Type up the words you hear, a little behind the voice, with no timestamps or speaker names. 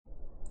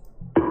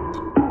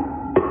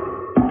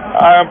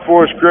Hi, I'm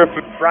Forrest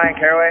Griffin. Brian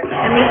Caraway.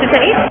 And Lisa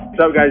Tate. What's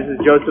up, guys? This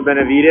is Joseph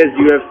Benavidez,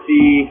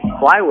 UFC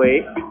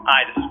flyweight.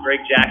 Hi, this is Greg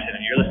Jackson,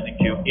 and you're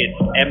listening to It's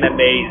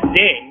MMA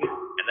Zing,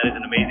 and that is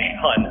an amazing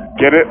pun.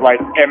 Get it?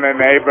 Like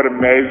MMA, but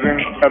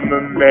amazing?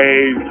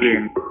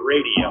 Amazing.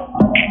 Radio.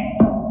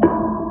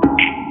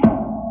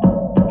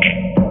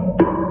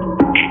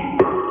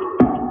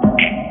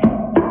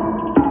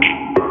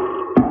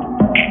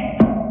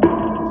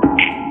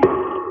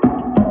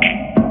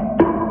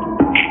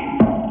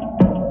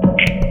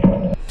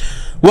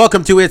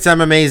 Welcome to It's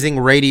Amazing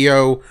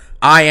Radio.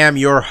 I am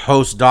your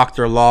host,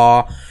 Dr.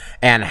 Law,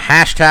 and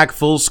hashtag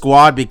full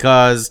squad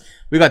because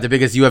we got the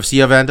biggest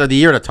UFC event of the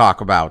year to talk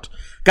about.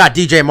 Got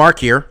DJ Mark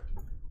here.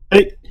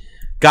 Hey.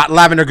 Got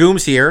Lavender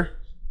Gooms here.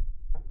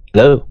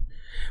 Hello.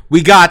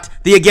 We got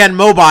the again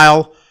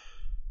mobile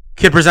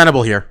Kid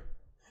Presentable here.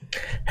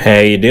 How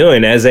you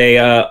doing? As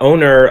a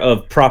owner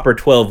of Proper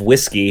 12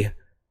 Whiskey,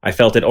 I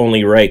felt it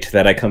only right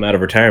that I come out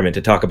of retirement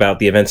to talk about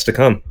the events to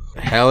come.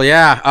 Hell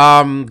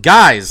yeah.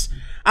 Guys,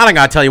 I don't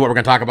gotta tell you what we're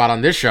gonna talk about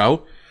on this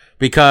show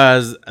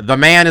because the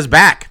man is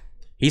back.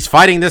 He's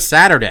fighting this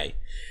Saturday.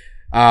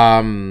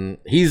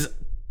 He's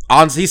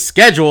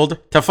scheduled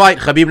to fight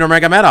Khabib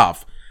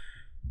Nurmagomedov.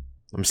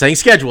 I'm saying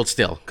scheduled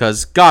still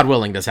because God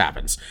willing this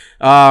happens.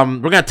 We're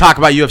gonna talk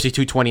about UFC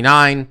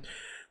 229,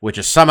 which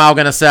is somehow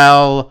gonna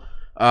sell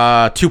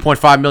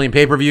 2.5 million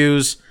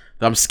pay-per-views.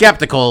 I'm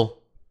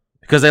skeptical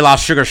because they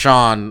lost Sugar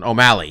Sean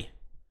O'Malley,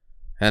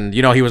 and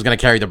you know he was gonna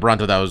carry the brunt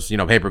of those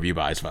pay-per-view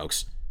buys,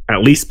 folks.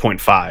 At least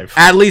 0.5.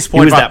 At least 0.5.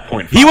 He was that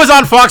 0.5. He was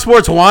on Fox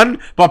Sports 1,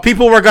 but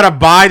people were going to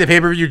buy the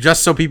pay-per-view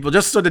just so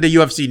that the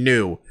UFC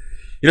knew.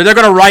 You know, they're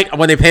going to write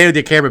when they pay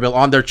the camera bill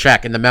on their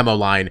check in the memo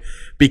line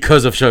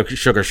because of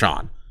Sugar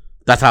Sean.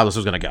 That's how this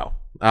was going to go.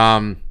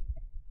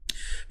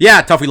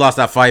 Yeah, tough we lost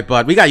that fight,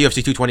 but we got UFC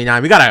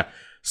 229. We got a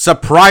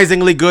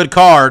surprisingly good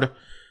card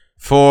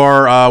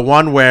for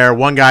one where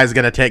one guy's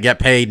going to get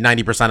paid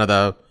 90% of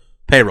the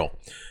payroll.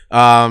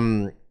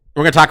 We're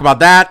going to talk about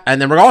that,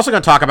 and then we're also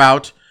going to talk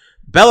about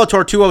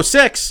Bellator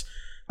 206,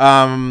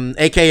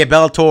 aka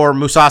Bellator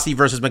Mousasi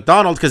versus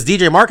McDonald, because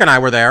DJ Mark and I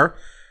were there,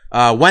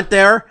 went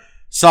there,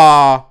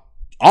 saw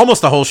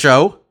almost the whole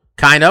show,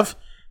 kind of,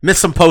 missed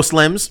some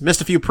post-limbs,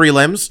 missed a few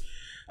prelims,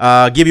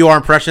 give you our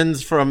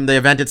impressions from the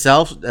event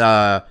itself.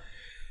 Our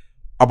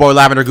boy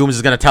Lavender Gooms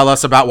is going to tell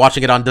us about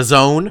watching it on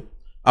DAZN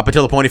up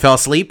until the point he fell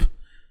asleep.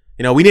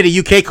 You know, we need a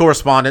UK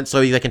correspondent so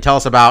they can tell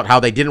us about how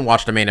they didn't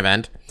watch the main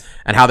event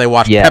and how they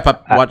watched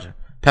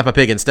Peppa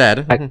Pig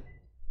instead.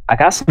 I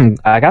got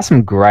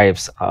some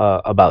gripes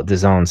about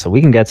DAZN, so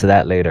we can get to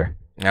that later.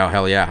 Oh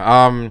hell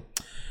yeah.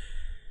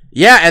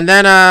 Yeah, and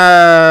then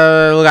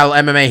we got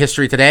MMA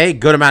history today.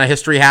 Good amount of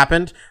history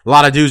happened. A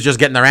lot of dudes just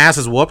getting their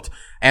asses whooped,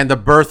 and the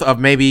birth of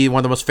maybe one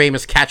of the most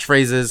famous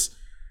catchphrases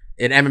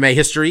in MMA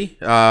history.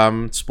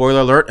 Spoiler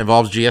alert,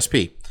 involves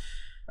GSP.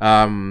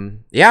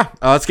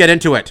 Let's get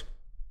into it.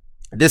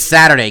 This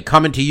Saturday,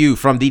 coming to you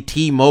from the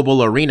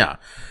T-Mobile Arena,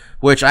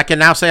 which I can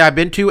now say I've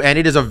been to, and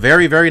it is a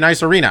very, very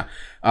nice arena.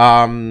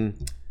 UFC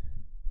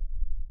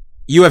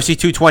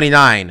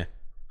 229,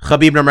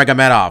 Khabib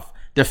Nurmagomedov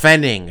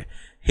defending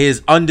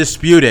his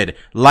undisputed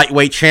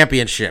lightweight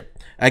championship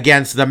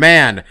against the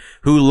man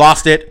who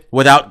lost it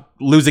without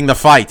losing the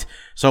fight.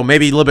 So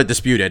maybe a little bit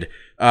disputed.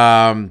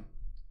 Former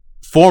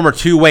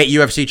two-weight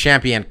UFC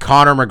champion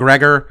Conor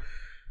McGregor.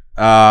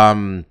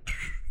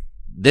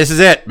 This is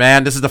it,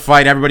 man. This is the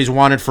fight everybody's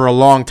wanted for a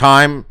long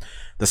time.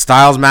 The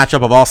styles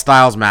matchup of all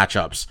styles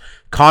matchups.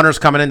 Conor's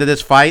coming into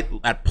this fight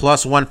at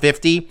plus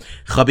 150.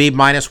 Khabib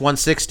minus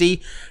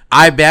 160.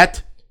 I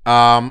bet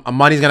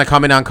money's going to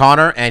come in on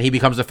Conor, and he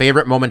becomes the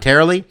favorite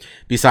momentarily.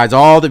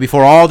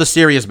 Before all the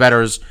serious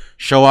bettors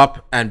show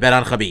up and bet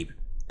on Khabib.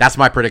 That's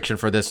my prediction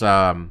for this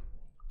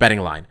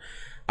betting line.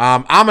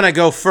 I'm going to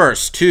go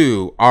first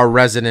to our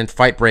resident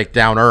fight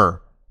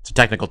breakdowner. It's a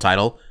technical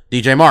title.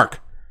 DJ Mark.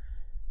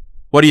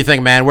 What do you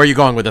think, man? Where are you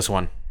going with this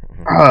one?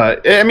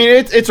 I mean,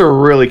 it's a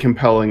really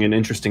compelling and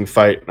interesting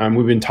fight.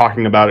 We've been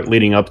talking about it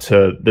leading up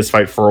to this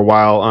fight for a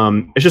while.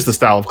 It's just the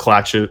style of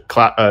clashes,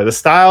 the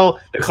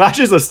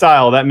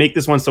style that make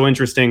this one so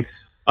interesting.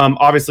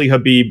 Obviously,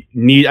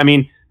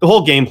 the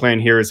whole game plan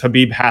here is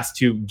Khabib has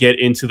to get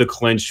into the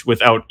clinch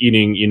without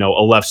eating, a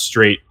left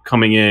straight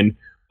coming in.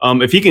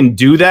 If he can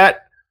do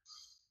that,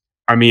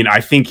 I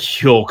think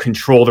he'll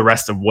control the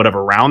rest of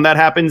whatever round that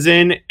happens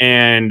in.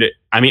 And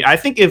I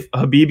think if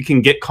Khabib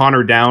can get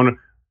Conor down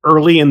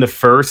early in the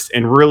first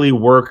and really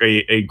work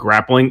a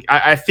grappling,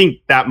 I think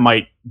that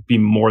might be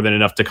more than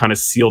enough to kind of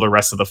seal the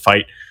rest of the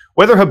fight.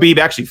 Whether Khabib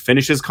actually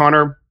finishes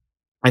Conor,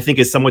 I think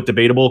is somewhat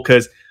debatable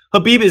because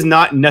Khabib is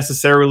not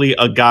necessarily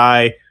a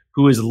guy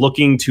who is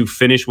looking to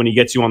finish when he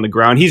gets you on the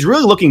ground. He's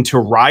really looking to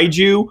ride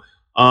you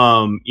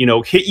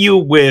hit you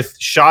with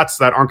shots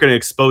that aren't going to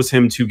expose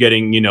him to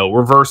getting,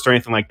 reversed or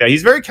anything like that.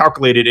 He's very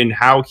calculated in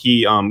how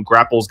he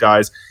grapples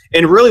guys.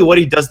 And really what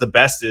he does the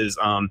best is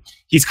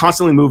he's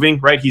constantly moving,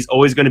 right? He's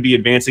always going to be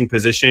advancing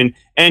position.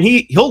 And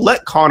he'll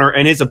let Conor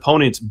and his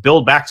opponents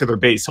build back to their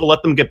base. He'll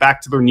let them get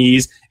back to their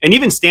knees and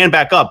even stand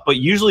back up. But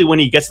usually when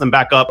he gets them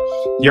back up,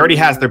 he already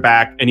has their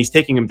back and he's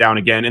taking them down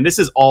again. And this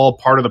is all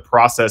part of the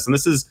process. And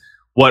this is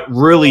what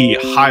really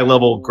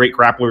high-level great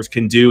grapplers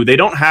can do. They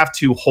don't have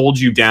to hold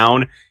you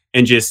down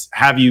and just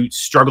have you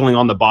struggling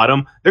on the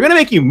bottom. They're going to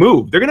make you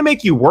move. They're going to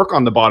make you work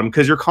on the bottom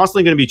because you're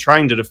constantly going to be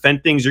trying to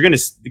defend things.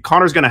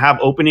 Conor's going to have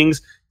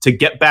openings to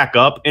get back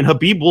up, and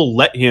Khabib will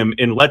let him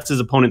and lets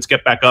his opponents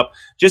get back up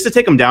just to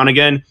take him down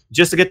again,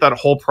 just to get that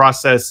whole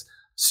process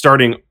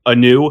starting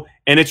anew.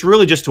 And it's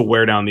really just to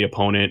wear down the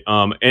opponent.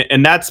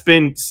 And that's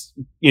been,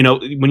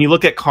 when you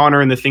look at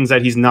Conor and the things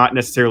that he's not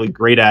necessarily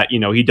great at,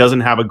 he doesn't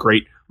have a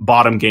great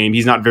bottom game.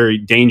 He's not very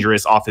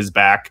dangerous off his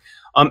back.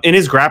 And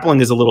his grappling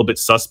is a little bit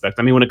suspect.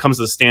 I mean, when it comes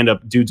to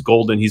stand-up, dude's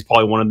golden. He's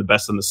probably one of the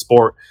best in the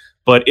sport.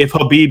 But if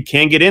Khabib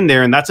can get in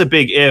there, and that's a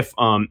big if,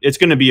 it's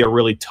going to be a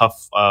really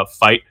tough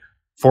fight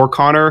for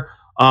Conor.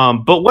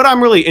 But what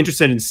I'm really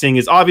interested in seeing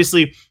is,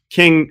 obviously,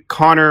 can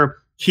Conor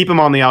keep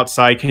him on the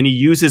outside? Can he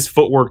use his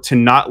footwork to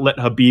not let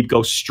Khabib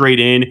go straight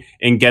in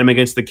and get him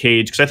against the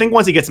cage? Because I think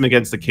once he gets him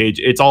against the cage,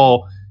 it's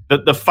all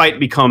the fight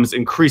becomes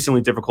increasingly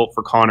difficult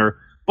for Conor.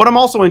 What I'm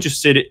also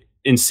interested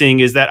in seeing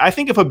is that I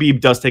think if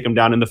Khabib does take him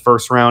down in the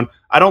first round,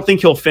 I don't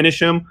think he'll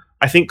finish him.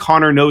 I think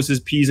Conor knows his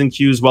P's and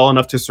Q's well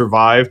enough to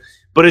survive,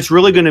 but it's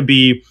really going to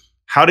be,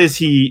 how does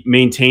he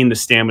maintain the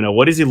stamina?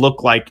 What does he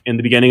look like in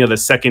the beginning of the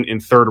second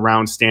and third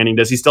round standing?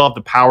 Does he still have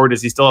the power?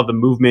 Does he still have the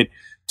movement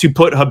to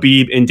put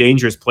Khabib in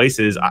dangerous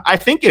places? I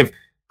think if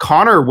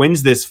Conor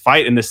wins this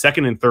fight in the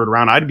second and third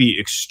round, I'd be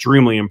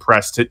extremely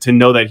impressed to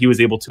know that he was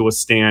able to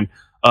withstand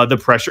the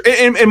pressure.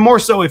 And more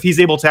so if he's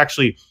able to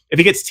actually, if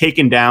he gets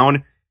taken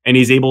down and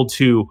he's able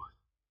to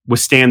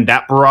withstand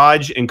that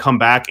barrage and come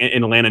back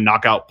and land a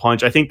knockout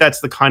punch. I think that's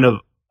the kind of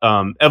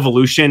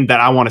evolution that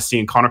I want to see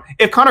in Conor.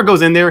 If Conor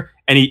goes in there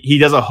and he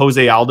does a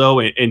Jose Aldo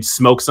and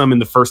smokes him in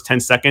the first 10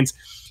 seconds,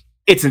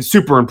 it's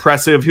super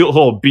impressive.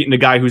 He'll have beaten a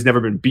guy who's never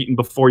been beaten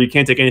before. You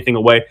can't take anything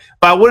away.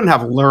 But I wouldn't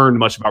have learned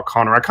much about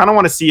Conor. I kind of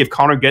want to see if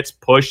Conor gets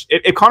pushed.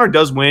 If Conor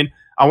does win,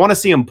 I want to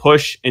see him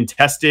push and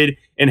tested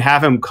and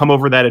have him come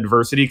over that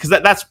adversity, because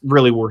that's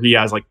really where he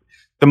has like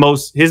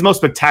his most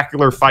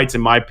spectacular fights,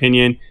 in my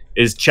opinion,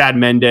 is Chad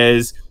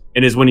Mendes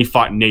and is when he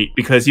fought Nate,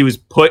 because he was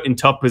put in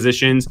tough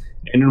positions.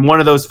 And in one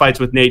of those fights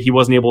with Nate, he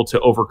wasn't able to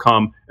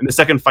overcome. In the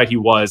second fight, he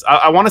was.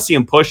 I want to see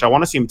him push. I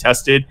want to see him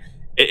tested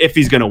if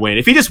he's going to win.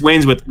 If he just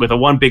wins with a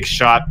one big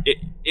shot,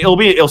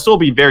 it'll still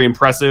be very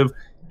impressive,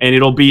 and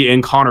it'll be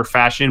in Conor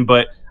fashion.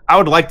 But I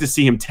would like to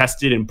see him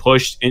tested and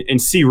pushed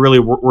and see really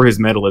where his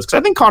medal is. Because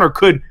I think Conor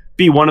could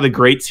be one of the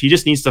greats. He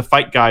just needs to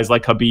fight guys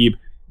like Khabib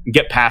and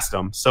get past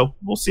them. So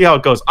we'll see how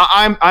it goes.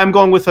 I'm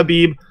going with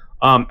Khabib.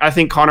 I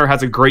think Conor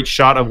has a great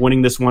shot of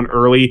winning this one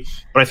early,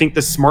 but I think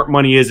the smart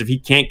money is if he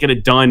can't get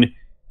it done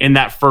in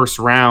that first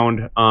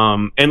round,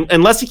 and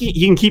unless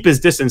he can keep his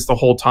distance the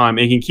whole time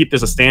and he can keep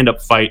this a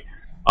stand-up fight,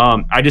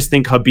 I just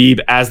think Khabib,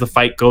 as the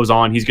fight goes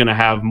on, he's going to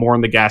have more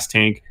in the gas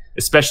tank,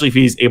 especially if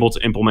he's able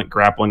to implement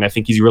grappling. I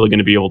think he's really going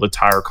to be able to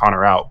tire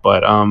Conor out.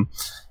 But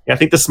I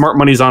think the smart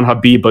money's on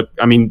Khabib, but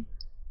I mean,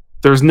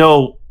 there's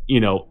no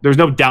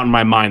doubt in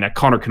my mind that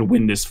Conor can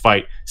win this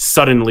fight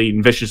suddenly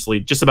and viciously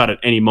just about at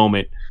any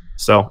moment.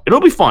 So it'll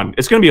be fun.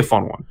 It's going to be a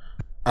fun one.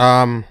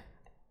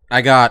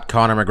 I got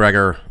Conor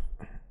McGregor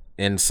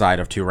inside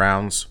of 2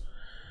 rounds.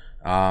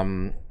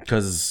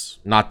 Because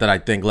not that I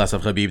think less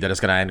of Khabib that it's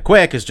going to end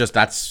quick. It's just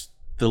that's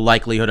the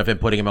likelihood of him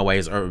putting him away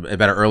is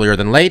better earlier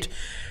than late.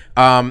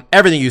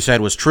 Everything you said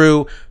was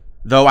true,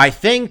 though. I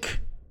think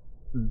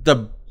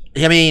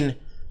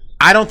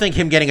I don't think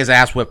him getting his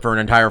ass whipped for an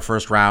entire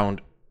first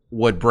round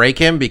would break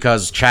him,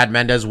 because Chad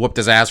Mendes whooped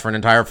his ass for an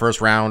entire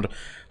first round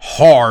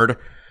hard,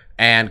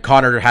 and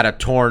Conor had a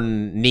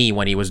torn knee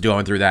when he was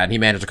going through that, and he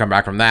managed to come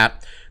back from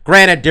that.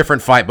 Granted,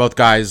 different fight, both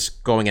guys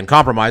going in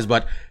compromise,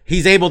 but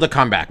he's able to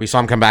come back. We saw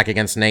him come back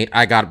against Nate.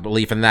 I got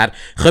belief in that.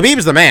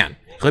 Khabib's the man.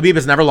 Khabib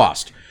has never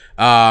lost.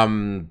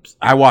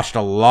 I watched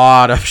a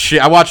lot of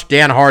shit. I watched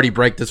Dan Hardy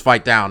break this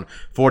fight down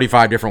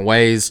 45 different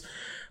ways.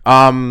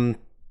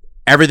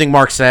 Everything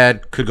Mark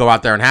said could go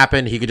out there and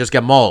happen. He could just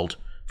get mauled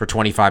for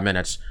 25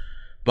 minutes.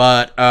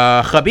 But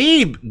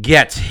Khabib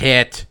gets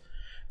hit,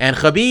 and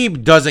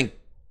Khabib doesn't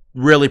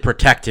really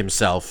protect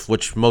himself,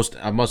 which most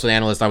of the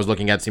analysts I was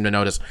looking at seem to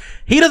notice.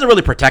 He doesn't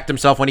really protect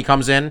himself when he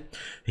comes in.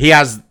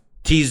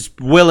 He's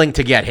willing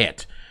to get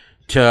hit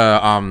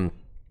to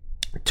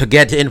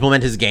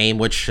implement his game,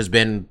 which has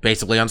been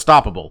basically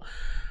unstoppable.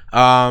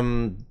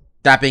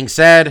 That being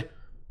said,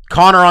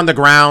 Conor on the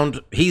ground,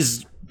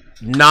 he's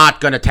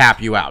not going to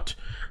tap you out.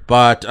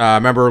 But I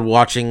remember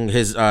watching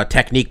his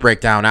technique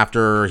breakdown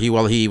after he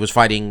was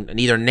fighting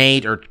either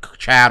Nate or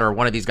Chad or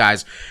one of these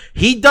guys.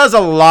 He does a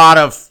lot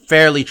of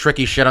fairly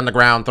tricky shit on the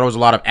ground, throws a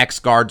lot of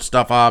X-guard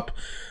stuff up.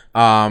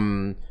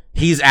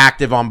 He's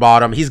active on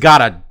bottom. He's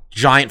got a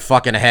giant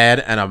fucking head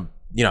and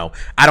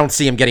I don't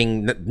see him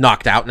getting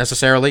knocked out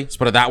necessarily. Let's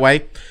put it that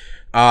way.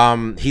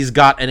 He's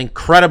got an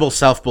incredible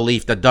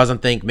self-belief that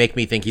doesn't make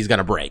me think he's going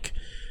to break.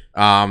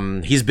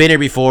 He's been here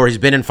before. He's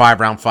been in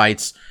 5-round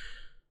fights.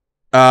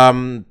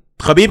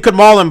 Khabib could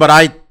maul him, but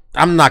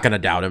I'm not going to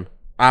doubt him.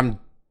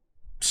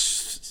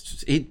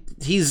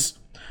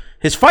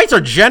 His fights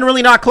are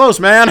generally not close,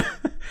 man.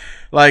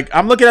 Like,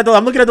 I'm looking at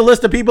the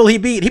list of people he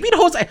beat. He beat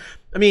Jose.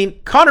 I mean,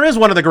 Conor is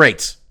one of the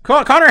greats.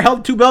 Conor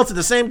held 2 belts at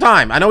the same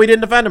time. I know he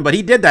didn't defend him, but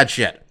he did that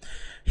shit.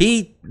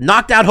 He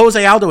knocked out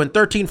Jose Aldo in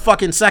 13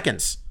 fucking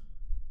seconds.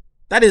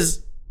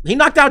 He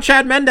knocked out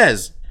Chad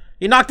Mendes.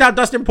 He knocked out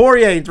Dustin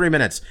Poirier in 3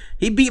 minutes.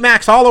 He beat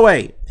Max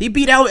Holloway. He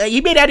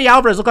made Eddie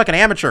Alvarez look like an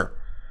amateur.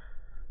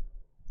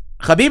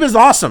 Khabib is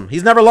awesome.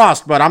 He's never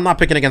lost, but I'm not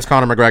picking against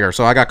Conor McGregor,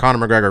 so I got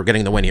Conor McGregor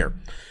getting the win here.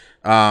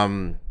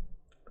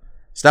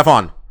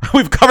 Stefan,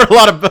 we've covered a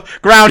lot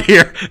of ground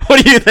here.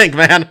 What do you think,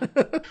 man?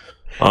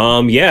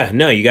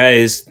 You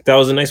guys, that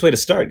was a nice way to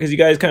start because you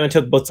guys kind of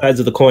took both sides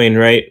of the coin,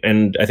 right?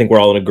 And I think we're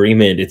all in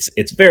agreement.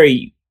 It's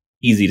very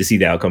easy to see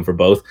the outcome for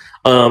both.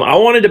 I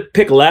wanted to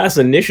pick last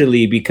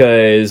initially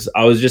because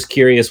I was just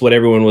curious what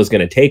everyone was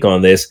going to take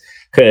on this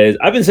because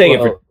I've been saying it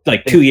for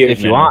like 2 years.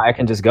 If you want, I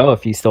can just go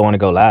if you still want to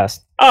go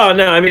last. Oh,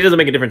 no, I mean, it doesn't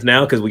make a difference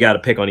now because we got to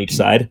pick on each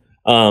side.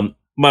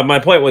 My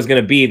point was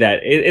going to be that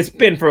it's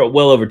been for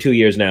well over 2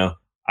 years now.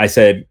 I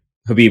said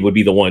Khabib would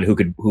be the one who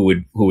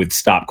would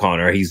stop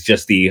Conor. He's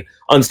just the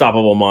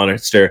unstoppable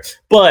monster.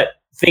 But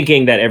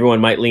thinking that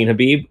everyone might lean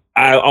Khabib,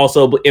 I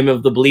also am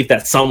of the belief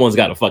that someone's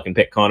got to fucking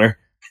pick Conor.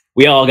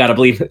 We all got to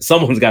believe,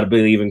 someone's got to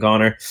believe in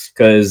Conor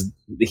because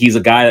he's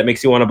a guy that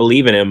makes you want to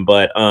believe in him.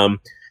 But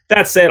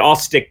that said, I'll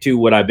stick to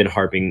what I've been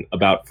harping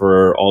about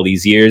for all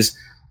these years.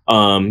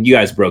 You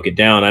guys broke it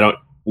down.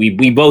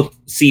 We both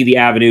see the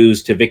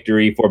avenues to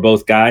victory for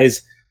both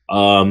guys.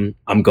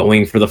 I'm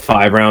going for the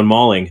 5-round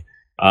mauling.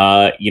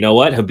 You know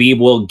what? Khabib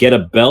will get a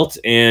belt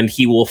and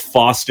he will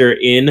foster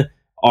in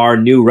our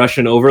new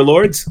Russian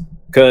overlords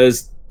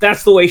because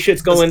that's the way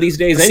shit's going these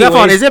days.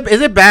 Stefan, is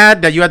it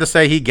bad that you had to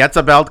say he gets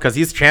a belt because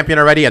he's champion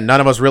already and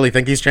none of us really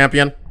think he's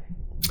champion?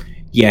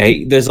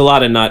 Yeah, there's a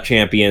lot of not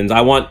champions.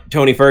 I want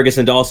Tony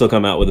Ferguson to also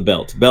come out with a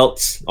belt.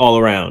 Belts all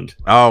around.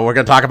 Oh, we're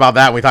going to talk about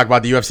that when we talk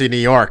about the UFC New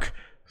York.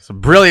 It's a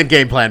brilliant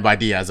game plan by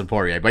Diaz and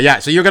Poirier. But yeah,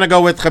 so you're going to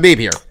go with Khabib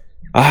here.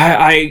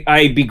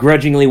 I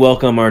begrudgingly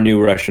welcome our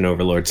new Russian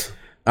overlords.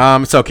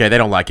 It's okay. They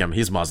don't like him.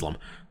 He's Muslim.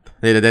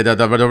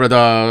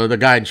 The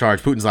guy in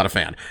charge, Putin's not a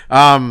fan.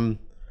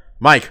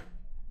 Mike.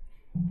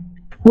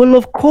 Well,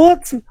 of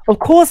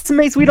course,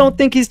 mates, we don't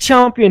think he's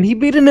champion. He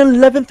beat an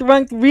 11th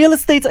ranked real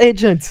estate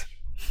agent.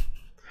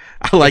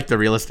 I like the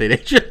real estate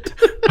agent.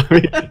 I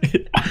mean,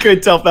 I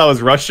couldn't tell if that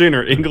was Russian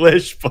or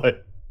English,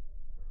 but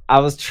I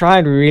was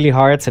trying really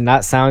hard to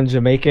not sound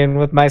Jamaican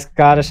with my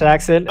Scottish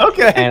accent.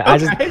 Okay. And I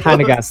just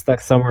kind of got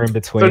stuck somewhere in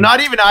between. So not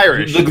even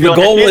Irish. The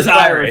goal was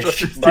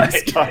Irish.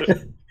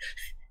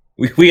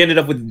 We ended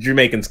up with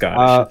Jamaican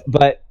Scottish.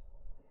 But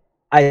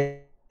I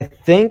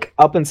think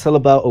up until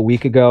about a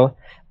week ago,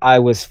 I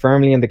was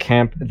firmly in the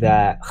camp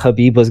that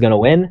Khabib was going to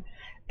win.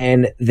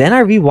 And then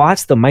I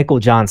rewatched the Michael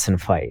Johnson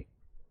fight.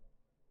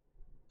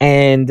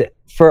 And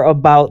for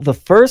about the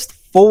first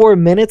 4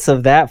 minutes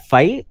of that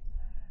fight,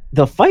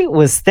 the fight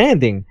was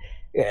standing.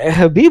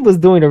 Khabib was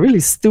doing a really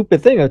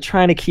stupid thing of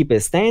trying to keep it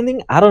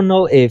standing. I don't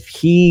know if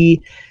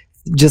he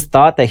just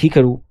thought that he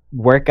could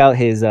work out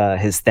his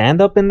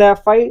stand-up in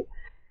that fight,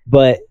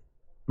 but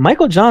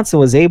Michael Johnson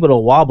was able to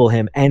wobble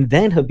him, and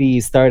then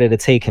Khabib started to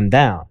take him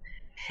down.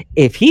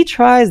 If he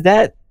tries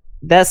that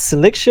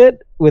slick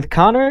shit with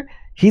Conor,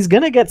 he's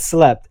gonna get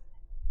slept.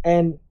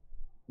 And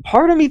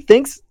part of me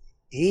thinks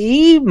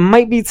he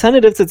might be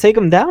tentative to take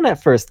him down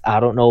at first. I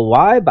don't know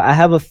why, but I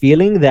have a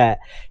feeling that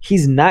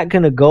he's not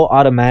going to go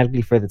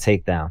automatically for the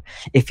takedown.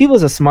 If he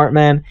was a smart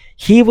man,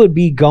 he would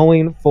be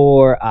going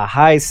for a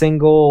high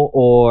single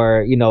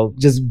or,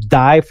 just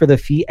dive for the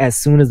feet as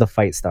soon as the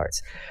fight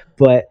starts.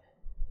 But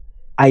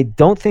I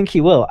don't think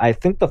he will. I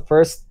think the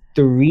first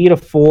 3 to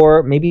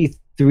 4, maybe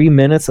 3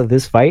 minutes of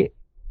this fight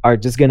are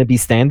just going to be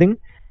standing.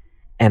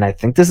 And I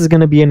think this is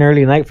going to be an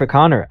early night for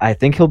Conor. I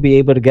think he'll be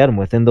able to get him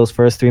within those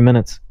first 3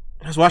 minutes.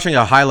 I was watching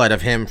a highlight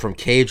of him from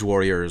Cage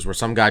Warriors where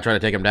some guy tried to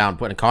take him down,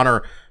 and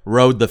Conor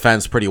rode the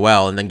fence pretty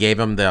well and then gave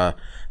him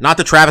not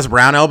the Travis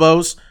Brown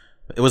elbows.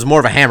 It was more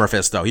of a hammer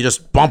fist, though. He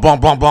just bump,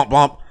 bump, bump, bump,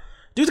 bump.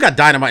 Dude's got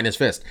dynamite in his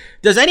fist.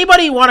 Does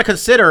anybody want to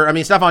consider, I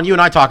mean, Stefan, you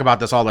and I talk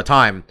about this all the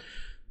time,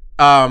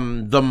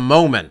 the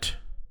moment,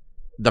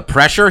 the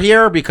pressure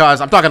here? Because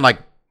I'm talking like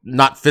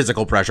not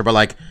physical pressure, but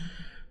like,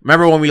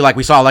 remember when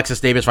we saw Alexis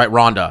Davis fight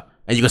Ronda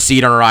and you could see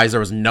it in her eyes,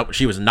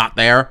 she was not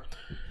there?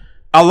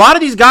 A lot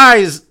of these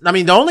guys, I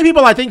mean, the only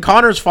people I think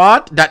Conor's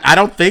fought that I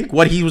don't think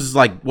what he's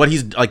like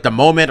the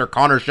moment or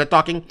Conor's shit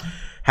talking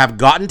have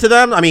gotten to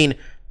them. I mean,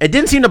 it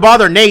didn't seem to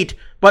bother Nate,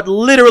 but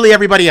literally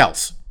everybody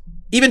else.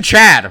 Even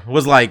Chad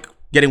was like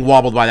getting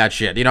wobbled by that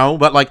shit,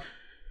 but like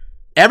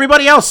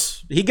everybody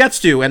else he gets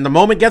to and the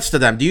moment gets to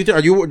them. What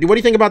do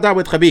you think about that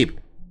with Khabib?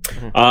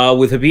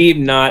 With Khabib,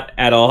 not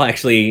at all.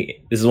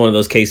 Actually, this is one of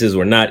those cases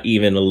where not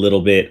even a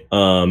little bit.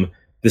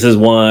 This is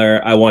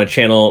where I want to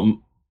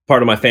channel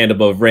part of my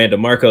fandom of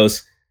Random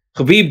Marcos.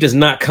 Khabib does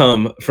not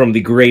come from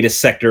the greatest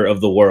sector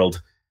of the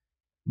world.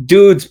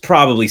 Dude's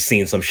probably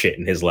seen some shit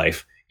in his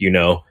life, you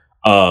know.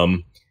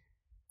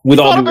 With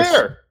all a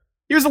bear.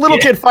 He was a little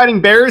kid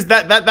fighting bears.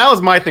 That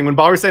was my thing when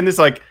Ball was saying this.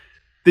 Like,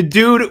 the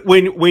dude,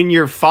 when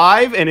you're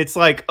 5 and it's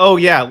like, oh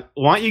yeah,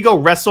 why don't you go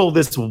wrestle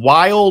this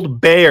wild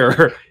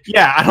bear?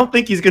 Yeah, I don't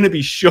think he's gonna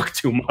be shook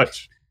too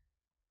much.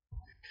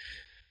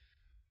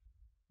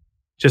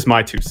 Just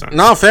my 2 cents.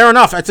 No, fair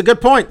enough. That's a good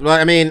point.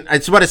 I mean,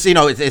 it's what it's, you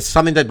know, it's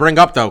something to bring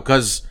up though,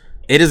 because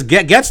it is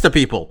gets to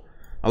people.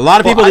 A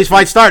lot of people these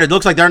fights started. It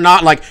looks like they're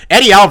not like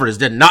Eddie Alvarez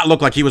did not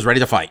look like he was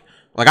ready to fight.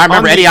 Like I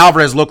remember Eddie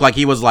Alvarez looked like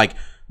he was like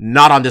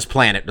not on this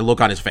planet. The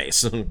look on his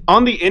face.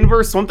 On the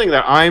inverse, one thing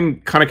that I'm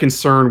kind of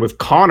concerned with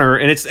Conor,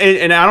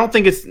 and I don't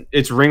think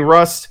it's ring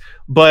rust,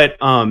 but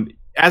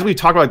as we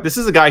talk about, this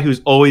is a guy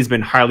who's always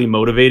been highly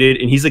motivated,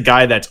 and he's a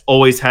guy that's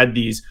always had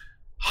these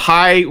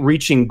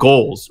high-reaching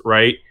goals,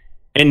 right?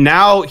 And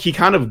now he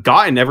kind of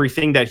gotten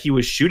everything that he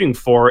was shooting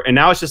for, and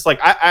now it's just like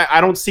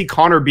I don't see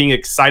Conor being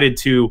excited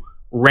to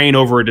reign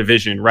over a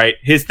division, right?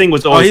 His thing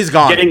was always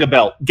getting a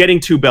belt, getting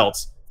 2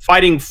 belts,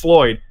 fighting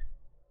Floyd,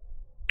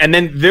 and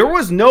then there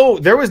was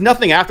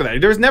nothing after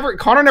that.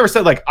 Conor never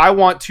said like I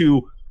want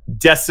to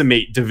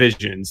decimate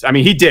divisions. I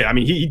mean, he did. I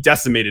mean, he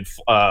decimated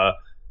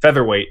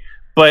featherweight,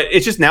 but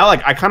it's just now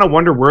like I kind of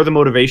wonder where the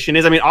motivation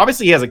is. I mean,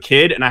 obviously he has a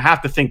kid, and I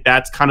have to think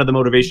that's kind of the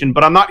motivation,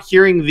 but I'm not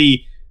hearing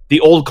the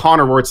old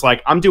Conor where it's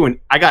like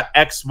I got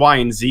X, Y,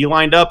 and Z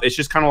lined up. It's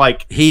just kind of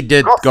like he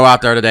did go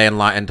out there today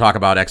and talk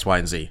about X, Y,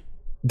 and Z.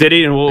 Did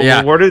he?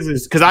 Yeah. What is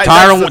this? Because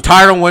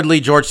Tyron Woodley,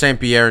 George St.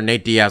 Pierre,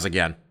 Nate Diaz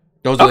again.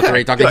 Those are the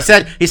 3 talking.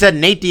 He said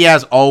Nate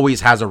Diaz always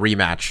has a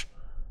rematch.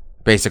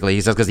 Basically,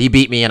 he says because he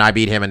beat me and I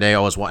beat him, and they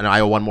always won, and I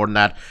owe one more than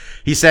that.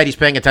 He said he's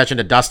paying attention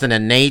to Dustin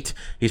and Nate.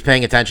 He's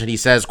paying attention. He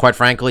says, quite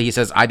frankly,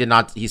 I did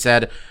not. He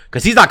said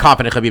because he's not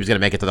confident Khabib's going to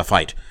make it to the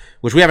fight,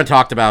 which we haven't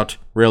talked about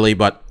really,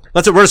 but.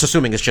 We're just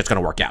assuming this shit's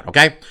gonna work out,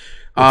 okay?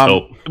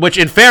 Which,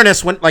 in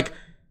fairness, when like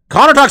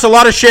Conor talks a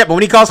lot of shit, but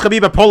when he calls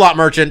Khabib a pull-out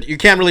merchant, you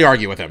can't really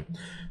argue with him.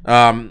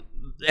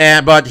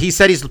 But he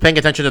said he's paying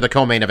attention to the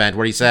co-main event,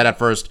 where he said at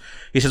first,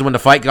 he says when the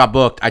fight got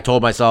booked, I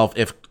told myself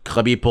if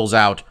Khabib pulls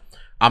out,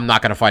 I'm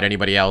not gonna fight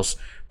anybody else.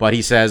 But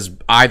he says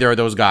either of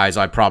those guys,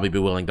 I'd probably be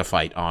willing to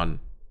fight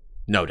on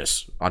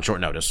short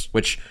notice.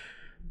 Which,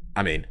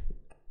 I mean.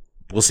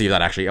 We'll see if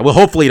that actually. Well,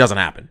 hopefully it doesn't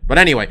happen. But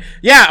anyway,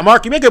 yeah,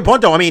 Mark, you make a good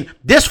point though. I mean,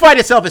 this fight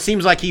itself, it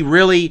seems like he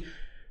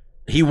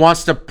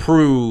wants to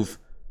prove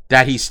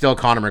that he's still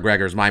Conor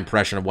McGregor. Is my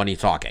impression of when he's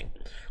talking.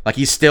 Like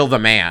he's still the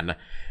man,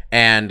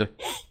 and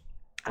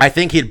I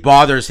think it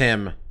bothers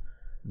him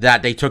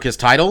that they took his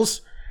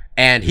titles,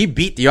 and he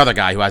beat the other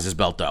guy who has his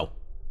belt though.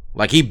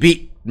 Like he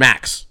beat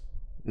Max,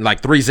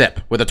 like 3-zip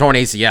with a torn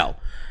ACL.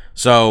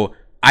 So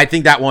I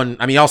think that one.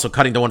 I mean, also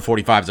cutting to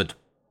 145 is a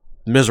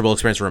miserable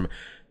experience for him.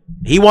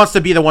 He wants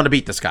to be the one to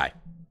beat this guy.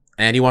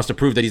 And he wants to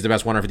prove that he's the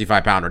best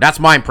 155-pounder. That's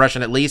my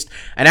impression, at least.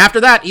 And after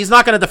that, he's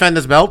not going to defend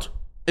this belt.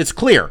 It's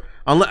clear.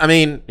 I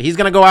mean, he's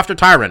going to go after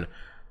Tyron.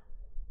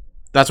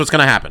 That's what's going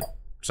to happen.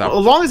 So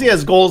as long as he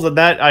has goals of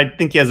that, I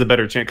think he has a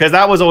better chance. Because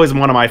that was always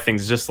one of my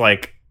things. Just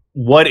like,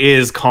 what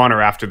is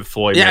Conor after the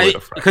Floyd? Yeah,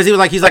 because he's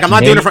like, I'm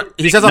not doing it for.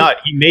 He says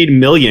he made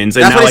millions.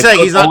 And that's now, what he's saying.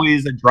 He's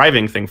always a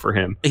driving thing for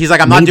him. He's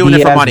like, I'm not doing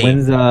it for money.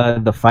 Wins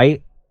the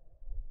fight.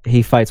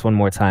 He fights one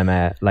more time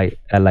at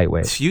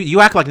lightweight.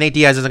 You act like Nate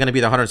Diaz isn't going to be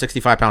the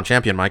 165-pound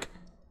champion, Mike.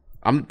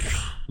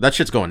 That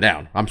shit's going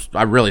down.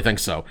 I really think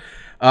so.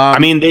 I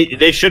mean,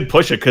 they should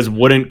push it because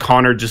wouldn't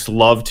Conor just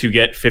love to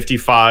get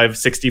 55,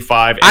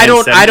 65?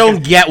 And I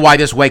don't get why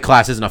this weight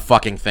class isn't a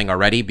fucking thing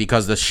already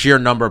because the sheer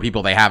number of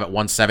people they have at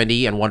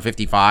 170 and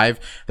 155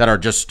 that are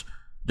just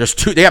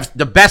two. They have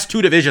the best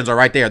 2 divisions are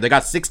right there. They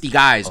got 60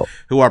 guys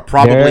who are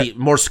probably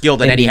more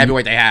skilled than any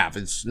heavyweight they have.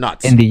 It's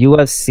nuts. In the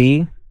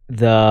UFC.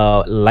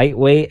 The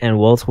lightweight and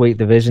welterweight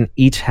division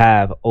each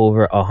have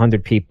over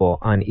 100 people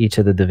on each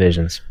of the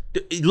divisions.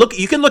 Look,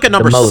 you can look at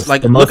numbers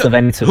the most of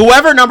any two.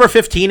 Whoever number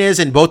 15 is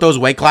in both those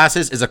weight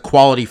classes is a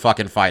quality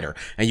fucking fighter,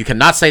 and you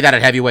cannot say that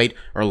at heavyweight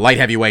or light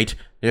heavyweight.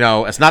 You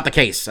know, it's not the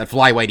case at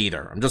flyweight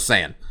either. I'm just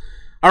saying.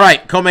 All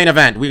right, co-main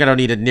event. We're gonna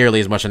need nearly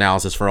as much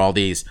analysis for all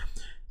these.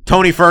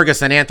 Tony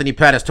Ferguson, Anthony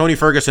Pettis. Tony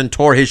Ferguson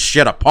tore his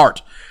shit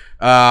apart,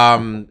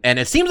 and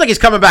it seems like he's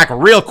coming back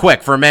real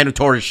quick for a man who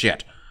tore his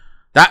shit.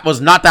 That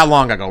was not that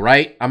long ago,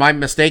 right? Am I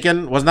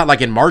mistaken? Wasn't that like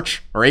in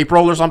March or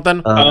April or something?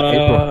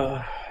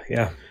 April.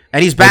 Yeah.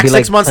 And he's back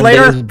 6 months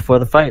later? Before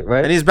the fight,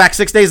 right? And he's back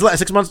 6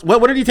 months.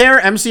 What did he tear?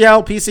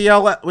 MCL,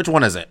 PCL? Which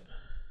one is it?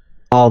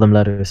 All them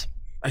letters.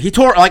 He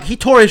tore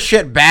his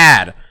shit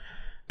bad.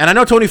 And I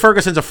know Tony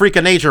Ferguson's a freak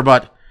of nature,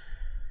 but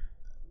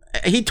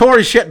he tore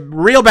his shit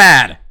real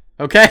bad.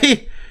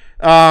 Okay?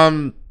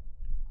 Anthony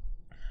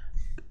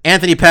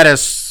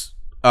Pettis,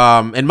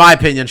 in my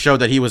opinion, showed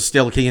that he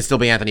can still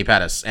be Anthony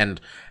Pettis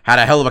and had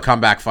a hell of a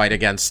comeback fight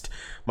against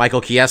Michael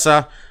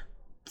Chiesa.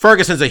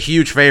 Ferguson's a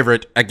huge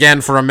favorite, again,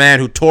 for a man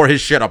who tore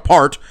his shit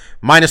apart.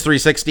 Minus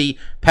 360,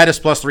 Pettis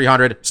plus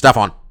 300.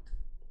 Stefan.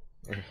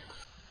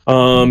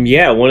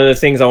 Yeah, one of the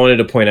things I wanted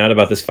to point out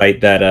about this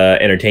fight that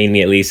entertained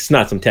me, at least, it's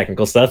not some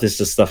technical stuff, it's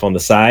just stuff on the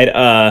side.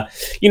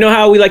 You know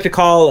how we like to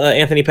call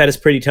Anthony Pettis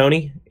Pretty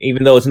Tony,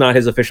 even though it's not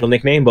his official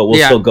nickname, but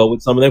we'll still go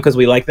with some of them because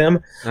we like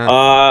them.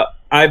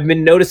 I've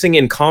been noticing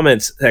in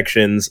comments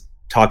sections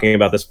talking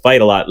about this fight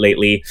a lot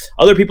lately.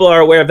 Other people are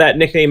aware of that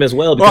nickname as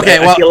well, because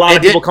I see a lot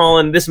of people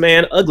calling this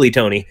man Ugly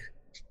Tony.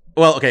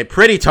 Well, okay,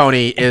 Pretty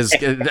Tony is,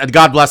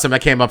 God bless him,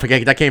 that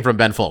came from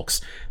Ben Folks.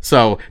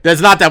 So,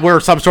 there's not that we're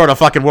some sort of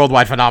fucking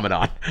worldwide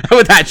phenomenon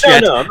with that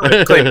shit. No, I'm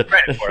not claiming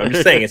credit for it. I'm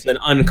just saying it's an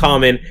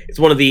uncommon,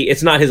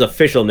 it's not his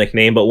official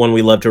nickname, but one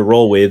we love to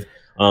roll with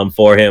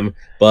for him.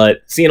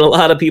 But seeing a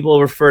lot of people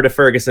refer to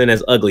Ferguson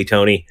as Ugly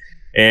Tony,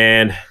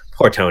 and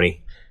poor Tony.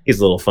 He's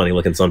a little funny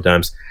looking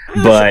sometimes.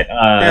 But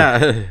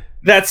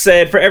that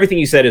said, for everything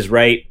you said is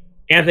right.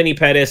 Anthony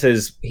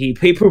Pettis he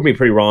proved me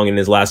pretty wrong in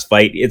his last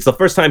fight. It's the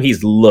first time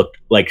he's looked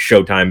like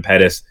Showtime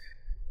Pettis,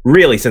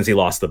 really, since he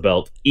lost the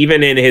belt.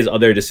 Even in his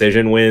other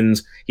decision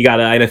wins,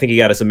 I think he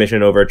got a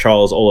submission over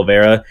Charles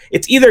Oliveira.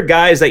 It's either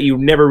guys that you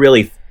never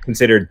really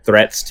considered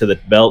threats to the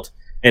belt,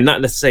 and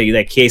not necessarily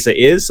that Chiesa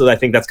is. So I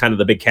think that's kind of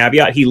the big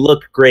caveat. He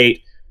looked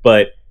great,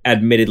 but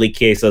admittedly,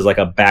 Chiesa is like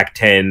a back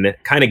 10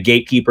 kind of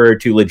gatekeeper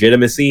to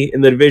legitimacy in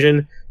the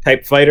division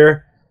type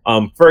fighter.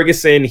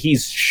 Ferguson,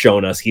 he's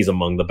shown us he's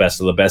among the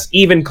best of the best,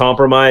 even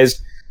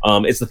compromised.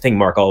 It's the thing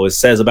Mark always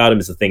says about him.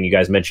 It's the thing you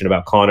guys mentioned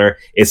about Conor.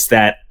 It's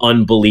that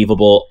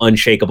unbelievable,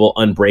 unshakable,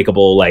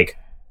 unbreakable, like,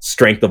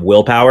 strength of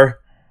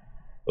willpower.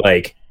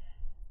 Like,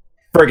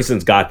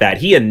 Ferguson's got that.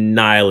 He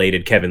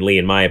annihilated Kevin Lee,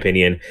 in my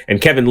opinion. And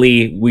Kevin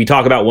Lee, we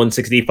talk about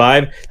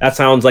 165. That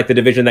sounds like the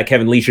division that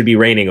Kevin Lee should be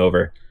reigning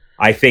over.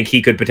 I think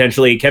he could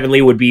potentially. Kevin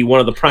Lee would be one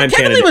of the prime candidates.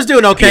 Kevin Lee was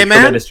doing okay, man.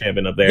 Tremendous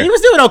champion up there. He was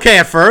doing okay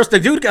at first. The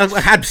dude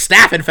had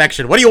staph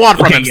infection. What do you want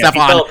from him,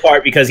 Stefan? He fell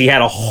apart because he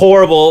had a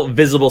horrible,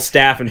 visible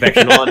staph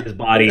infection on his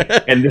body,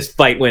 and this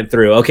fight went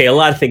through. Okay, a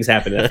lot of things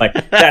happened in that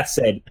fight. That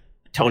said,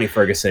 Tony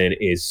Ferguson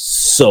is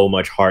so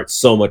much heart,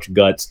 so much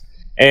guts,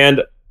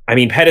 and I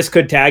mean, Pettis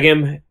could tag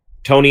him.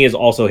 Tony is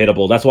also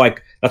hittable. That's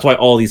why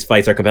all these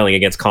fights are compelling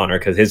against Conor,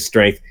 because his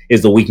strength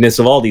is the weakness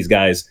of all these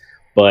guys.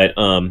 But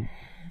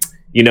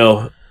you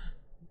know,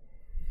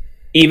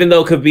 even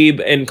though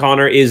Khabib and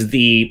Conor is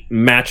the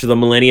match of the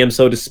millennium,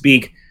 so to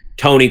speak,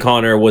 Tony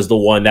Conor was the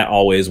one that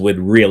always would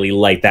really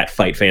light that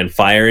fight fan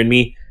fire in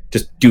me,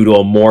 just due to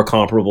a more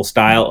comparable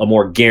style, a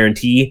more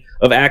guarantee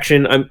of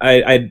action,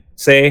 I'd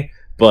say.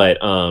 But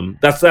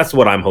that's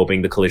what I'm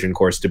hoping the collision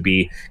course to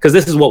be, because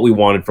this is what we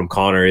wanted from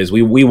Conor. Is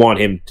we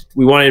wanted him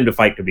to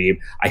fight Khabib.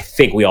 I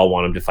think we all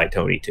want him to fight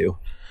Tony too.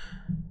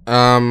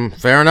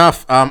 Fair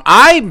enough.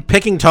 I'm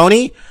picking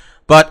Tony,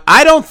 but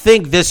I don't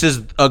think this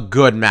is a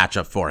good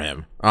matchup for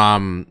him,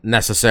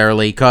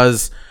 necessarily,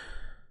 because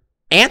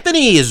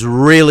Anthony is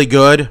really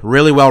good,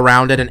 really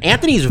well-rounded, and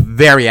Anthony's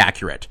very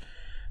accurate.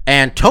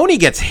 And Tony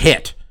gets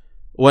hit.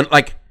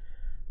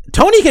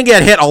 Tony can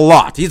get hit a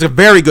lot. He's a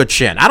very good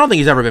chin. I don't think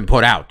he's ever been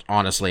put out,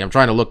 honestly. I'm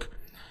trying to look.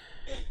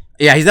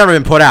 Yeah, he's never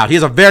been put out. He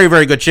has a very,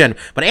 very good chin.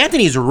 But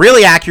Anthony's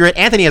really accurate.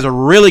 Anthony has a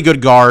really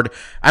good guard.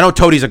 I know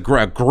Tony's a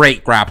great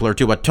grappler,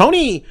 too, but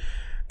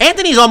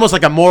Anthony's almost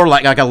like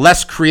a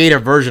less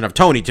creative version of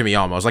Tony to me,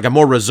 almost like a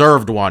more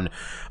reserved one.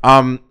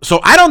 So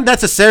I don't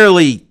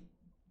necessarily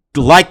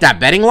like that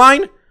betting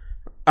line.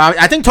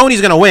 I think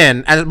Tony's going to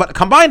win, but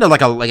combined to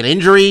like an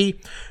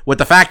injury with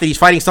the fact that he's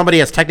fighting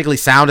somebody as technically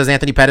sound as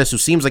Anthony Pettis, who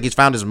seems like he's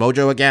found his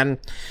mojo again,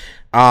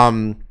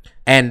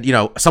 and you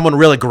know, someone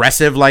real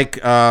aggressive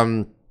like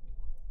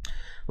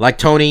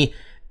Tony.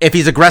 If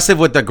he's aggressive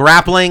with the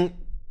grappling,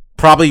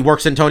 probably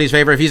works in Tony's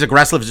favor. If he's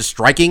aggressive just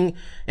striking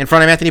in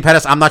front of Anthony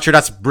Pettis, I'm not sure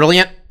that's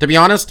brilliant, to be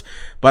honest.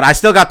 But I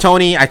still got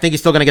Tony. I think he's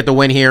still going to get the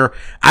win here.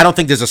 I don't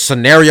think there's a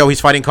scenario he's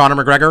fighting Conor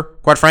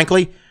McGregor, quite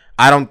frankly.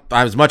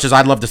 As much as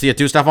I'd love to see it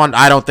too, Stefan,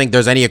 I don't think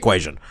there's any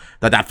equation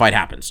that fight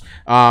happens.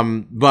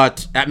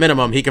 But at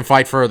minimum, he can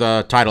fight for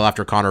the title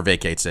after Conor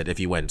vacates it if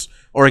he wins.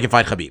 Or he can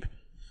fight Khabib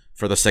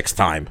for the 6th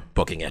time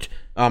booking it.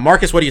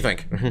 Marcus, what do you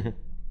think?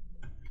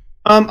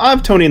 I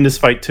have Tony in this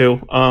fight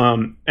too.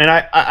 And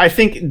I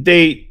think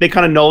they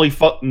kind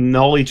of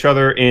null each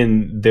other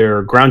in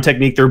their ground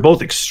technique. They're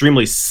both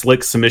extremely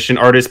slick submission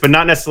artists, but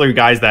not necessarily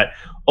guys that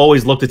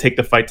always look to take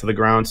the fight to the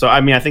ground. So, I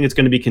mean, I think it's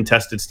going to be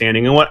contested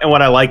standing. And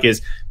what I like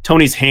is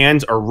Tony's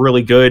hands are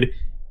really good.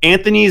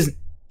 Anthony's,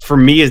 for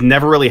me, has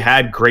never really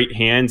had great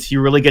hands. He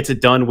really gets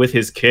it done with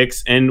his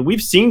kicks. And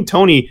we've seen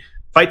Tony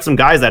fight some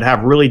guys that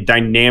have really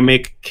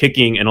dynamic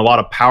kicking and a lot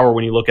of power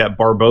when you look at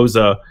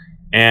Barboza.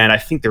 And I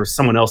think there was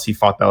someone else he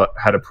fought that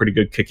had a pretty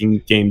good kicking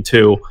game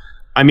too.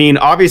 I mean,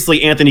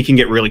 obviously, Anthony can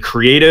get really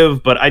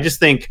creative, but I just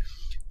think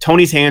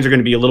Tony's hands are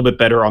going to be a little bit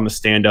better on the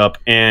stand-up,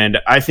 and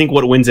I think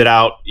what wins it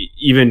out,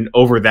 even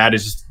over that,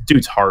 is just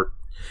dude's heart.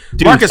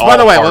 Marcus, by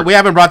the way, we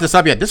haven't brought this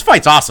up yet. This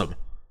fight's awesome.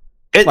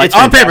 It's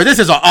on paper, this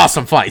is an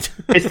awesome fight.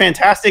 It's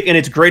fantastic, and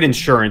it's great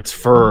insurance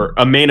for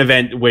a main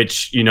event,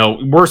 which, you know,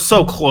 we're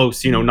so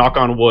close, you know, knock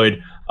on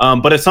wood,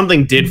 But if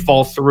something did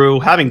fall through,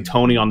 having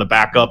Tony on the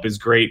backup is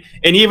great.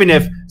 And even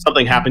if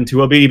something happened to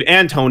Khabib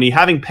and Tony,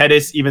 having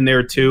Pettis even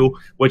there too,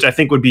 which I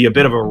think would be a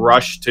bit of a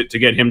rush to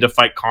get him to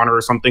fight Conor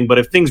or something. But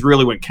if things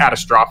really went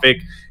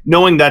catastrophic,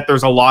 knowing that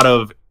there's a lot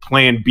of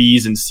plan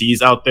Bs and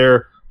Cs out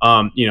there,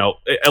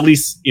 at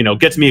least,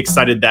 gets me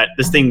excited that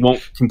this thing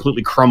won't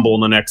completely crumble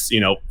in the next,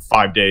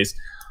 5 days.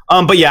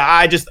 But yeah,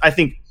 I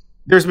think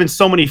there's been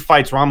so many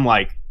fights where I'm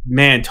like,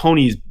 man,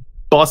 Tony's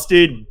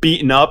busted,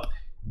 beaten up.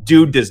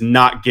 Dude does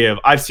not give.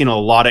 I've seen a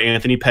lot of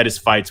Anthony Pettis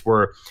fights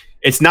where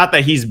it's not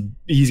that he's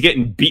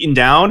getting beaten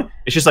down.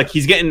 It's just like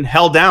he's getting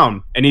held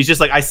down, and he's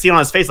just like, I see it on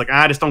his face, like,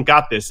 I just don't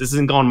got this. This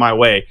isn't going my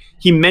way.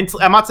 I'm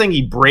not saying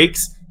he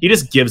breaks. He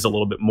just gives a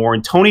little bit more,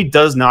 and Tony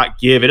does not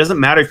give. It doesn't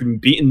matter if you've been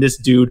beating this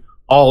dude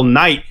all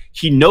night.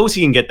 He knows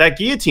he can get that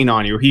guillotine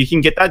on you, or he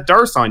can get that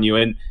Darce on you,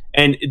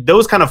 and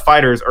those kind of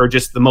fighters are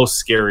just the most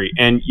scary.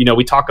 And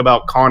we talk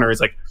about Conor. It's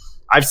like,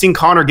 I've seen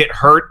Conor get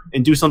hurt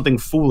and do something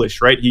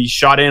foolish, right? He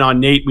shot in on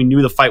Nate. We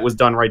knew the fight was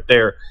done right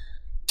there.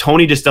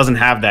 Tony just doesn't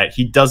have that.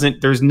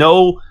 There's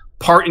no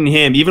part in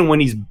him, even when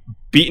he's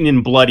beaten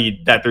and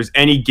bloodied, that there's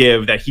any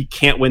give that he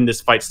can't win this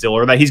fight still,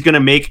 or that he's going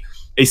to make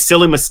a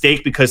silly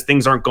mistake because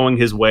things aren't going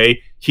his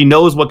way. He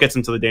knows what gets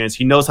into the dance.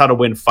 He knows how to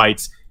win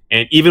fights.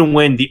 And even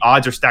when the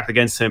odds are stacked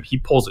against him, he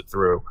pulls it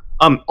through.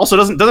 Also,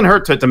 doesn't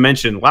hurt to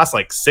mention, last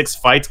 6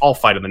 fights, all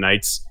fight of the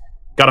nights.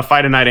 Got to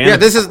fight a night. Yeah,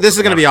 this is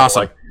going to be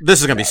awesome.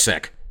 This is going to be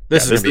sick.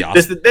 This is going to be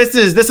awesome.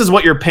 This is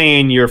what you're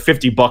paying your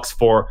 $50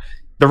 for.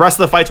 The rest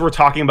of the fights we're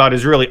talking about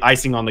is really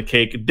icing on the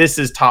cake. This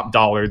is top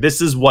dollar.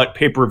 This is what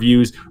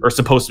pay-per-views are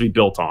supposed to be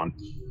built on.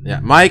 Yeah,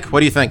 Mike, what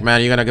do you think, man?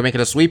 Are you going to make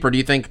it a sweep, or do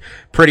you think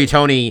Pretty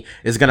Tony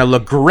is going to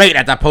look great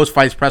at that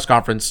post-fight press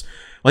conference?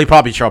 Well, he'd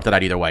probably show up to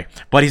that either way,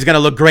 but he's going to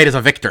look great as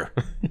a victor.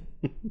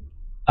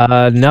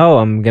 No,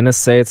 I'm going to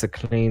say it's a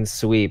clean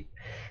sweep.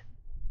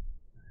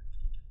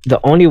 The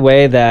only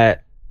way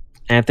that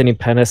Anthony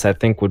Pettis, I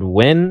think, would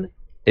win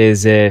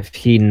is if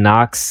he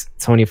knocks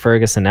Tony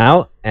Ferguson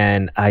out,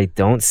 and I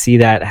don't see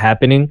that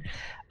happening.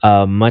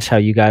 Much how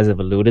you guys have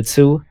alluded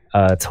to,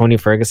 Tony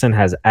Ferguson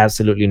has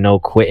absolutely no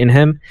quit in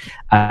him.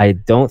 I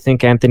don't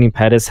think Anthony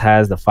Pettis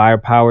has the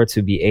firepower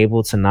to be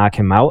able to knock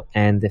him out,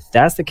 and if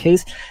that's the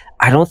case,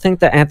 I don't think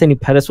that Anthony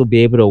Pettis will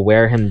be able to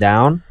wear him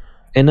down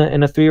in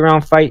a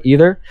 3-round fight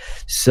either.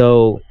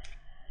 So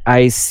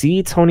I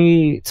see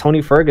Tony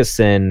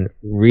Ferguson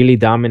really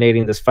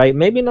dominating this fight.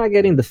 Maybe not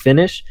getting the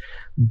finish,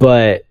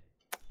 but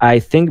I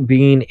think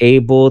being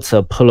able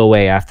to pull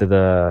away after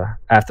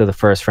the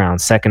first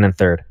round, second and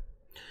third.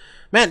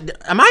 Man,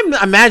 am I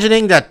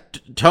imagining that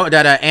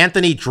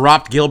Anthony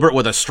dropped Gilbert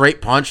with a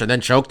straight punch and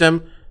then choked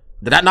him?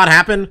 Did that not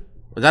happen?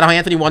 Was that how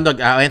Anthony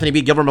Anthony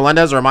beat Gilbert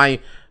Melendez, or am I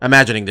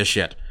imagining this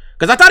shit?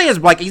 Because I thought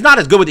he's not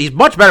as good he's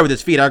much better with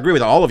his feet. I agree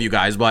with all of you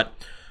guys, but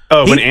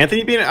when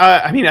Anthony beat,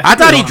 I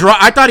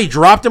thought he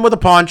dropped him with a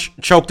punch,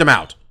 choked him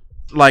out,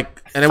 and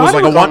it was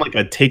like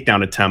a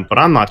takedown attempt, but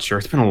I'm not sure.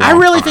 It's been a long time. I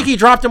really think he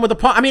dropped him with a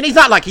punch. I mean, he's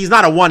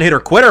not a one-hitter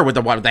quitter with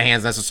the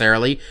hands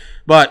necessarily,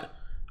 but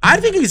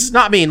I think he's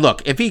not. I mean,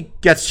 look, if he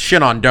gets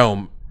shit on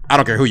dome, I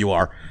don't care who you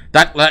are.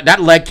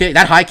 That leg kick,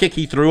 that high kick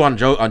he threw on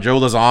Joe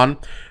Lazon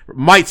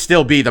might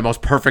still be the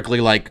most perfectly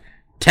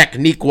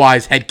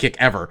technique-wise head kick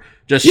ever.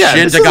 Just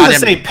shin to goddamn.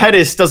 Say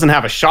Pettis doesn't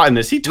have a shot in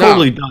this. He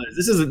totally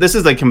does. This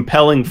is a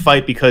compelling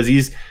fight because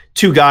these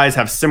two guys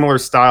have similar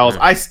styles.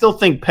 I still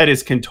think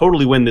Pettis can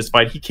totally win this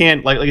fight. He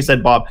can't, like you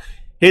said, Bob.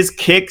 His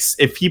kicks,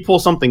 if he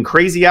pulls something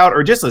crazy out,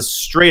 or just a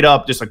straight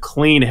up, just a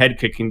clean head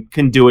kick,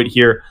 can do it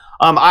here.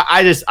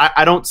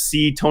 I don't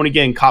see Tony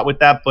getting caught with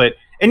that.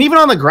 And even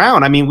on the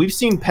ground, I mean, we've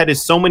seen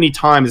Pettis so many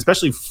times,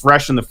 especially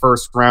fresh in the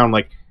first round.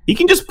 He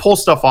can just pull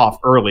stuff off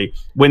early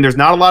when there's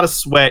not a lot of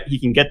sweat. He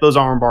can get those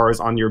arm bars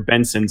on your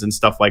Bensons and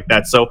stuff like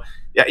that. So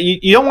yeah,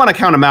 you don't want to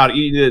count him out.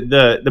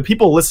 The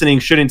people listening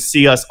shouldn't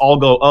see us all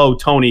go, "Oh,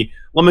 Tony,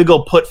 let me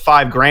go put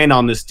 $5,000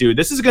 on this dude."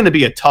 This is going to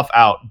be a tough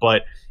out,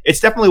 but it's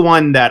definitely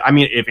one that, I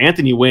mean, if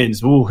Anthony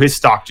wins, his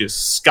stock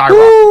just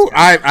skyrockets.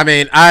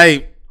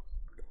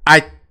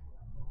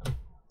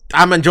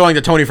 I'm enjoying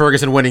the Tony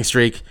Ferguson winning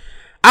streak.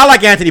 I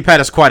like Anthony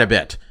Pettis quite a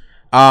bit.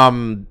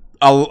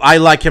 I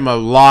like him a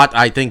lot.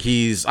 I think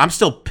I'm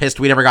still pissed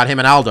we never got him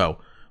and Aldo.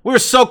 We were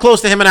so close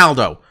to him and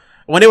Aldo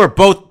when they were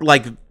both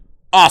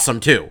awesome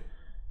too.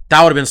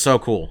 That would have been so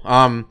cool.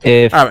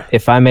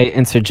 If I may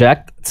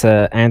interject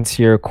to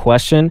answer your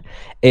question,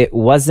 it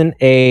wasn't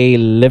a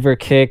liver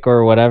kick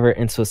or whatever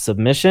into a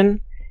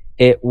submission.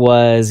 It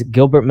was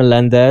Gilbert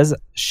Melendez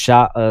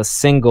shot a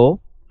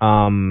single.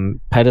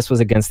 Pettis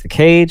was against the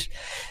cage.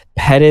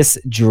 Pettis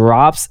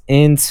drops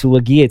into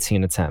a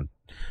guillotine attempt.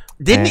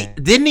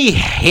 Didn't he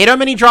hit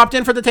him and he dropped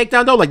in for the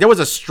takedown though? There was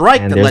a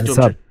strike that led to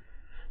him.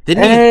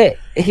 Didn't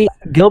he?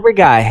 Gilbert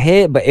got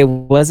hit, but it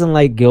wasn't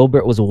like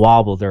Gilbert was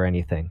wobbled or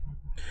anything.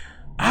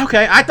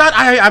 Okay, I thought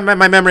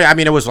my memory. I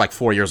mean, it was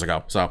 4 years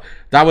ago, so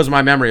that was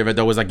my memory of it.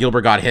 Though was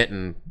Gilbert got hit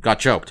and got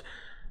choked.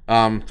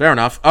 Fair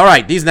enough. All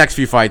right, these next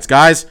few fights,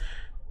 guys,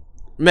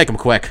 make them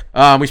quick.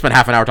 We spent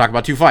half an hour talking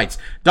about 2 fights.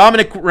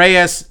 Dominic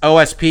Reyes,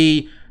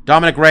 OSP.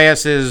 Dominic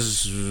Reyes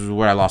is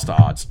where I lost the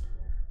odds.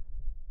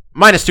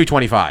 minus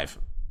 225.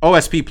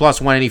 OSP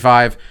plus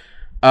 185.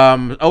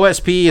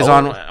 OSP is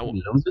on.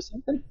 He lose or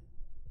something?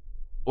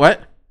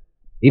 What?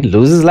 He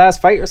loses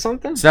last fight or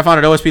something? Stefan,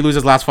 did OSP lose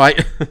his last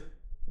fight?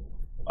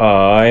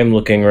 I'm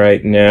looking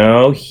right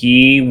now.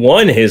 He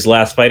won his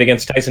last fight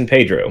against Tyson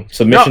Pedro.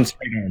 Submission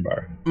straight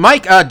armbar.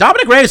 Mike,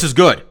 Dominic Reyes is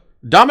good.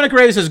 Dominic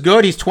Reyes is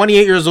good. He's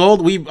 28 years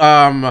old. It's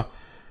time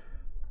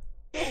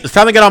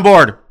to get on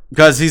board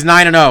because he's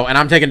 9-0, and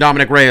I'm taking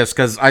Dominic Reyes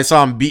because I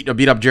saw him beat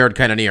up Jared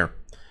Cannonier.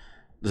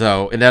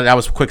 So, and that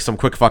was some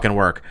quick fucking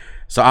work.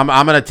 So I'm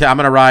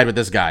gonna ride with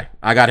this guy.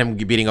 I got him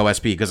beating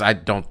OSP because you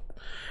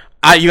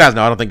guys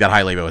know I don't think that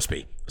highly of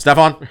OSP.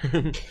 Stefan?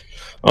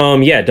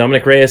 Yeah,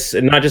 Dominic Reyes,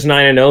 not just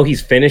 9-0,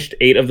 he's finished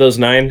 8 of those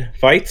 9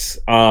 fights.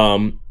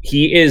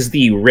 He is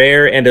the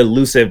rare and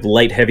elusive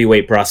light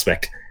heavyweight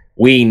prospect.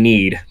 We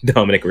need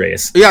Dominic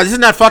Reyes. Yeah,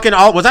 isn't that fucking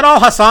was that all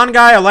Hassan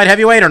guy, a light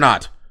heavyweight or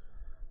not?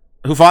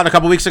 Who fought a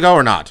couple weeks ago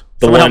or not?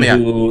 The one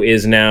who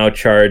is now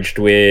charged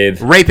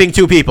with raping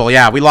 2 people.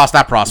 Yeah, we lost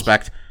that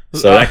prospect.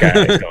 So that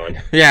guy is gone.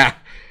 Yeah.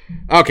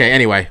 Okay,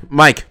 anyway,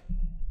 Mike.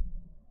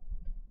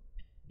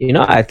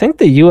 I think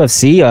the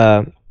UFC,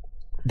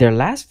 their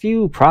last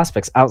few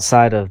prospects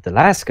outside of the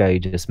last guy you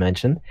just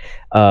mentioned,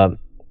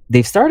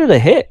 they've started a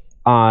hit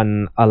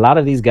on a lot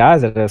of these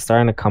guys that are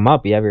starting to come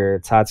up. You have your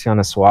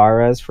Tatiana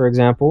Suarez, for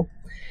example.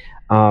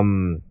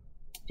 You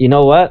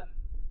know what?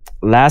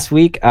 Last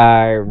week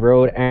I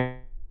rode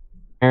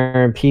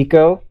Aaron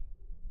Pico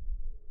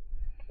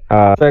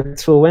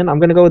to a win. I'm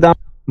gonna go down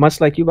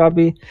much like you,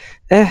 Bobby.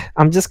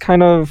 I'm just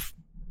kind of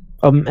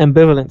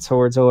ambivalent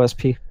towards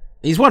OSP.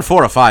 He's won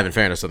 4 of 5 in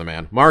fairness to the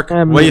man. Mark,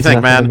 what do you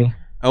think, man?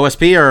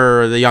 OSP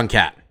or the young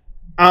cat?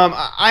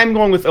 I'm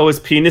going with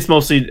OSP, and this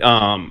mostly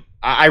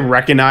I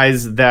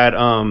recognize that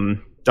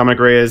Dominic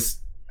Reyes,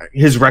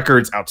 his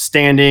record's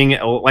outstanding.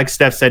 Like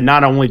Steph said,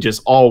 not only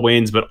just all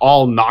wins, but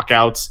all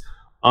knockouts.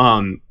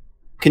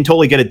 Can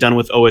totally get it done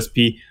with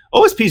OSP.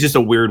 OSP is just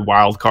a weird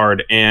wild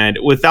card, and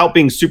without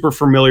being super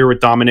familiar with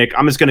Dominic,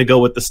 I'm just going to go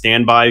with the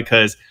standby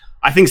because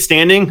I think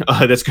standing,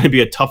 that's going to be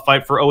a tough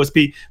fight for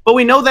OSP. But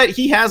we know that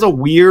he has a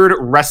weird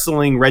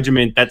wrestling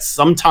regimen that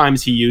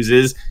sometimes he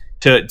uses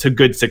to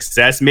good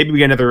success. Maybe we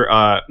get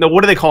another. No,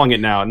 what are they calling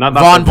it now? Not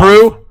Von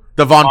Prue.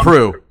 The Von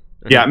Prue.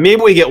 Yeah,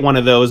 maybe we get one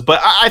of those.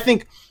 But I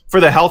think for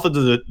the health of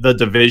the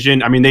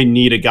division, I mean, they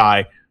need a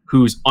guy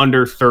who's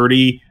under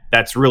 30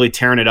 that's really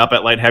tearing it up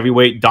at light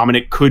heavyweight.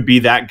 Dominic could be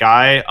that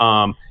guy.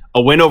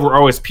 A win over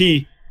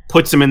OSP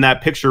puts him in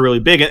that picture really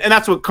big. And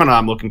that's what kind of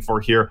I'm looking for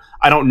here.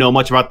 I don't know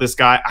much about this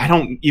guy. I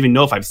don't even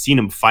know if I've seen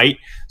him fight.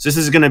 So this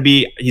is going to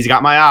be, he's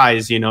got my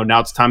eyes, now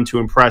it's time to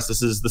impress.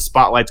 The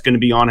spotlight's going to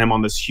be on him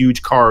on this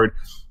huge card.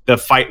 The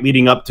fight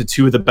leading up to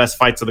 2 of the best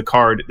fights of the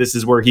card. This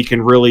is where he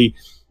can really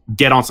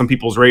get on some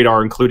people's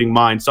radar, including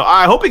mine. So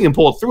I hope he can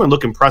pull it through and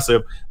look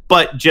impressive,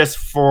 but just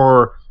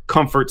for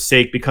comfort's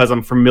sake, because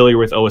I'm familiar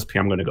with OSP,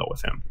 I'm going to go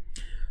with him.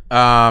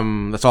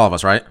 That's all of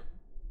us, right?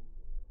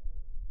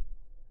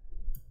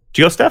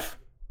 Do you go, Steph?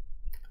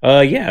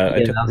 Yeah,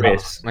 I took the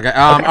race. Okay.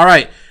 All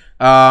right.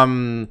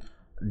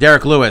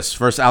 Derek Lewis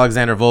versus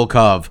Alexander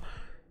Volkov.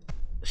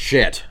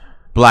 Shit.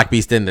 Black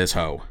Beast in this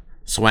hoe.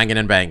 Swangin'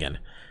 and banging.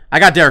 I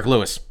got Derek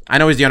Lewis. I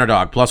know he's the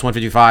underdog. Plus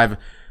 155.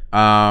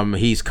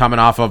 He's coming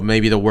off of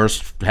maybe the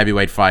worst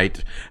heavyweight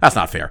fight. That's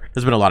not fair.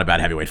 There's been a lot of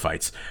bad heavyweight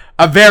fights.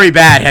 A very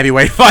bad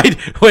heavyweight fight.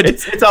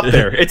 It's up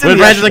there. It's with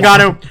Regis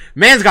Ngannou.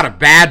 Man's got a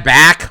bad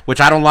back, which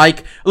I don't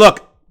like.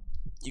 Look,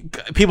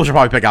 people should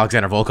probably pick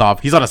Alexander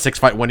Volkov. He's on a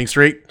 6-fight winning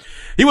streak.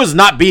 He was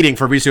not beating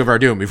Fabricio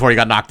Verdum before he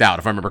got knocked out,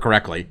 if I remember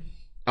correctly.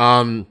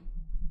 But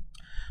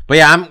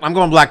yeah, I'm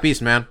going Black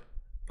Beast, man.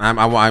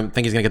 I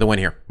think he's gonna get the win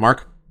here.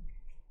 Mark?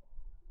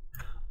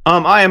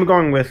 I am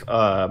going with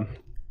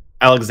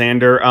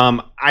Alexander.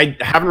 I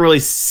haven't really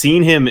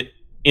seen him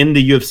in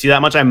the UFC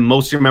that much. I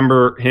mostly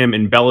remember him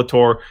in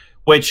Bellator,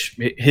 which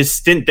his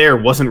stint there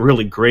wasn't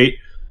really great.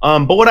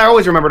 But what I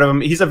always remembered of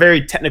him, he's a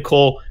very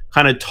technical,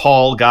 kind of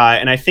tall guy.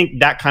 And I think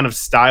that kind of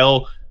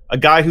style, a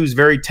guy who's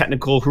very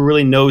technical, who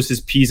really knows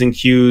his P's and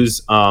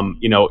Q's,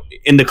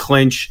 in the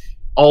clinch,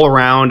 all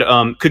around,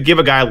 could give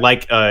a guy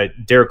like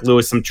Derek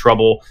Lewis some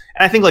trouble.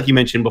 And I think, like you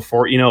mentioned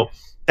before,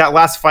 that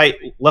last fight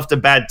left a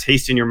bad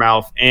taste in your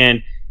mouth.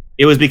 And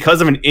it was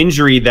because of an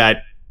injury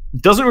that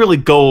doesn't really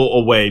go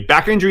away.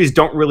 Back injuries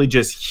don't really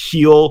just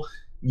heal.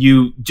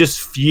 You just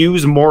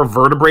fuse more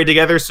vertebrae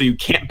together so you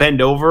can't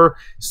bend over.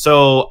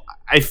 So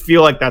I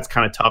feel like that's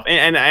kind of tough.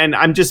 And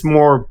I'm just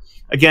more,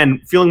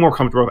 again, feeling more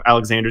comfortable with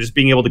Alexander, just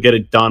being able to get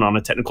it done on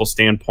a technical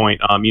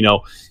standpoint.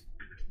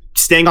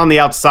 Staying on the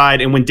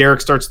outside, and when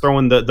Derek starts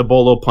throwing the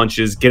bolo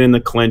punches, get in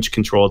the clinch,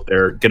 control it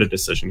there, get a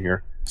decision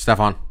here.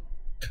 Stefan?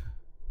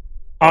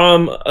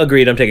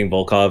 Agreed. I'm taking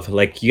Volkov.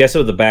 Like, you guys said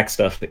with the back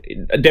stuff,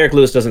 Derek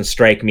Lewis doesn't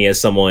strike me as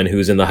someone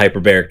who's in the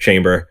hyperbaric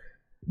chamber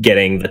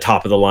getting the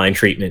top of the line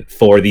treatment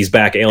for these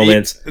back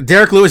ailments.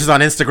 Derek Lewis is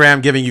on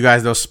Instagram giving you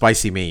guys those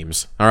spicy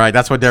memes. All right,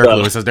 that's what Derek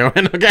Lewis is doing.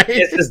 Okay,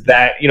 it's just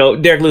that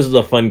Derek Lewis is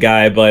a fun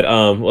guy, but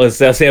let's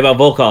say about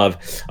Volkov,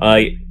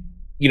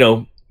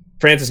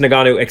 Francis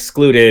Ngannou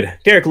excluded,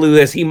 Derek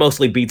Lewis, he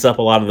mostly beats up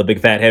a lot of the big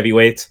fat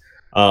heavyweights.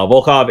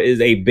 Volkov is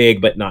a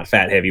big but not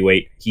fat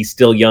heavyweight. He's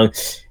still young.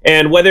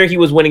 And whether he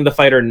was winning the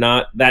fight or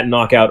not, that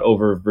knockout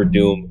over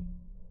Verdum,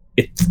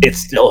 it's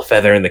still a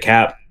feather in the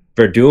cap.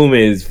 Verdum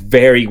is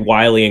very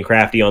wily and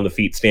crafty on the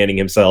feet, standing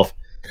himself.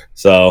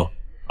 So,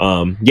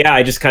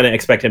 I just kind of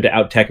expect him to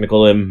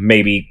out-technical him,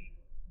 maybe,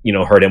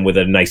 hurt him with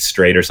a nice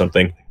straight or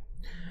something.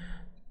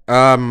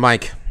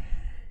 Mike.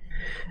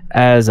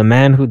 As a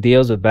man who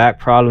deals with back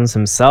problems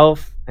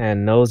himself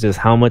and knows just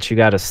how much you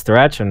got to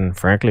stretch and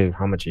frankly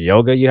how much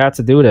yoga you have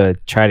to do to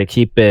try to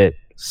keep it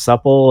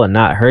supple and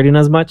not hurting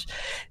as much,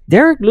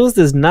 Derek Lewis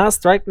does not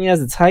strike me as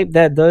the type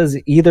that does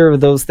either of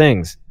those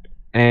things.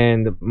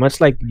 And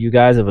much like you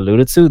guys have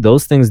alluded to,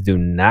 those things do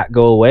not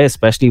go away,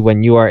 especially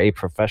when you are a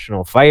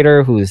professional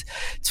fighter who's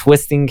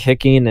twisting,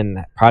 kicking,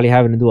 and probably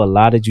having to do a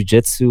lot of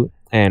jiu-jitsu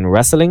and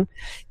wrestling.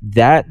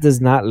 That does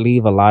not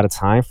leave a lot of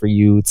time for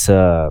you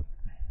to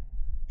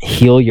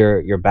heal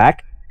your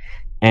back.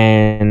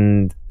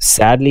 And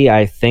sadly,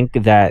 I think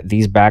that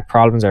these back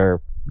problems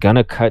are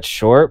gonna cut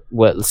short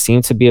what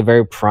seemed to be a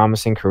very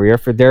promising career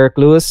for Derek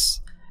Lewis.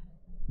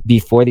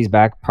 Before these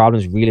back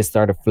problems really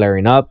started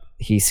flaring up,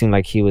 he seemed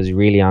like he was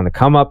really on the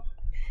come up,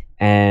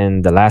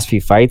 and the last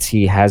few fights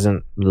he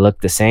hasn't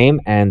looked the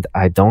same, and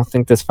I don't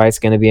think this fight's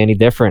going to be any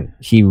different.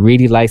 He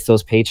really likes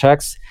those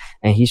paychecks,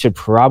 and he should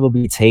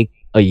probably take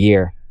a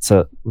year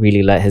to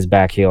really let his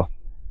back heal.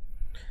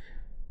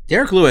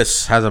 Derek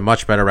Lewis has a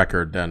much better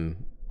record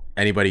than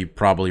anybody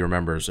probably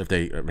remembers if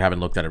they haven't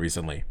looked at it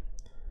recently.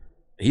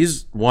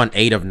 He's won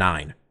 8 of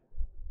 9.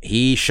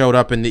 He showed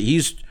up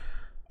he's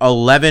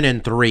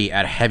 11-3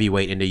 at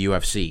heavyweight in the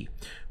UFC,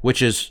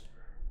 which is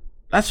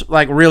that's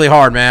like really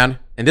hard, man.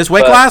 In this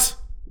weight class,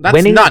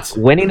 that's nuts.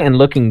 Winning and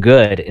looking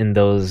good in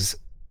those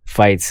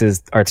fights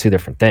are two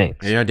different things.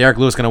 Derek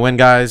Lewis gonna win,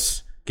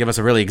 guys. Give us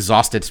a really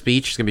exhausted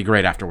speech. It's gonna be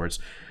great afterwards.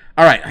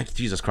 All right,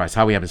 Jesus Christ,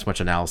 how are we having so much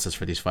analysis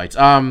for these fights?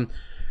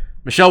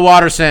 Michelle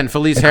Watterson,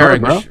 Felice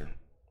Herring.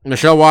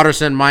 Michelle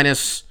Watterson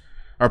plus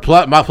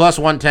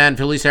 110.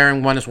 Felice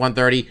Herring minus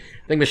 130.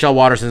 I think Michelle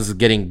Watterson is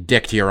getting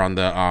dicked here on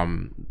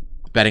the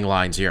betting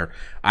lines here.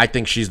 I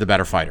think she's the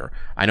better fighter.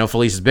 I know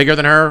Felice is bigger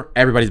than her.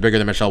 Everybody's bigger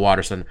than Michelle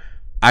Watterson.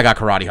 I got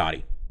Karate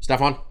Hottie.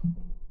 Stefan?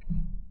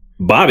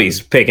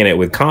 Bobby's picking it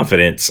with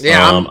confidence.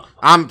 Yeah,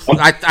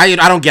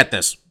 I don't get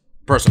this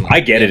personally.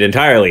 I get it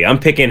entirely. I'm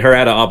picking her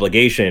out of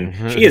obligation.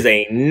 Mm-hmm. She is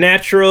a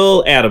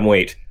natural atom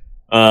weight.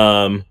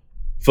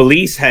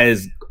 Felice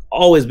has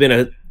always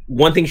been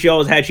one thing she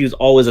always had. She was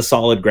always a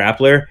solid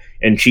grappler,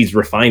 and she's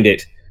refined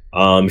it.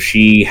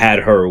 She had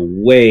her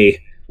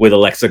way with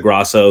Alexa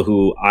Grasso,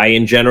 who I,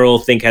 in general,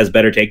 think has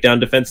better takedown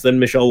defense than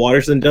Michelle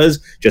Watterson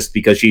does, just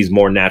because she's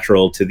more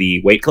natural to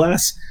the weight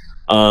class.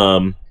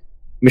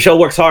 Michelle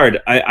works hard.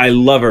 I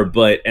love her,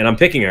 and I'm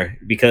picking her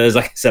because,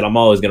 like I said, I'm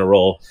always going to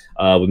roll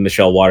with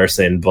Michelle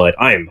Watterson, but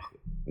I'm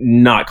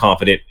not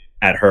confident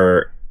at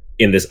her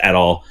in this at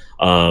all.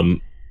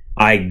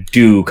 I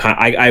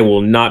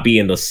will not be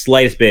in the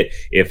slightest bit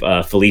if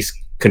Felice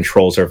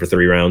controls her for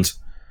 3 rounds.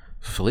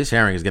 Felice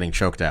Herring is getting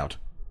choked out.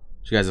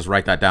 You guys just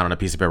write that down on a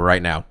piece of paper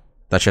right now.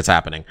 That shit's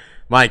happening.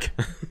 Mike.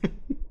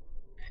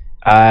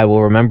 I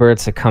will remember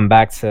to come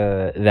back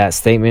to that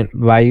statement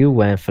by you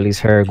when Felice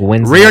Herring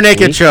wins. Rear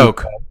naked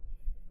choke.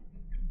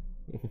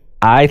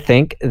 I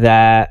think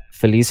that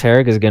Felice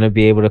Herring is going to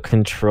be able to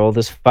control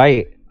this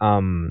fight.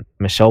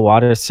 Michelle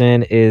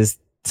Watterson is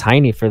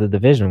tiny for the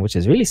division, which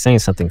is really saying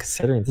something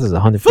considering this is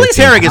 100. Felice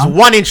Herring is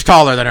 1 inch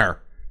taller than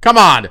her. Come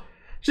on.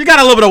 She's got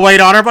a little bit of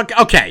weight on her, but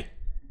okay.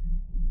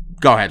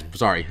 Go ahead.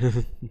 Sorry.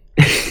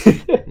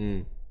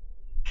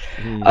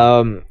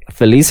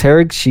 Felice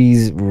Herring,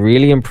 she's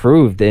really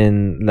improved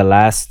in the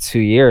last 2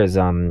 years.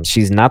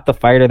 She's not the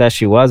fighter that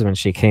she was when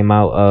she came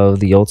out of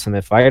The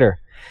Ultimate Fighter,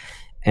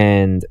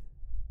 and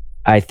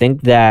I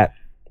think that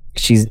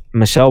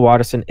Michelle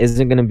Watterson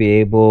isn't going to be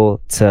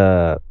able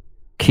to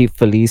keep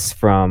Felice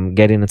from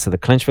getting into the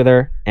clinch with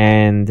her,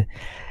 and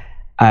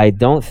I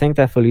don't think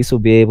that Felice will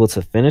be able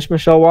to finish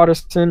Michelle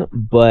Watterson,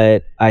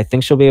 but I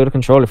think she'll be able to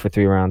control it for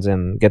 3 rounds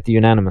and get the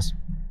unanimous.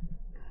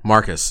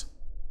 Marcus.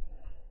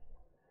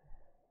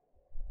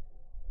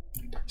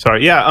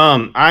 Sorry, yeah,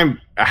 I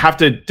have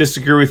to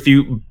disagree with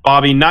you,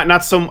 Bobby.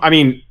 Not so. I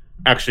mean,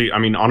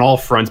 on all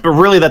fronts, but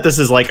really that this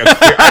is like a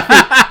clear.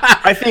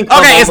 I think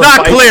okay, it's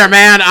not clear,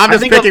 man. I'm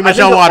just picking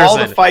Michelle Watterson.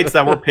 All the fights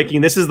that we're picking,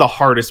 this is the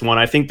hardest one.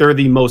 I think they're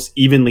the most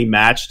evenly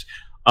matched.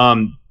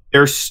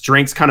 Their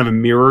strengths kind of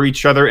mirror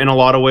each other in a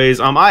lot of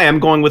ways. I am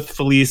going with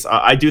Felice.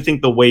 I do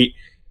think the weight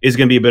is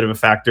going to be a bit of a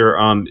factor.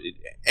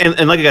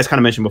 And like you guys kind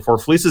of mentioned before,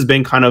 Felice has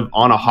been kind of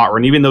on a hot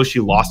run, even though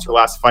she lost her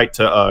last fight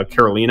to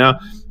Carolina.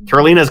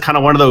 Carolina is kind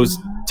of one of those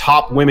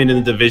top women in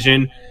the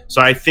division.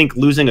 So I think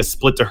losing a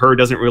split to her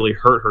doesn't really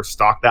hurt her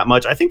stock that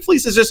much. I think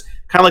Felice is just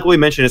kind of like what we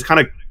mentioned, is kind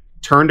of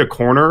turned a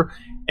corner.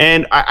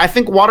 And I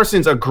think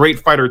Watterson's a great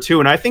fighter too.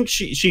 And I think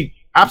she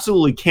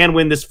absolutely can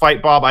win this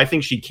fight, Bob. I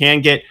think she can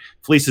get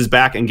Felice's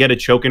back and get a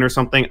choke in or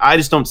something. I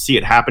just don't see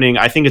it happening.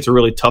 I think it's a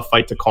really tough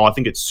fight to call. I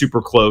think it's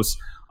super close.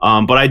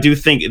 But I do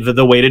think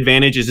the weight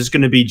advantage is just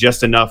going to be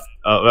just enough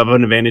of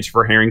an advantage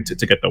for Herring to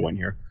get the win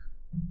here.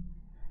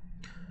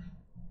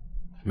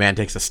 Man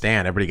takes a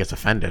stand. Everybody gets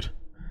offended.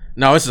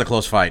 No, this is a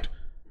close fight.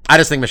 I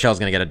just think Michelle's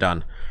going to get it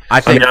done. I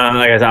think. Like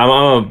I said,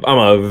 I'm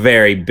a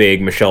very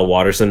big Michelle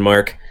Watterson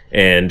mark,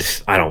 and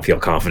I don't feel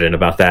confident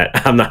about that.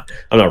 I'm not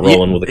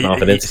rolling with the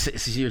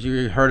confidence.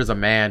 You heard as a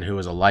man who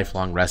is a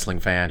lifelong wrestling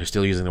fan who's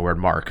still using the word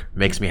mark.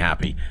 Makes me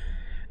happy.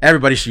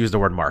 Everybody should use the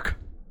word mark.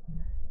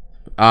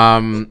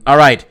 All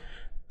right.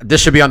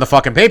 This should be on the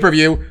fucking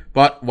pay-per-view,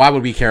 but why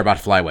would we care about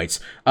flyweights?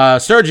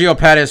 Sergio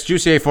Pettis,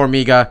 Jussier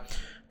Formiga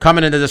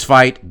coming into this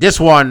fight. This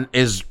one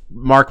is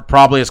marked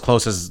probably as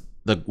close as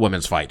the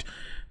women's fight.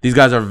 These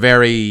guys are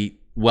very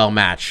well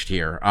matched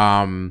here.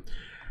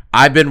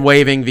 I've been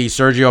waving the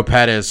Sergio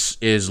Pettis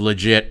is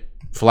legit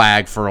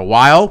flag for a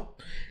while.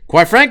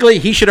 Quite frankly,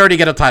 he should already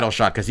get a title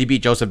shot because he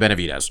beat Joseph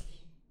Benavidez.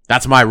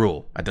 That's my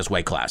rule at this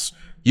weight class.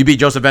 You beat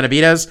Joseph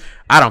Benavidez,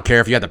 I don't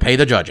care if you have to pay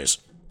the judges.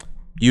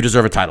 You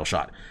deserve a title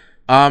shot.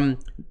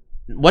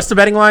 What's the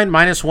betting line?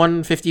 Minus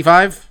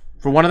 155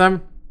 for one of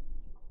them?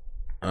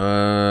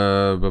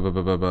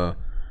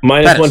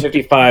 Minus Pettis.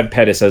 155,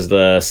 Pettis as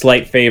the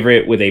slight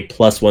favorite with a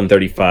plus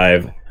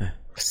 135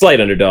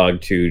 slight underdog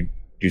to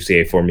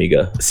Jussier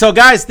Formiga. So,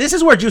 guys, this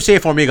is where Jussier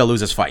Formiga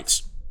loses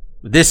fights.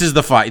 This is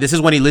the fight. This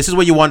is where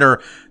you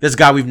wonder, this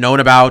guy we've known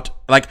about.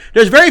 Like,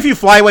 there's very few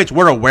flyweights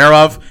we're aware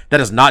of that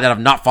have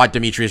not fought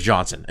Demetrius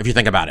Johnson, if you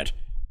think about it.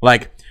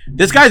 Like,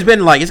 this guy's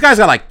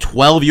got like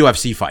 12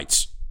 UFC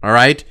fights. All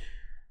right?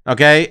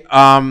 Okay?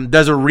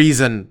 There's a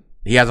reason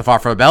he hasn't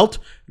fought for a belt.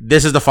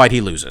 This is the fight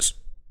he loses.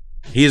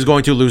 He is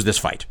going to lose this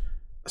fight.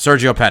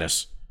 Sergio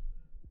Pettis.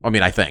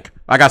 I think.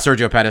 I got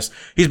Sergio Pettis.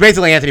 He's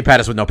basically Anthony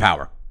Pettis with no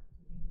power.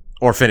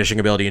 Or finishing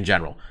ability in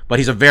general. But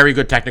he's a very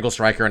good technical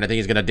striker, and I think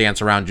he's going to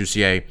dance around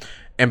Jussier.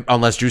 And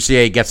unless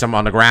Jussier gets him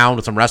on the ground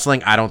with some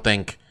wrestling, I don't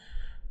think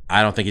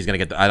he's going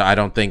to get... I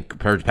don't think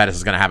Pettis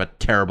is going to have a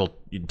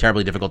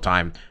terribly difficult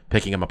time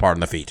picking him apart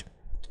on the feet.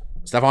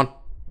 Stefan?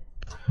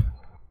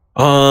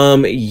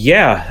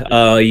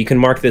 You can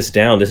mark this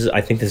down.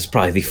 I think this is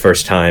probably the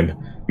first time,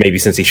 maybe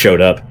since he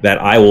showed up, that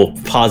I will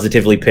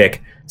positively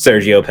pick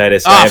Sergio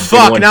Pettis. Oh,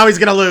 fuck, now he's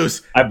going to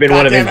lose. I've been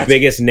one of his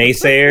biggest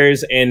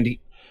naysayers, and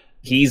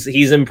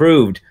he's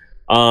improved.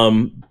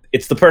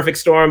 It's the perfect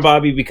storm,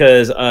 Bobby,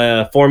 because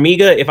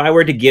Formiga, if I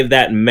were to give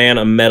that man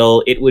a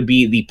medal, it would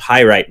be the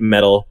Pyrite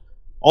medal,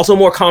 also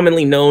more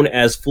commonly known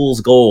as Fool's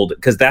Gold,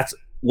 because that's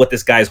what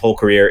this guy's whole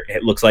career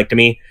looks like to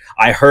me.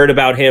 I heard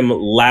about him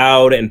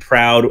loud and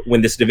proud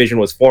when this division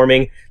was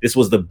forming. This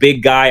was the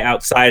big guy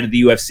outside of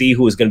the UFC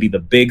who was going to be the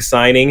big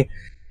signing.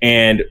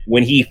 And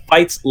when he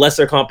fights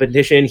lesser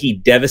competition, he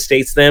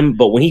devastates them.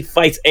 But when he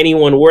fights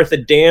anyone worth a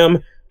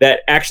damn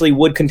that actually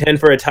would contend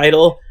for a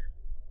title,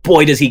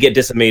 boy, does he get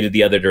decimated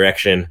the other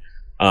direction.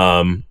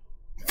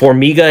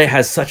 Formiga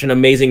has such an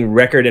amazing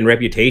record and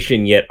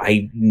reputation, yet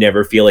I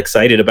never feel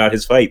excited about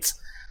his fights.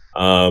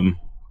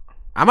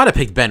 I might have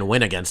picked Ben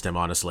Wynn against him,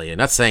 honestly, and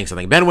that's saying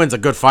something. Ben Wynn's a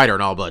good fighter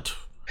and all, but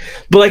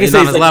like I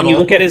said, when you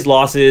look at his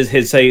losses,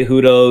 his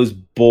Cejudos,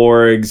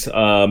 Borgs,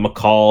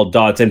 McCall,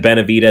 Dodson,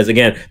 Benavidez,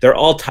 again, they're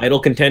all title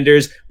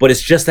contenders, but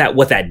it's just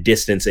what that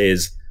distance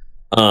is.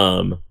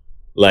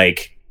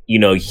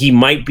 He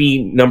might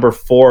be number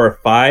 4 or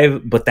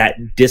 5, but that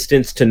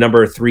distance to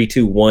number 3,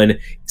 2, 1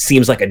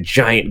 seems like a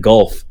giant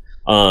gulf.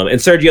 And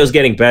Sergio's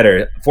getting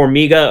better.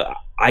 Formiga,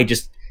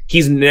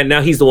 he's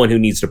the one who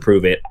needs to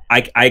prove it.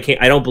 I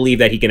don't believe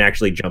that he can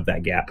actually jump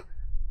that gap.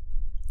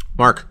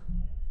 Mark.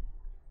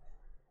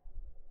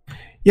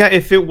 Yeah,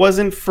 if it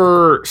wasn't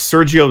for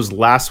Sergio's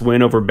last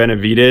win over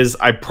Benavidez,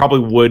 I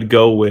probably would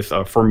go with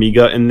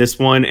Formiga in this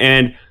one.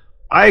 And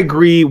I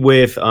agree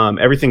with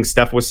everything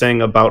Steph was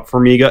saying about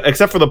Formiga,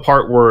 except for the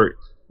part where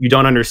you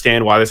don't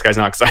understand why this guy's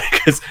not excited,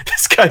 because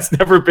this guy's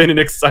never been an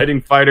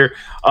exciting fighter.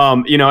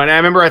 And I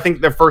remember, I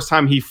think the first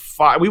time he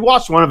fought, we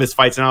watched one of his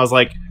fights, and I was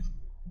like,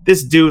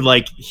 this dude,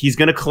 he's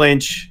going to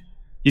clinch.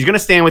 He's going to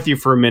stand with you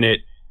for a minute.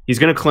 He's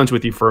going to clinch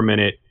with you for a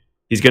minute.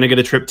 He's going to get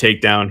a trip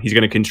takedown. He's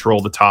going to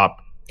control the top.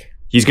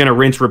 He's going to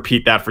rinse,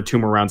 repeat that for 2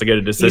 more rounds to get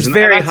a decision. He's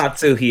very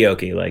Hatsu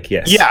Hioki,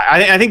 yes. Yeah,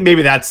 I think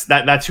maybe that's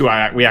who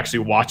we actually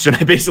watched, and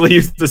I basically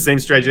used the same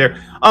strategy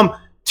there.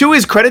 To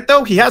his credit,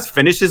 though, he has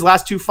finished his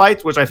last 2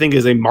 fights, which I think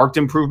is a marked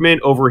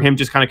improvement over him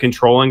just kind of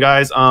controlling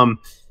guys.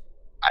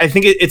 I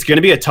think it's going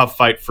to be a tough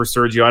fight for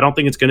Sergio. I don't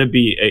think it's going to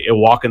be a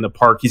walk in the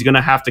park. He's going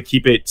to have to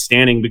keep it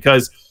standing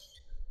because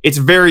it's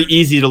very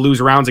easy to lose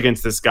rounds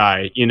against this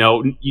guy.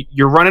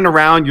 You're running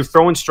around, you're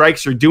throwing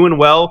strikes, you're doing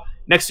well.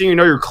 Next thing you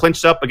know, you're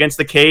clinched up against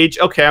the cage.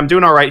 Okay, I'm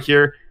doing all right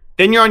here.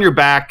 Then you're on your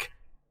back.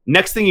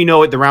 Next thing you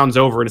know, the round's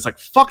over, and it's like,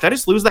 fuck, did I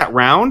just lose that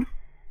round?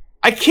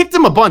 I kicked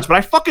him a bunch, but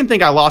I fucking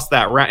think I lost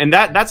that round. And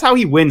that's how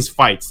he wins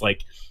fights.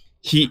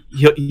 He's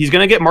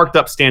going to get marked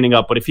up standing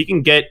up, but if he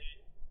can get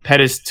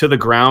Pettis to the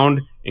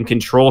ground and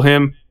control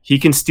him, he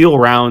can steal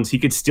rounds. He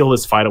could steal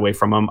this fight away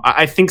from him.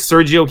 I think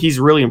Sergio, he's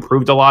really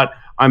improved a lot.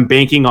 I'm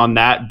banking on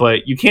that,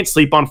 but you can't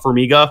sleep on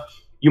Formiga.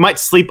 you might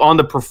sleep on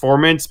the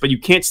performance, but you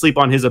can't sleep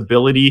on his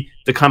ability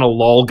to kind of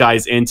lull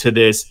guys into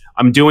this.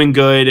 I'm doing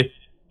good.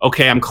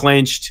 Okay, I'm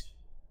clinched.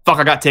 Fuck,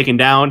 I got taken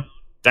down.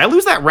 Did I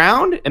lose that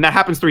round? And that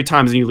happens 3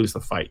 times and you lose the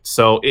fight.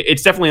 So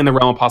it's definitely in the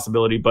realm of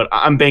possibility, but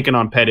I'm banking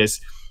on Pettis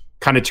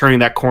kind of turning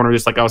that corner,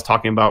 just like I was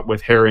talking about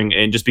with Herring,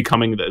 and just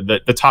becoming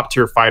the top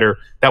tier fighter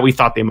that we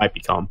thought they might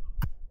become.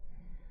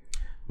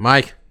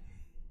 Mike?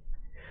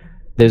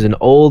 There's an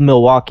old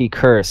Milwaukee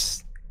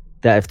curse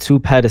that if 2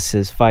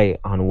 Pettises fight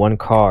on one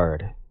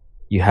card,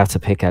 you have to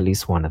pick at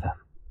least one of them.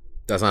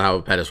 That's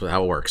not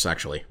how it works,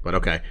 actually, but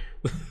okay.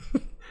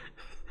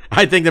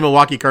 I think the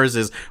Milwaukee curse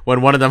is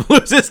when one of them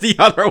loses, the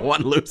other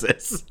one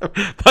loses.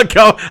 But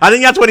go. I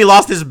think that's when he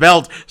lost his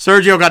belt.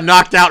 Sergio got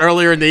knocked out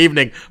earlier in the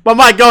evening. But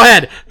Mike, go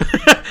ahead.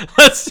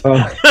 Let's.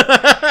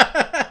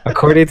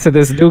 According to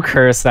this new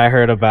curse I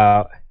heard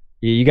about,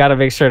 you got to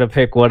make sure to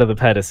pick one of the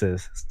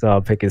Pettises. So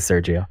I'll pick his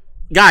Sergio.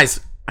 Guys,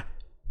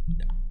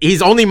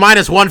 he's only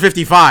minus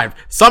 155.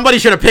 Somebody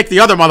should have picked the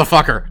other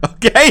motherfucker.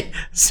 Okay?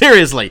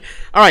 Seriously.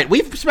 All right,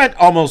 we've spent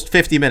almost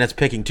 50 minutes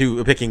picking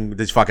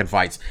these fucking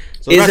fights.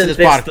 So Isn't this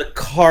the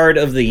card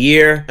of the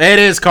year? It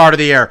is card of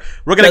the year.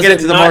 We're going to get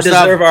into the more stuff.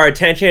 Does it deserve our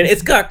attention?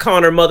 It's got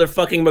Conor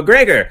motherfucking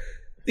McGregor,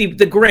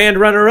 the grand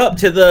runner-up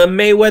to the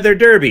Mayweather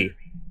Derby.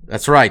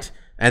 That's right.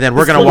 And then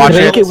we're going to watch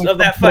it. Of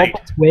that fight.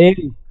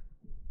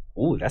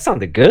 Ooh, that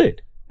sounded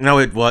good. No,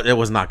 it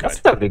was not good.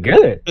 That sounded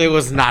good. It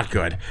was not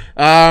good.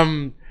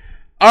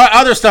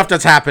 Other stuff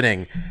that's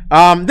happening.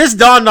 This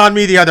dawned on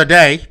me the other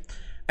day,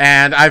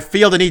 and I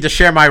feel the need to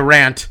share my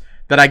rant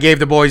that I gave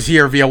the boys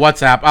here via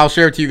WhatsApp. I'll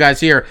share it to you guys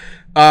here.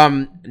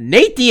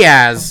 Nate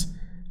Diaz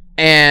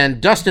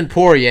and Dustin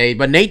Poirier,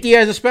 but Nate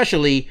Diaz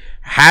especially,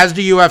 has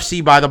the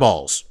UFC by the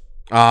balls.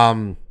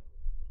 They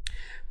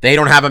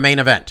don't have a main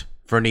event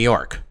for New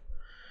York.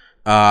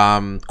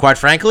 Quite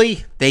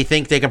frankly, they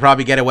think they can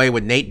probably get away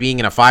with Nate being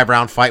in a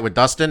 5-round fight with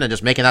Dustin and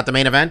just making that the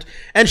main event.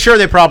 And sure,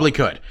 they probably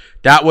could.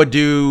 That would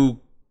do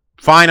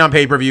fine on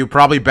pay-per-view,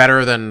 probably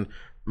better than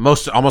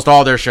almost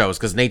all their shows,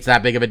 because Nate's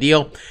that big of a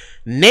deal.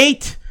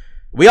 Nate,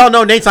 we all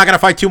know Nate's not going to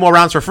fight 2 more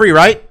rounds for free,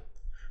 right?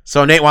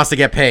 So Nate wants to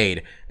get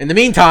paid. In the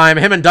meantime,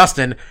 him and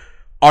Dustin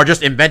are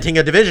just inventing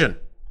a division.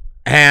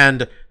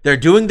 And they're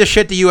doing the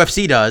shit the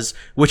UFC does,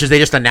 which is they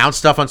just announce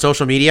stuff on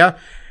social media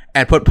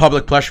and put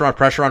public pressure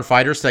on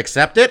fighters to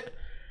accept it.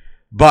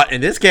 But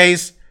in this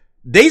case,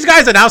 these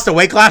guys announced a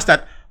weight class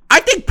that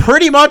I think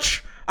pretty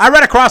much, I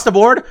read across the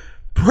board,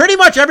 pretty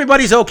much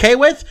everybody's okay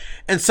with.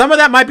 And some of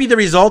that might be the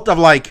result of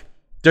like,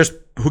 there's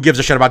who gives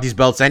a shit about these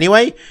belts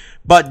anyway.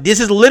 But this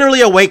is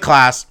literally a weight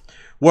class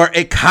where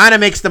it kind of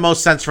makes the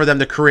most sense for them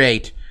to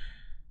create,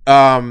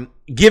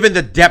 given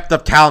the depth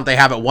of talent they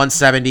have at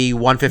 170,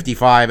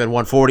 155, and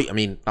 140. I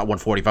mean, not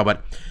 145,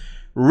 but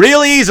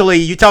really easily,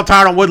 you tell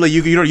Tyron Woodley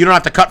you don't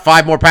have to cut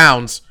 5 more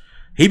pounds.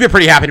 He'd be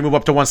pretty happy to move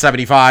up to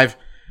 175.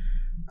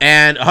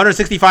 And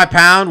 165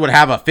 pound would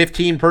have a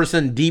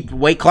 15-person deep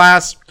weight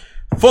class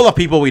full of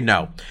people we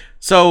know.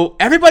 So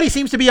everybody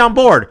seems to be on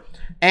board.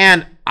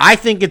 And I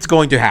think it's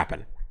going to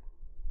happen.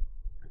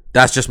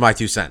 That's just my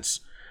 2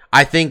 cents.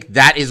 I think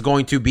that is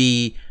going to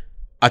be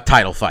a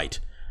title fight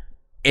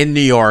in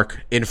New York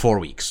in 4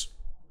 weeks.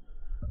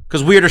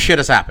 Because weirder shit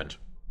has happened.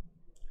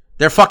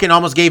 They fucking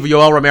almost gave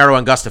Yoel Romero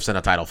and Gustafsson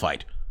a title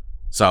fight.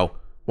 So,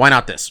 why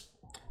not this?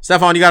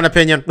 Stefan, you got an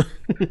opinion?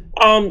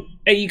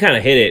 You kind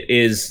of hit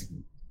it.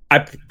 I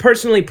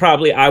personally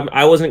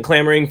I wasn't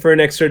clamoring for an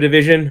extra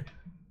division.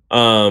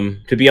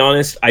 To be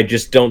honest, I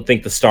just don't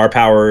think the star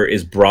power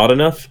is broad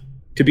enough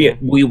to be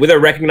with our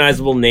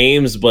recognizable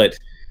names, but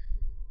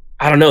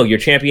I don't know. Your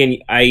champion,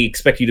 I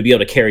expect you to be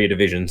able to carry a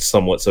division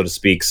somewhat, so to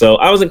speak. So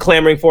I wasn't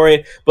clamoring for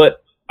it,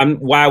 but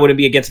why I wouldn't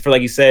be against it for,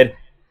 like you said,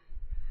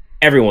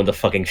 everyone's a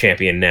fucking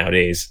champion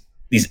nowadays.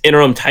 These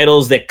interim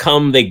titles that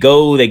come, they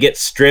go, they get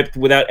stripped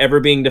without ever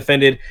being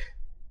defended.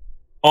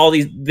 All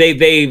these,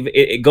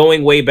 they've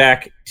going way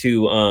back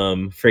to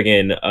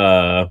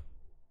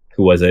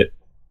who was it?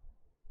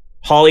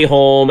 Holly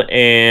Holm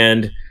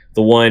and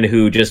the one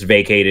who just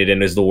vacated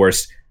and is the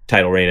worst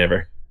title reign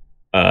ever.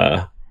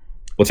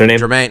 What's her name?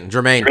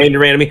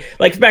 Jermaine. I mean,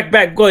 like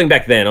going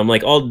back then, I'm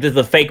like all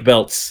the fake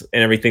belts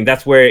and everything.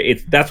 That's where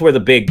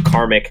the big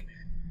karmic,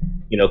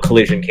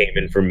 collision came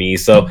in for me.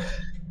 So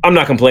I'm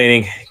not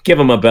complaining. Give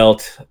them a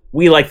belt.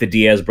 We like the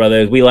Diaz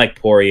brothers. We like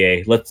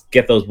Poirier. Let's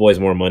get those boys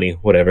more money.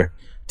 Whatever.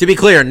 To be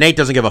clear, Nate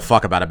doesn't give a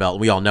fuck about a belt.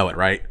 We all know it,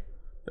 right?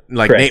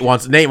 Like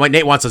Correct.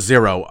 Nate wants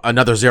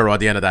another zero at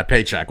the end of that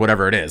paycheck,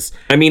 whatever it is.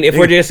 I mean, if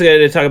we're just going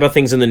to talk about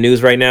things in the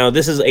news right now,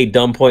 this is a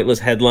dumb, pointless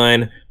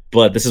headline,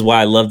 but this is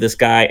why I love this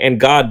guy. And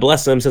God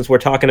bless him, since we're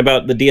talking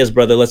about the Diaz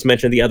brother, let's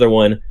mention the other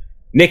one.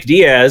 Nick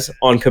Diaz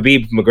on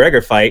Khabib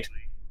McGregor fight.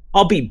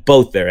 I'll beat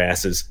both their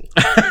asses.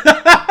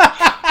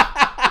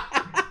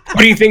 Who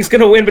do you think's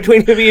going to win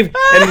between Khabib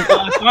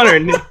and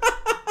Conor?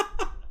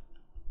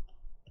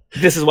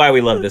 This is why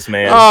we love this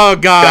man. Oh,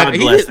 God. God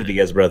bless the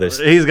Diaz brothers.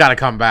 He's got to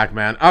come back,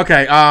 man.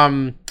 Okay,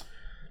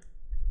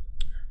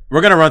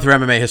 we're going to run through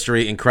MMA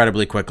history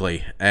incredibly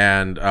quickly.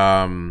 And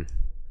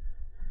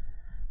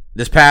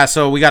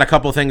So we got a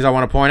couple things I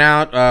want to point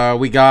out.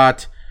 We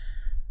got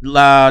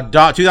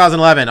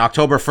 2011,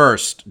 October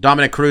 1st,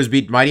 Dominic Cruz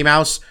beat Mighty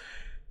Mouse.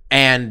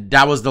 And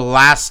that was the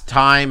last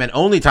time and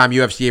only time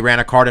UFC ran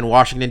a card in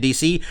Washington,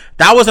 D.C.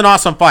 That was an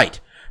awesome fight.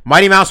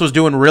 Mighty Mouse was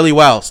doing really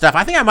well. Steph,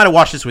 I think I might have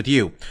watched this with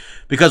you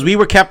because we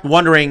were kept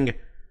wondering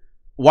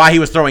why he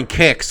was throwing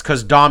kicks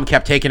because Dom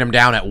kept taking him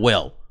down at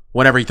will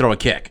whenever he threw a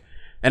kick.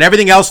 And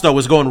everything else, though,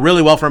 was going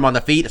really well for him on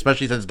the feet,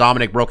 especially since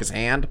Dominic broke his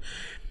hand.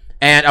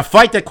 And a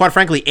fight that, quite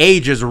frankly,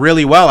 ages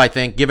really well, I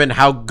think, given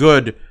how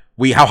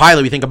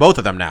highly we think of both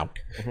of them now.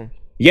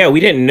 Yeah,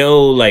 we didn't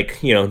know,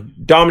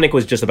 Dominic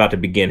was just about to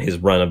begin his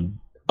run of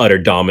utter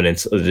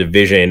dominance of the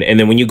division. And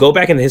then when you go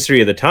back in the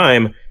history of the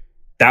time,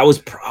 that was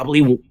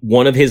probably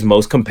one of his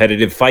most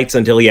competitive fights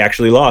until he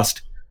actually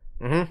lost.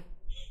 Mm-hmm.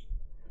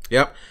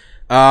 Yep.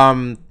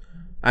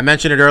 I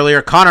mentioned it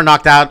earlier. Conor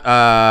knocked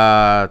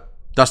out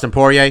Dustin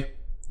Poirier in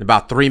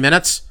about 3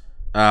 minutes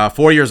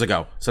 4 years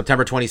ago,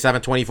 September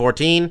 27,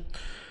 2014.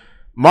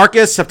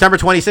 Marcus, September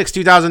 26,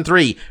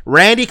 2003.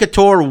 Randy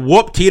Couture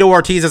whooped Tito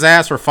Ortiz's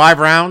ass for 5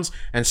 rounds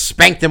and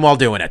spanked him while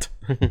doing it.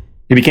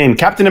 He became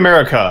Captain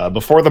America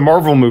before the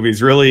Marvel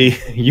movies really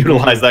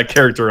utilized that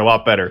character a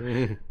lot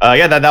better.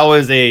 That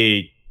was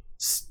a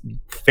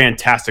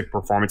fantastic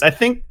performance. I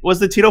think, was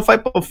the Tito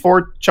fight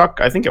before Chuck?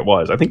 I think it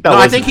was. I think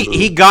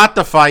he got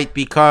the fight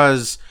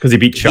because he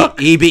beat Chuck.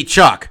 He beat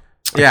Chuck.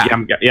 Yeah,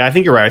 I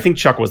think you're right. I think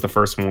Chuck was the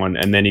first one,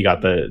 and then he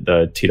got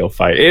the Tito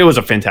fight. It was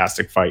a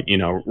fantastic fight.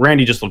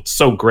 Randy just looked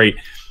so great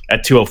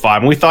at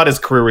 205, and we thought his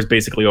career was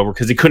basically over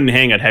because he couldn't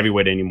hang at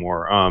heavyweight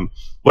anymore.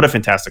 What a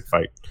fantastic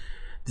fight!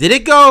 Did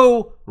it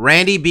go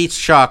Randy beats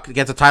Chuck,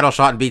 gets a title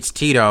shot and beats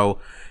Tito,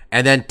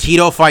 and then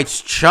Tito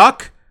fights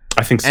Chuck?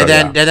 I think so.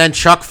 And then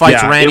Chuck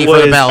fights Randy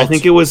for the belt. I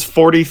think it was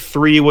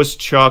 43 was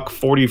Chuck,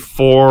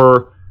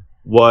 44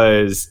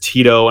 was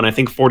Tito, and I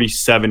think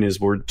 47 is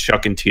where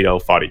Chuck and Tito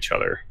fought each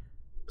other.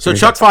 So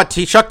Chuck fought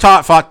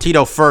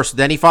Tito first,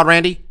 then he fought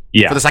Randy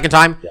for the second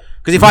time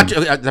because he fought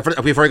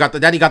before he got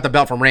the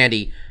belt from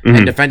Randy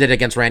and defended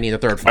against Randy in the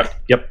third fight.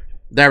 Yep,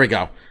 there we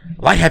go.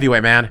 Light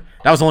heavyweight, man.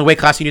 That was the only weight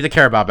class you need to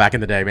care about back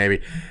in the day,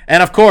 maybe.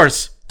 And of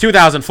course,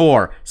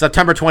 2004,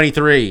 September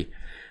 23,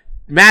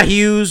 Matt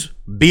Hughes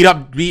beat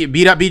up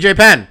BJ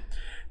Penn,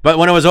 but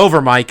when it was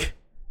over, Mike,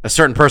 a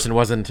certain person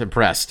wasn't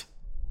impressed.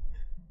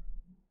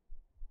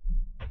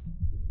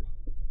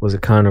 Was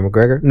it Conor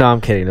McGregor? No, I'm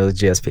kidding. It was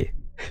GSP.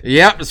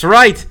 Yep, that's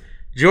right.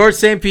 George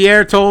St.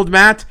 Pierre told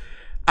Matt,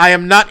 "I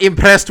am not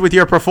impressed with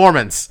your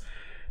performance."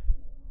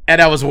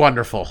 And that was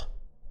wonderful.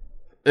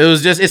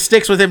 It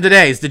sticks with him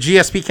today. It's the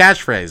GSP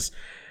catchphrase.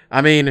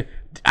 I mean,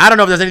 I don't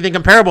know if there's anything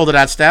comparable to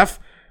that, Steph.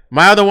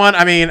 My other one,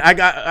 I mean,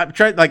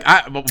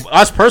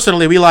 us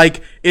personally, we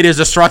like it is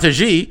a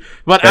strategy,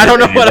 but I don't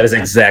know what. That is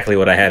exactly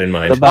what I had in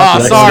mind.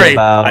 Sorry.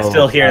 I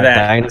still hear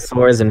that.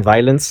 Dinosaurs and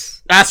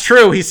violence. That's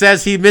true. He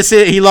says he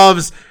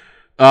loves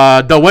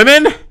the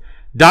women,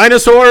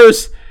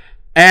 dinosaurs,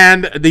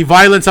 and the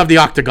violence of the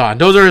octagon.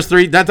 Those are his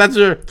three. That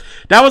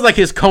was like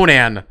his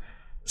Conan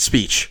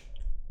speech.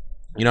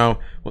 If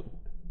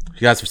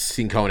you guys have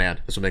seen Conan,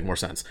 this will make more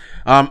sense.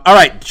 All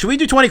right, should we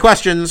do 20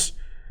 questions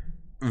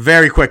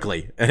very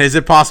quickly? And is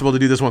it possible to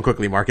do this one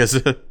quickly, Marcus?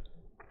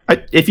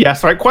 If you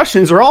ask the right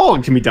questions, they're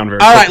all can be done very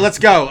quickly. All quickly. right, let's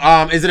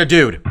go. Is it a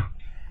dude?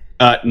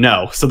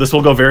 No, so this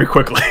will go very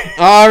quickly.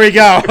 There we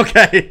go.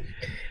 Okay.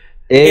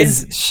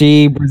 Is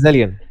she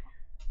Brazilian?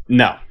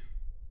 No.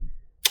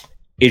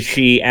 Is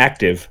she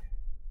active?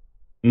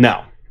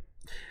 No.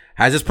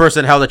 Has this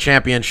person held a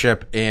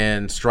championship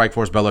in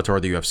Strikeforce, Bellator, or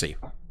the UFC?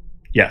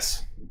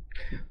 Yes.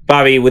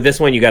 Bobby, with this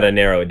one, you got to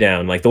narrow it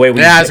down. Like the way we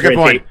that's a good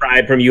point.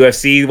 Pride from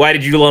UFC. Why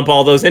did you lump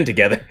all those in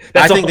together?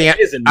 I think the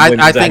answer. I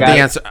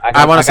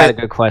got a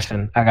good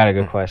question.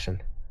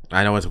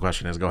 I know what the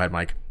question is. Go ahead,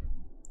 Mike.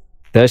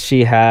 Does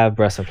she have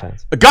breast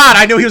implants? God,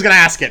 I knew he was going to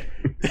ask it.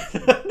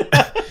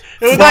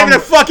 It was not even a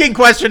fucking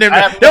question. There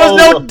was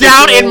no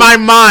doubt in my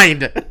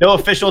mind. No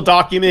official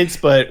documents,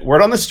 but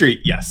word on the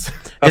street, yes.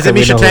 Is it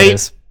Misha Tate?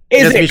 Is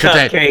it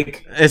Misha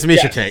Tate? It's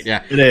Misha Tate,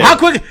 yeah. It is. How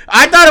quick?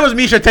 I thought it was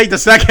Misha Tate the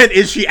second.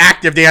 Is she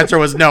active? The answer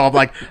was no. I'm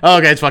like,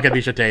 okay, it's fucking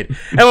Misha Tate.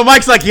 And when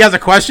Mike's like, he has a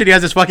question, he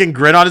has this fucking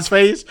grin on his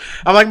face.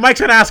 I'm like,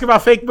 Mike's going to ask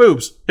about fake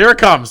boobs. Here it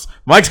comes.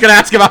 Mike's going to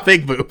ask about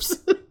fake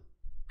boobs.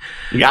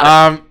 You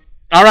got it.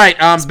 All right,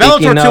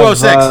 Bellator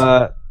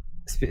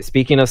 206.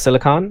 Speaking of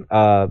silicon,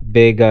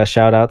 big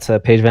shout out to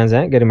Paige Van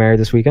Zandt getting married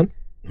this weekend.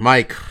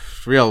 Mike,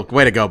 real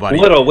way to go, buddy.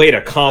 What a way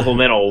to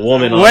compliment a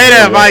woman.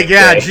 Mike,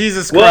 yeah,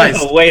 Jesus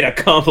Christ. What a way to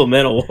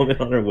compliment a woman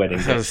on her wedding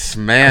day.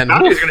 Man,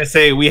 I was going to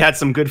say we had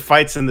some good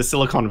fights in the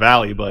Silicon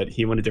Valley, but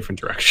he went a different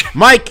direction.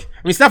 Mike,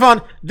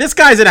 Stefan, this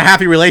guy's in a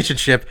happy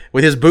relationship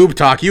with his boob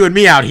talk. You and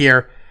me out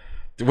here,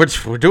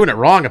 we're doing it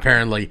wrong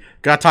apparently.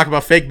 Got to talk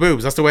about fake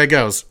boobs. That's the way it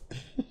goes.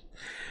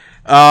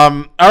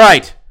 All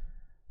right.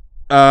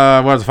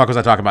 What the fuck was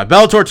I talking about?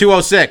 Bellator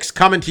 206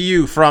 coming to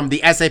you from the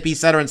SAP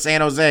Center in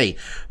San Jose.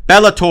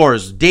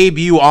 Bellator's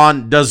debut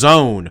on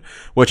DAZN,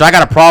 which I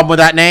got a problem with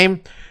that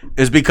name,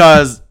 is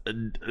because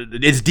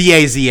it's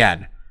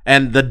DAZN.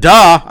 And the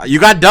you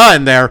got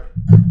in there.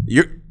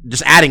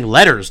 just adding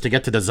letters to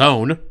get to the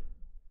zone.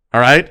 All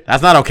right,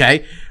 that's not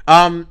okay.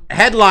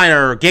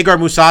 Headliner Gegard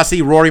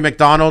Mousasi, Rory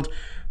McDonald.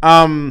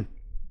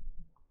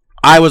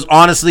 I was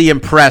honestly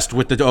impressed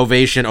with the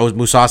ovation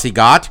Mousasi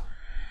got.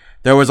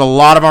 There was a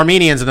lot of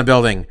Armenians in the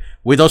building.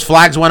 When those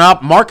flags went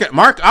up, Mark,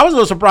 I was a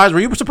little surprised. Were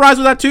you surprised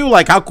with that too?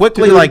 Like how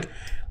quickly, Dude,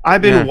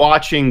 I've been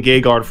watching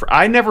Gegard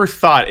I never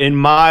thought in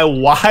my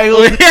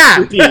wildest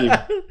dream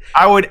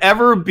I would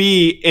ever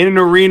be in an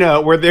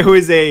arena where there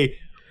was a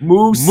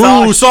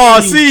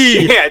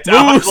Mousasi.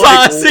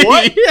 Mousasi.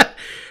 Like,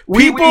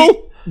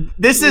 People.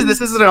 This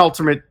is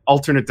an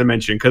alternate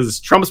dimension because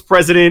Trump's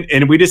president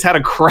and we just had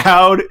a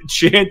crowd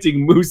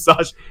chanting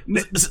Mousasi.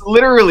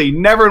 Literally,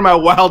 never in my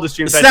wildest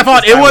dreams.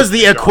 Stefan, it was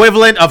the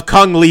equivalent of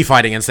Kung Lee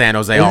fighting in San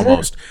Jose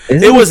almost.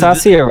 Is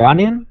Mousasi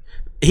Iranian?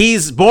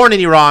 He's born in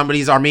Iran, but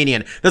he's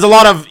Armenian. There's a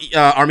lot of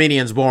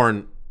Armenians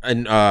born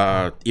in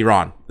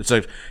Iran.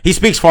 So he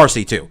speaks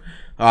Farsi too.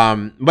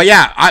 But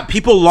yeah,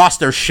 people lost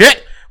their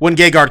shit when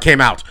Gegard came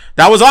out.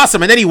 That was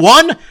awesome, and then he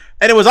won,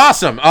 and it was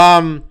awesome.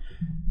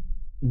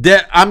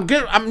 We're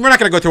not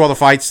gonna go through all the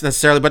fights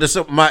necessarily, but there's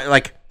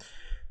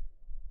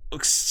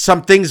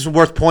some things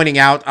worth pointing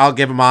out. I'll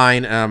give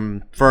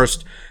mine.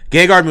 First,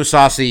 Gegard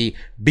Mousasi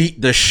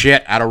beat the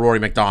shit out of Rory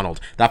McDonald.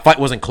 That fight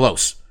wasn't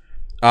close.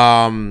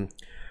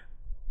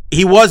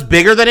 He was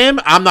bigger than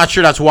him. I'm not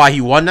sure that's why he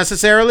won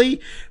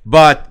necessarily,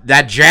 but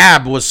that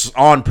jab was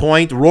on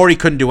point. Rory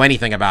couldn't do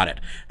anything about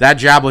it. That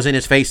jab was in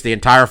his face the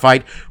entire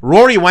fight.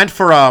 Rory went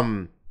for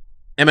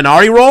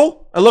Imanari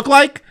roll, it looked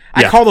like.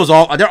 I call those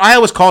all. I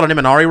always call it an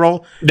Imanari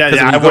roll.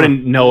 I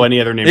wouldn't know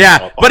any other name.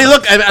 Yeah, but he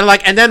looked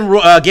and then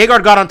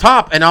Gegard got on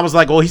top, and I was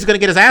like, well, he's gonna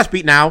get his ass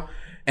beat now,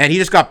 and he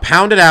just got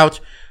pounded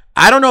out.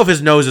 I don't know if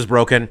his nose is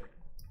broken.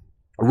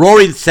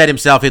 Rory said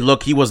himself,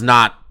 he was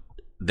not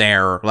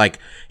there. Like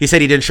he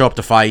said, he didn't show up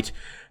to fight.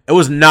 It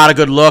was not a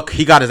good look.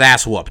 He got his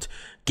ass whooped.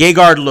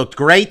 Gegard looked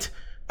great.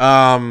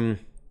 That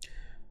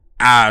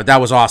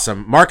was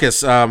awesome.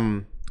 Marcus.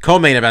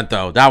 Co-main event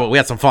though, we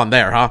had some fun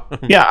there, huh?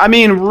 Yeah, I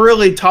mean,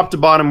 really top to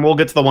bottom. We'll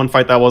get to the one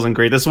fight that wasn't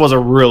great. This was a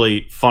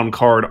really fun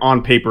card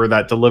on paper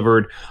that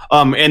delivered.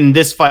 And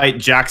this fight,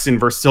 Jackson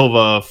versus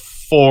Silva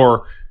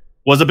 4,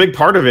 was a big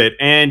part of it.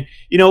 And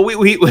you know,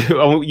 we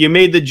you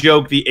made the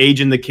joke, the age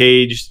in the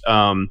cage.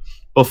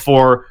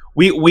 Before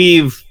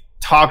we've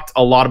talked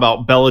a lot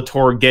about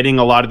Bellator getting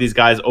a lot of these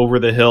guys over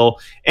the hill,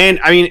 and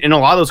I mean, in a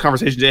lot of those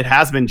conversations, it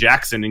has been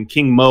Jackson and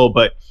King Mo,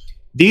 but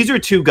these are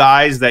two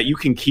guys that you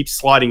can keep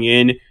slotting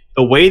in.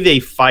 The way they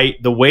fight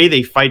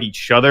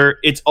each other,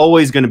 it's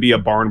always going to be a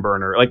barn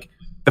burner. Like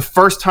the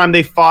first time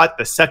they fought,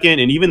 the second,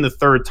 and even the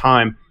third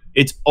time,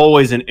 it's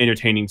always an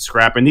entertaining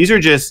scrap. And these are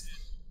just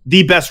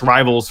the best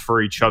rivals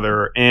for each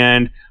other.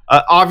 And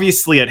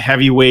obviously at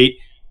heavyweight,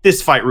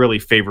 this fight really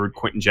favored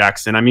Quinton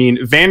Jackson. I mean,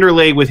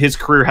 Vanderlei with his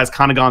career has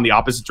kind of gone the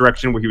opposite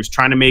direction where he was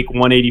trying to make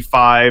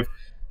 185.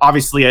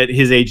 Obviously, at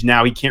his age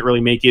now, he can't really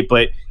make it,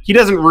 but he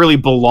doesn't really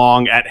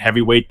belong at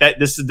heavyweight.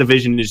 This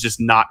division is just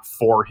not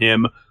for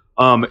him.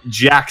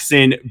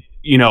 Jackson,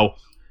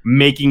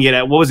 making it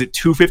at,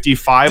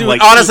 255?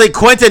 Dude, honestly,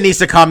 Quinton needs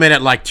to come in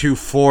at like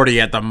 240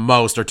 at the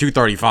most, or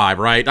 235,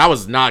 right? That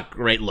was not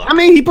great look. I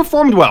mean, he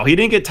performed well. He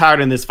didn't get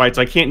tired in this fight,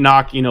 so I can't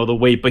knock, the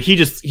weight, but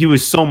he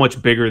was so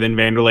much bigger than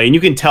Vanderlei, and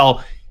you can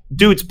tell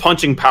dude's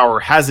punching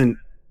power hasn't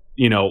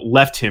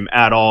left him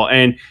at all.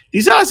 And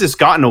these guys just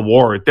got an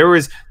award.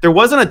 There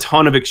wasn't a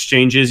ton of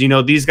exchanges.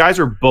 These guys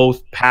are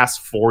both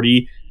past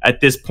 40 at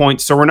this point,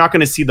 so we're not going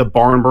to see the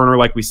barn burner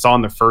like we saw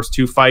in the first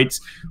two fights.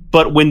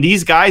 But when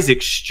these guys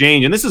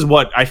exchange, and this is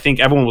what I think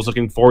everyone was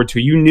looking forward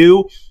to, you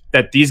knew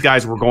that these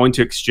guys were going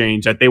to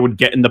exchange, that they would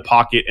get in the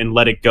pocket and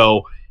let it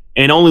go,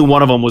 and only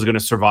one of them was going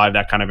to survive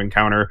that kind of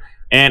encounter.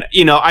 And,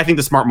 I think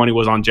the smart money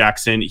was on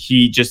Jackson.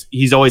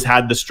 He's always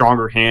had the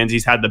stronger hands.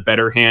 He's had the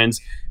better hands.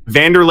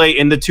 Vanderlei,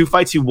 in the two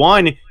fights he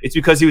won, it's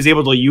because he was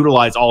able to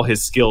utilize all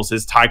his skills.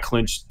 His tie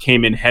clinch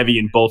came in heavy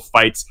in both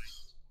fights.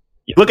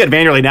 You look at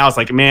Vanderlei now, it's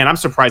like, man, I'm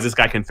surprised this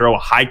guy can throw a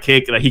high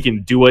kick, that he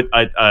can do it,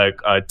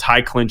 a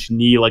tie clinch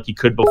knee like he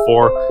could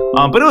before.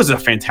 But it was a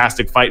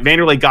fantastic fight.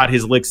 Vanderlei got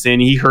his licks in.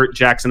 He hurt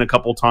Jackson a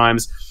couple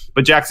times,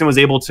 but Jackson was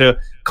able to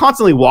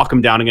constantly walk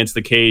him down against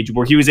the cage,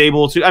 where he was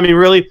able to,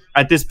 really,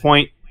 at this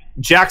point,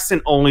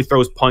 Jackson only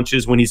throws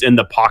punches when he's in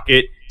the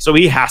pocket, so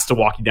he has to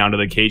walk you down to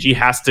the cage. He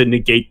has to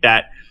negate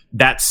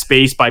that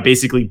space by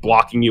basically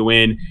blocking you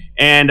in.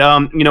 And,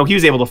 he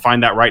was able to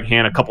find that right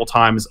hand a couple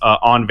times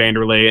on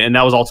Vanderlei, and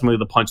that was ultimately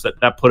the punch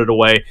that put it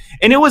away.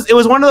 And it was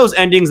one of those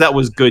endings that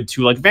was good,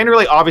 too. Like,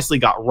 Vanderlei obviously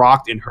got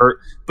rocked and hurt,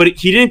 but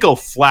he didn't go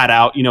flat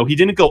out. He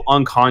didn't go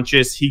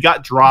unconscious. He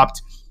got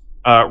dropped.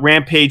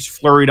 Rampage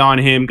flurried on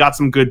him, got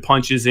some good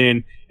punches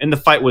in, and the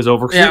fight was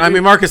over. Yeah,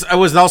 Marcus, I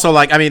was also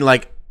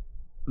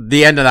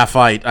the end of that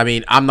fight,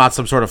 I'm not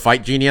some sort of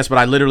fight genius, but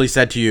I literally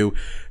said to you,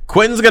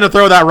 Quinton's going to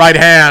throw that right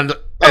hand,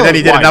 and then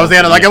he did it. That was the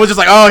end. It was just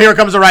like, oh, here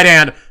comes the right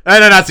hand,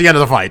 and then that's the end of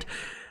the fight.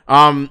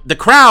 The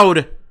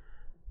crowd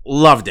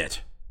loved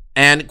it.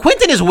 And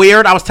Quinton is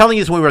weird. I was telling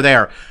you this when we were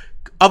there.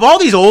 Of all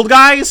these old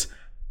guys,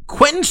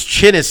 Quinton's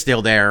chin is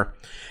still there.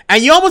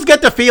 And you almost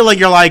get the feeling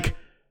you're like,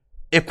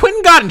 if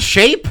Quinton got in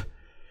shape,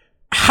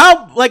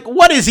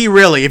 what is he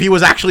really if he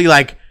was actually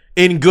like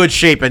in good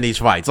shape in these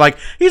fights? Like,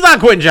 he's not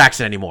Quinton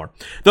Jackson anymore.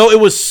 Though it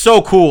was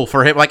so cool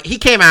for him. Like, he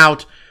came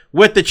out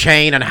with the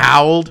chain and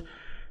howled.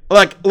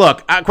 Like,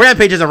 look,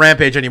 Rampage isn't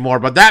Rampage anymore,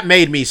 but that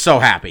made me so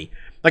happy.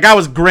 Like, I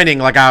was grinning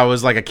like I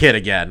was like a kid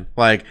again,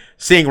 like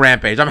seeing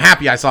Rampage. I'm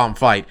happy I saw him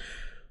fight.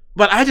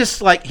 But I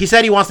just, like, he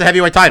said he wants the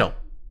heavyweight title.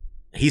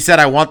 He said,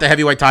 I want the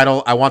heavyweight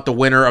title. I want the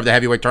winner of the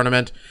heavyweight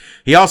tournament.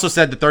 He also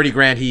said the 30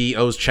 grand he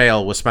owes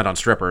Chael was spent on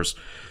strippers.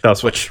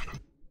 That's which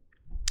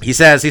he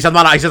says, I'm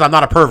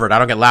not a pervert. I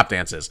don't get lap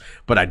dances,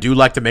 but I do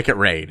like to make it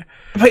rain.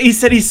 But he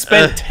said he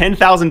spent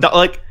 $10,000.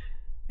 Like,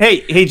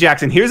 hey,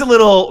 Jackson, here's a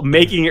little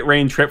making it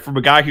rain trip from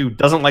a guy who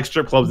doesn't like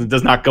strip clubs and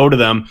does not go to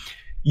them.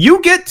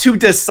 You get to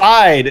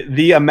decide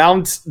the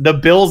amount the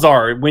bills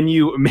are when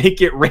you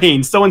make it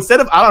rain. So instead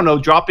of, I don't know,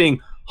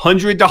 dropping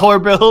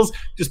 $100 bills,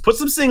 just put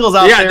some singles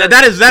out there. Yeah,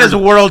 that is a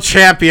world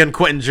champion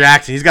Quinton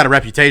Jackson. He's got a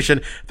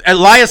reputation.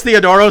 Elias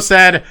Theodoro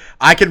said,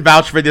 I can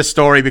vouch for this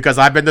story because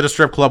I've been to the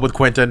strip club with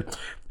Quinton,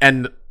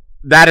 and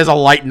that is a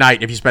light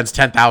night if he spends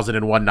 $10,000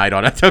 in one night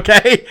on it,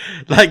 okay?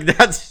 Like,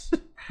 that's...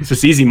 It's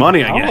just easy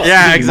money, I guess.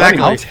 Yeah,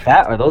 exactly. How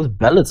fat are those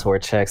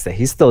Bellator checks that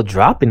he's still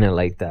dropping it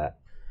like that?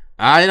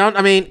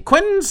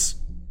 Quinton's...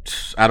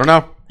 I don't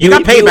know. You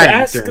got paid back.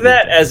 ask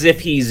that as if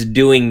he's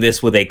doing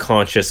this with a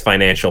conscious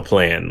financial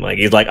plan. Like,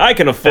 he's like, I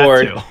can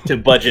afford to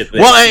budget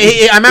this. Well,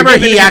 I remember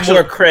he actually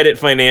more credit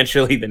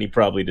financially than he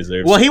probably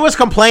deserves. Well, he was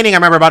complaining, I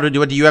remember, about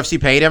what the UFC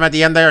paid him at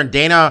the end there, and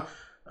Dana,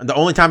 the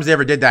only times they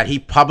ever did that, he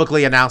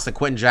publicly announced that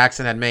Quinton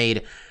Jackson had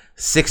made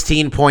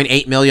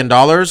 $16.8 million.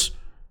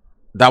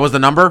 That was the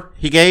number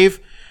he gave.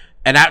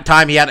 And at that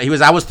time,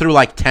 I was through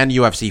like 10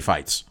 UFC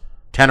fights.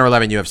 10 or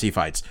 11 UFC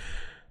fights.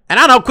 And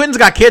I don't know, Quinton's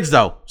got kids,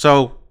 though.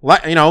 So,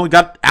 we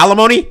got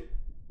alimony.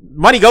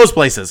 Money goes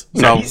places.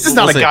 So he's just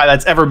not a guy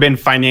that's ever been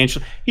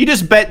financial. He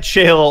just bet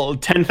Chael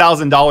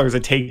 $10,000 a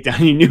takedown.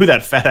 He knew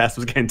that fat ass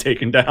was getting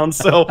taken down.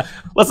 So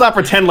let's not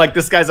pretend like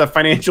this guy's a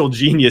financial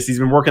genius. He's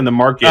been working the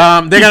market.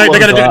 They're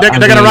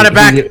gonna run it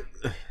back.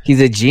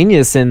 He's a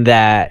genius in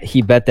that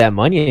he bet that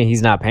money and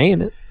he's not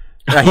paying it.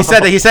 He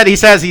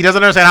says he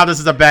doesn't understand how this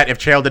is a bet if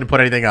Chael didn't put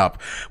anything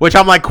up. Which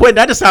I'm like, Quinton,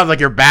 that just sounds like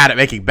you're bad at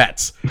making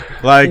bets.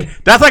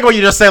 Like, that's like when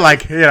you just say,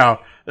 like,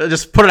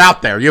 just put it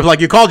out there.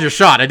 You called your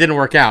shot. It didn't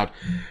work out.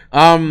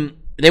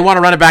 They want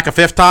to run it back a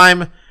fifth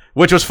time,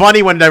 which was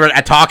funny when they were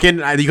talking.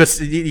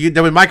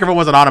 The microphone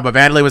wasn't on him, but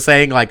Vanderlei was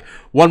saying, like,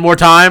 one more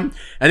time,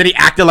 and then he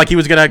acted like he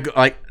was gonna,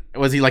 like,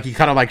 was he like he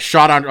kind of like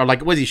shot on, or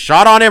like was he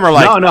shot on him, or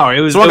like no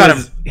it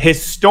was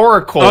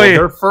historical.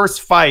 Their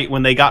first fight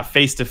when they got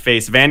face to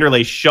face,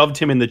 Vanderlei shoved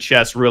him in the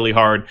chest really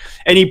hard,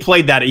 and he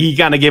played that. He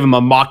kind of gave him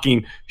a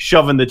mocking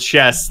shove in the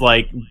chest,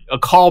 like a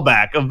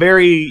callback, a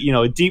very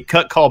deep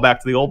cut callback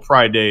to the old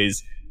Pride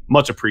days.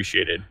 Much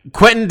appreciated.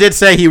 Quinton did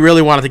say he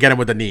really wanted to get him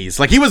with the knees.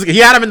 Like, he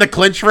had him in the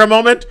clinch for a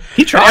moment.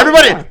 He tried.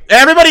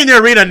 Everybody in the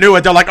arena knew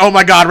it. They're like, oh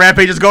my God,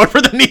 Rampage is going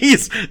for the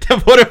knees to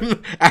put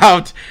him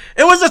out.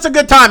 It was just a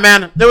good time,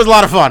 man. It was a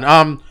lot of fun.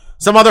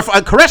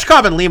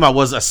 Koreshkov and Lima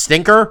was a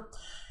stinker.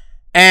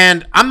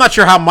 And I'm not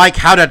sure how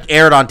that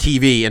aired on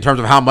TV in terms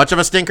of how much of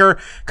a stinker,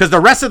 because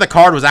the rest of the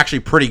card was actually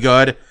pretty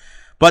good.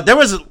 But there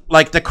was,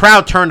 like, the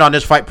crowd turned on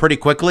this fight pretty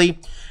quickly.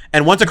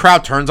 And once a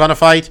crowd turns on a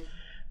fight,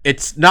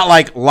 it's not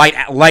like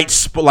light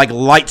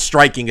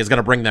striking is going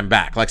to bring them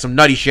back. Like, some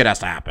nutty shit has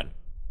to happen.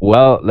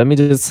 Well, let me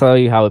just tell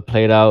you how it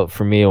played out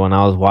for me when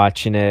I was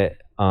watching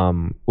it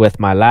with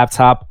my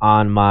laptop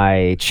on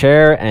my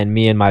chair and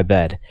me in my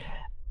bed.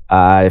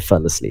 I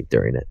fell asleep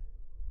during it.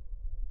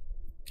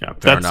 Yeah,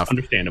 that's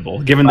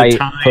understandable, given the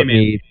time and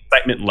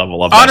excitement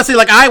level of it. Honestly,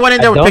 like, I went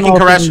in there picking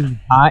Koresh.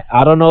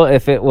 I don't know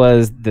if it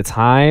was the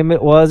time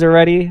it was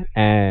already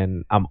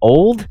and I'm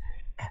old,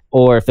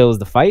 or if it was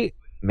the fight.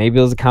 Maybe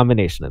it was a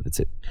combination of the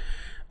two.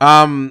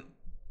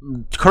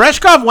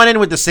 Koreshkov went in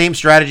with the same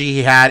strategy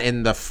he had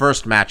in the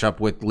first matchup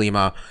with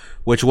Lima,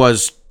 which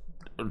was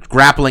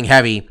grappling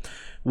heavy,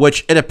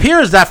 which it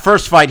appears that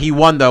first fight he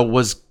won, though,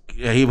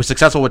 he was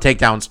successful with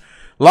takedowns.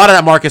 A lot of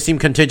that, Marcus, seemed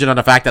contingent on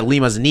the fact that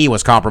Lima's knee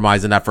was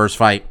compromised in that first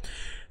fight.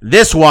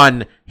 This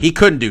one, he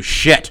couldn't do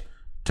shit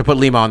to put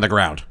Lima on the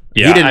ground.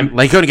 Yeah,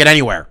 he couldn't get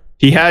anywhere.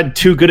 He had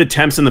 2 good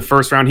attempts in the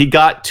first round. He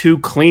got 2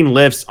 clean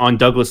lifts on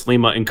Douglas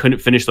Lima and couldn't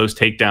finish those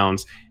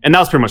takedowns. And that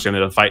was pretty much the end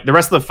of the fight. The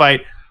rest of the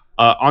fight,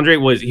 Andre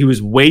was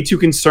way too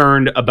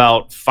concerned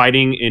about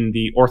fighting in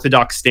the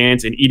orthodox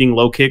stance and eating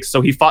low kicks.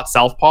 So he fought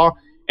southpaw,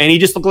 and he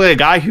just looked like a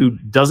guy who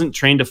doesn't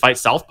train to fight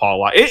southpaw a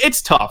lot.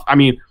 It's tough. I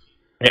mean,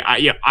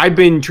 I've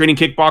been training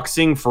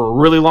kickboxing for a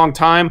really long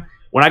time.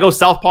 When I go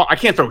southpaw, I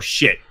can't throw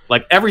shit.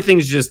 Like,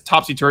 everything's just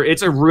topsy-turvy.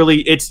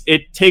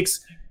 It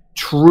takes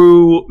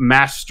true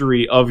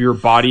mastery of your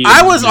body.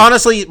 I was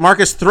honestly,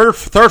 Marcus, third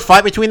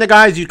fight between the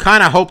guys, you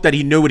kind of hope that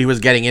he knew what he was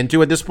getting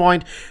into at this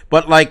point.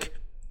 But, like,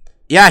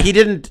 yeah, he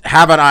didn't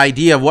have an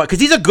idea of what,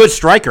 because he's a good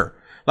striker.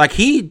 Like,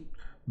 he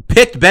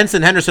picked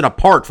Benson Henderson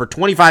apart for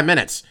 25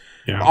 minutes.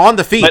 on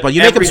the feet, but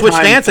you make him switch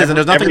stances, and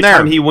there's nothing every there.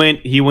 Time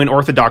he went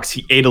orthodox,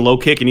 he ate a low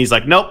kick, and he's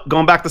like, nope,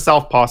 going back to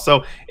southpaw.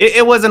 So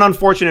it was an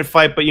unfortunate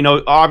fight, but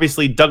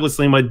obviously Douglas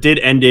Lima did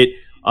end it.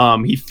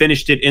 He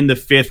finished it in the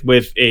 5th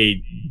with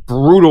a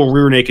brutal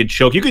rear naked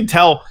choke. You could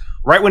tell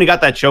right when he got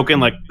that choke in,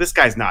 like, this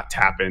guy's not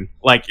tapping.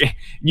 Like,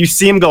 you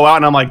see him go out,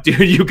 and I'm like, dude,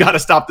 you got to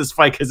stop this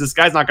fight because this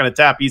guy's not going to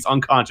tap. He's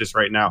unconscious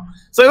right now.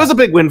 So it was a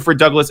big win for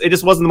Douglas. It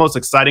just wasn't the most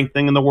exciting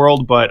thing in the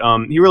world, but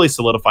he really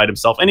solidified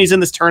himself. And he's in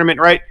this tournament,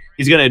 right?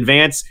 He's going to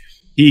advance.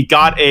 He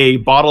got a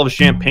bottle of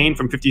champagne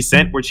from 50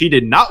 Cent, which he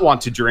did not want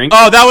to drink.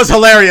 Oh, that was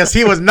hilarious.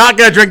 He was not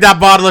going to drink that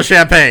bottle of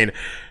champagne.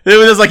 It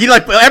was just like,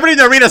 everybody in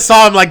the arena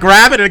saw him, like,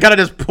 grab it and kind of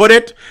just put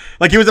it,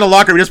 like he was in a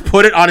locker room, just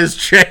put it on his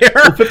chair.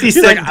 50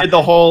 Cent did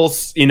the whole,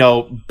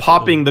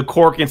 popping the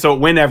cork, and so it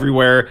went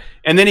everywhere.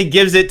 And then he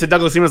gives it to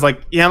Douglas Lima's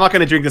like, yeah, I'm not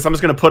going to drink this. I'm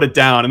just going to put it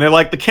down. And they're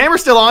like, the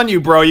camera's still on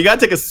you, bro. You got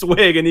to take a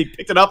swig. And he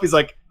picked it up. He's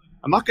like,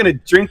 I'm not going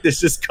to drink this.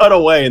 Just cut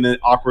away. And then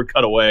awkward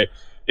cut away.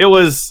 It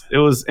was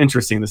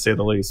interesting to say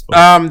the least.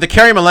 But. The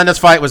Kerry Melendez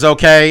fight was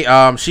okay.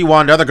 She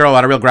won. The other girl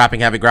had a real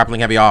grappling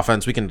heavy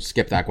offense. We can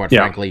skip that, quite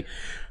frankly.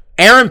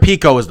 Aaron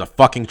Pico is the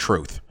fucking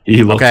truth.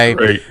 He looks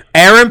great.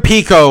 Aaron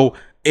Pico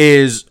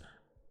is,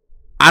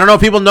 I don't know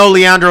if people know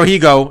Leandro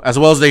Higo as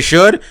well as they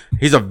should.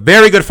 He's a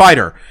very good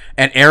fighter.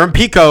 And Aaron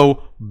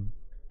Pico,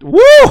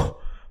 woo!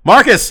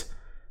 Marcus,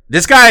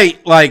 this guy,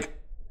 like,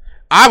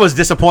 I was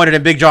disappointed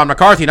in Big John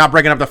McCarthy not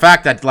bringing up the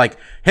fact that, like,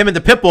 him and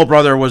the Pitbull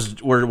brother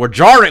were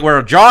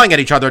jawing at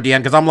each other at the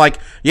end, because I'm like,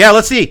 yeah,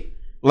 let's see.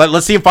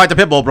 Let's see him fight the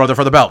Pitbull brother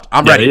for the belt.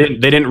 I'm ready.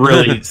 They didn't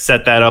really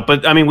set that up.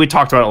 But, I mean, we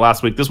talked about it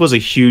last week. This was a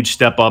huge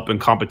step up in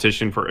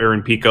competition for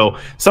Aaron Pico.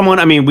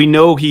 We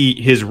know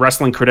his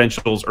wrestling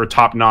credentials are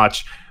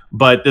top-notch,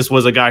 but this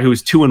was a guy who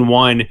was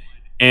 2-1,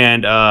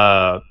 and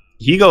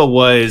Higo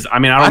was, I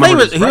don't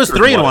remember. He was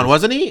 3-1,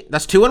 wasn't he?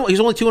 That's 2-1? He's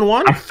only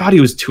 2-1? I thought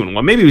he was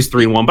 2-1. Maybe he was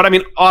 3-1,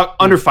 but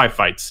under 5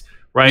 fights.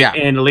 Right. Yeah.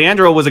 And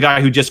Leandro was a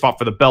guy who just fought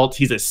for the belt.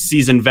 He's a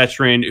seasoned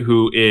veteran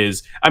who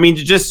is,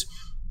 just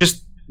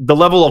the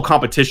level of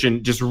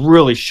competition just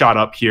really shot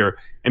up here.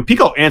 And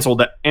Pico answered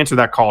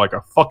that call like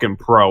a fucking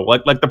pro.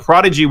 Like the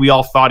prodigy we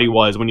all thought he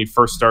was when he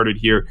first started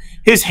here.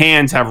 His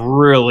hands have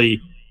really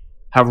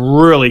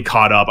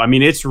caught up.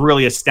 It's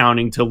really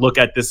astounding to look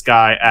at this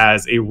guy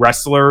as a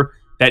wrestler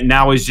that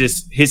now is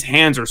just, his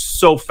hands are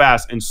so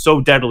fast and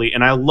so deadly.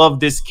 And I love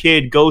this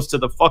kid, goes to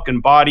the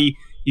fucking body.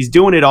 He's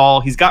doing it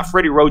all. He's got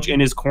Freddie Roach in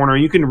his corner.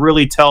 You can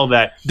really tell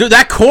that. Dude,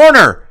 that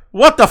corner.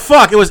 What the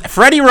fuck? It was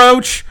Freddie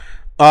Roach,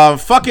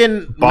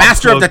 fucking Bob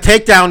master Cook. Of the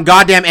takedown,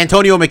 goddamn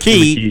Antonio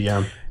McKee.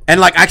 Yeah.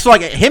 And I saw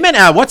him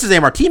and what's his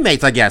name are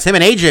teammates, I guess. Him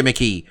and AJ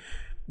McKee.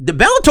 The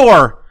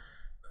Bellator.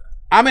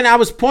 I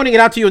was pointing it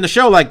out to you in the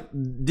show. Like,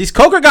 these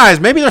Coker guys,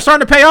 maybe they're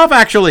starting to pay off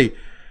actually,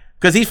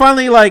 because he's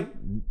finally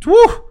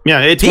woo.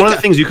 Yeah, it's one of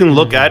the things you can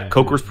look at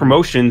Coker's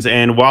promotions,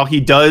 and while he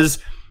does,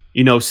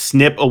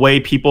 snip away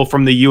people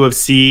from the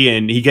UFC,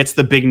 and he gets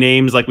the big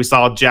names like we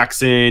saw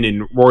Jackson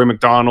and Rory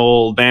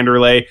McDonald,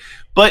 Vanderlei.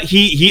 But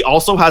he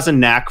also has a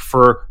knack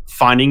for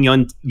finding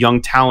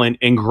young talent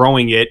and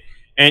growing it.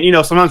 And,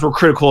 sometimes we're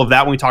critical of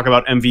that when we talk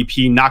about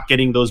MVP not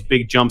getting those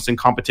big jumps in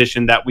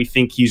competition that we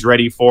think he's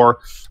ready for.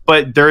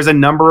 But there's a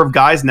number of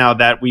guys now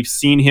that we've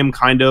seen him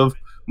kind of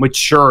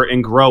mature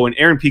and grow. And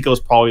Aaron Pico is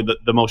probably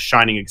the most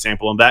shining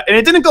example of that. And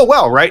it didn't go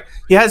well, right?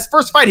 His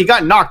first fight, he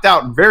got knocked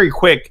out very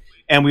quick.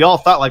 And we all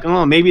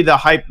thought maybe the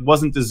hype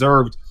wasn't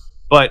deserved.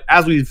 But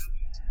as we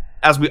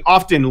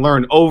often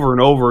learn over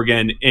and over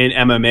again in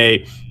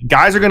MMA,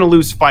 guys are going to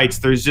lose fights.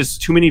 There's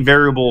just too many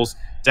variables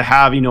to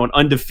have, an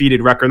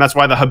undefeated record. And that's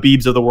why the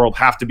Habibs of the world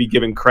have to be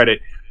given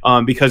credit,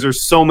 because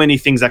there's so many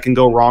things that can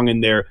go wrong in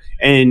there.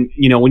 And,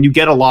 when you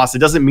get a loss, it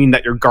doesn't mean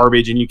that you're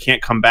garbage and you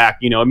can't come back.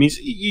 It means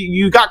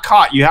you got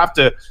caught. You have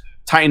to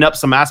tighten up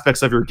some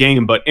aspects of your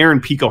game. But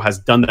Aaron Pico has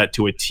done that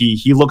to a T.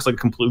 He looks like a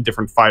completely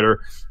different fighter.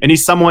 And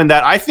he's someone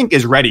that I think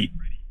is ready.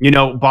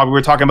 Bob, we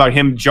were talking about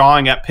him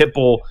jawing at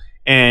Pitbull.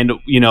 And,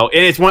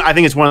 I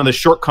think it's one of the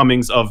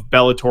shortcomings of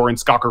Bellator and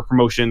Skocker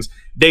promotions.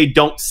 They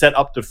don't set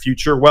up the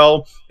future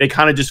well. They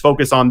kind of just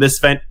focus on this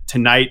event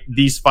tonight,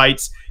 these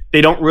fights.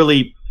 They don't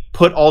really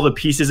put all the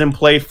pieces in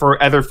play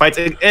for other fights.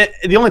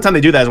 The only time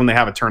they do that is when they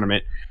have a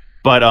tournament.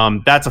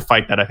 But that's a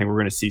fight that I think we're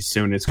going to see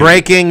soon. It's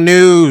breaking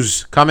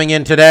news coming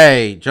in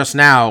today, just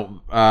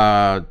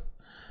now.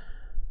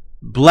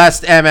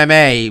 Blessed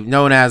MMA,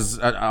 known as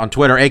on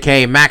Twitter,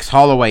 aka Max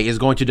Holloway, is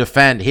going to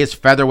defend his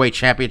featherweight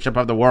championship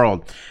of the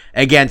world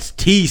against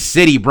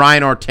T-City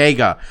Brian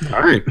Ortega.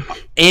 All right.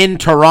 In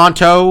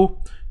Toronto,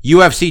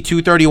 UFC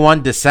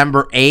 231,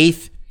 December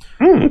 8th.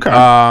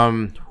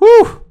 Okay.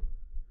 Whew.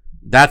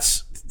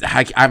 That's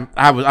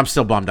I'm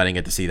still bummed I didn't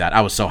get to see that.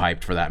 I was so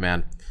hyped for that,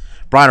 man.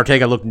 Brian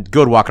Ortega looked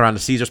good walking around the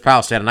Caesars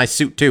Palace. He had a nice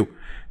suit too.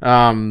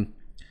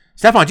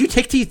 Stefan, did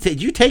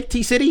you take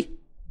T-City?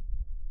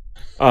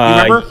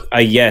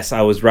 Yes,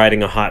 I was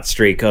riding a hot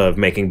streak of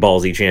making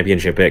ballsy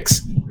championship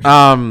picks.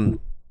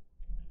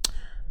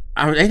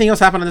 Anything else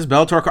happen on this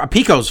Bellator card?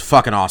 Pico's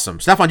fucking awesome.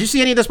 Stefan, did you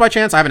see any of this by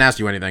chance? I haven't asked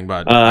you anything,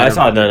 but I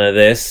saw none of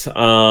this.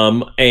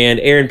 And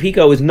Aaron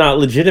Pico is not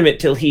legitimate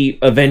till he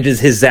avenges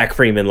his Zach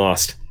Freeman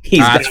lost. He's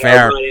that's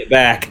fair. Run it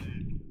back.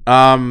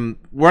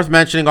 Worth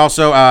mentioning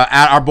also,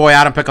 our boy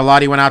Adam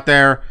Piccolotti went out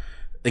there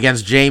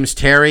against James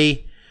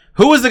Terry.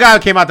 Who was the guy who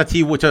came out to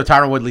the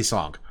Tyron Woodley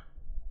song?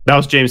 That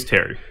was James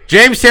Terry.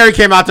 James Terry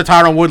came out to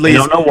Tyron Woodley's. I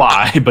don't know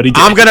why, but he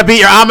did. I'm gonna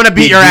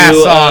beat your ass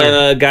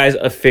song. Guys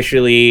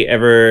officially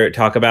ever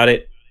talk about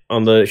it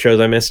on the shows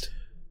I missed?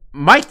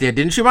 Mike did,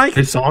 didn't you, Mike?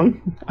 His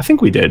song? I think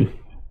we did.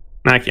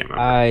 I can't remember.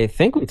 I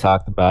think we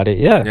talked about it.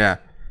 Yeah. Yeah.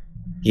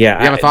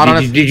 You have a thought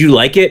on it? Did you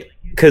like it?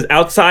 Because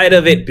outside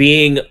of it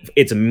being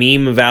its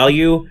meme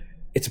value,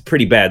 it's a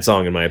pretty bad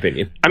song in my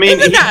opinion. I mean,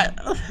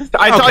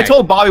 I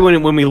told Bobby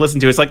when we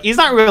listened to it, it's like he's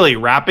not really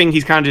rapping.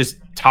 He's kind of just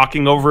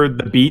talking over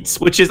the beats,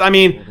 which is, I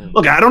mean,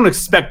 look, I don't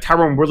expect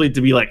Tyron Woodley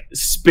to be like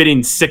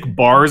spitting sick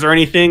bars or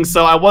anything.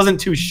 So I wasn't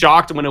too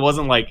shocked when it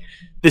wasn't like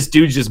this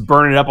dude's just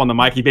burning it up on the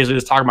mic. He basically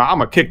just talking about, I'm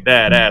gonna kick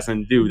that ass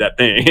and do that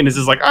thing. And it's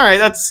just like, all right,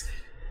 that's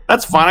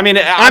fine. I mean,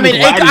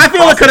 I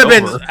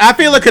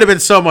feel it could have been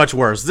so much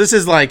worse. This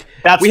is like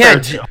we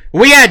had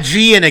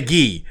G and a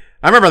Gee.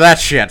 I remember that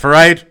shit,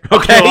 right?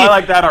 Okay, I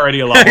like that already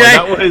a lot more.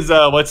 That was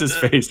what's his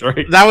face,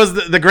 right? That was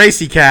the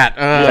Gracie cat.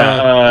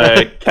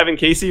 Kevin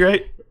Casey,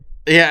 right?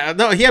 Yeah,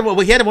 no, he had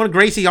one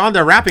Gracie on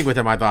there rapping with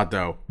him. I thought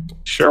though.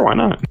 Sure, why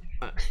not?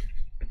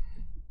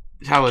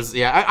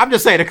 I'm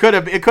just saying it could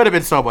have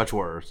been so much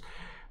worse.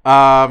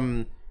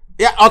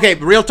 Yeah, okay.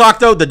 Real talk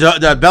though, the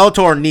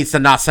Bellator needs to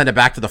not send it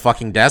back to the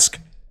fucking desk.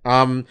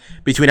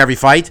 Between every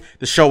fight,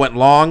 the show went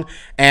long,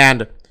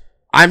 and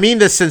I mean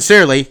this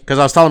sincerely because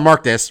I was telling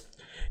Mark this.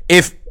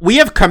 If we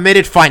have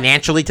committed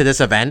financially to this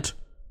event,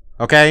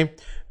 okay,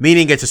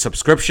 meaning it's a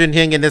subscription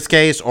thing in this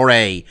case or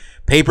a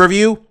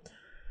pay-per-view,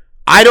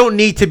 we don't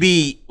need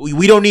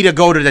to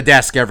go to the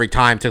desk every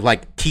time to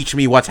like teach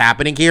me what's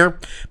happening here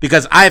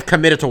because I have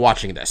committed to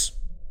watching this.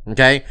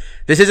 Okay?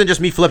 This isn't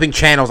just me flipping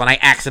channels and I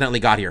accidentally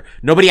got here.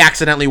 Nobody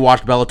accidentally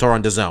watched Bellator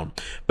on DAZN.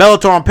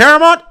 Bellator on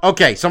Paramount?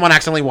 Okay, someone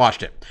accidentally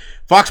watched it.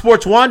 Fox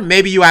Sports 1,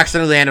 maybe you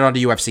accidentally landed on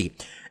the UFC.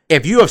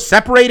 If you have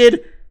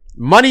separated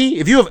money,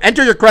 if you have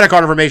entered your credit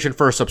card information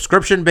for a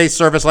subscription-based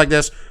service like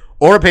this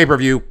or a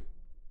pay-per-view,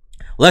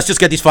 let's just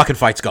get these fucking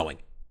fights going.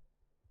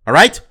 All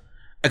right?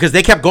 Because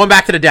they kept going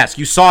back to the desk.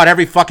 You saw it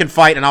every fucking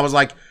fight, and I was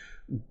like,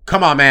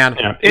 come on, man.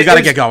 Yeah, we got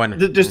to get going.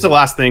 Just the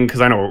last thing,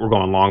 because I know we're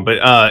going long,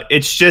 but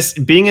it's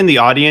just being in the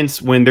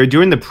audience when they're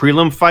doing the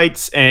prelim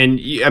fights, and,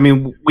 I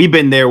mean, we've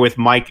been there with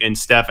Mike and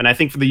Steph, and I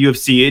think for the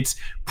UFC, it's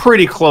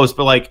pretty close,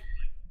 but, like,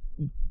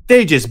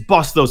 they just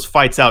bust those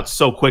fights out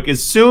so quick.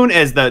 As soon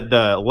as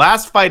the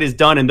last fight is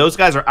done and those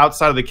guys are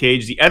outside of the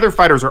cage, the other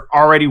fighters are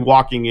already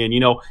walking in. You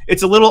know,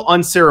 it's a little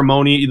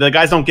unceremonious. The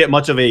guys don't get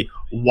much of a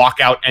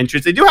walkout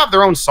entrance. They do have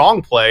their own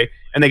song play,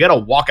 and they got to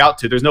walk out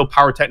to. There's no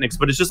pyrotechnics,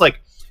 but it's just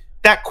like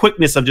that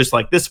quickness of just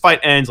like this fight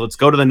ends, let's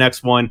go to the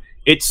next one.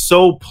 It's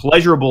so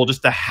pleasurable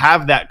just to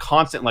have that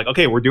constant like,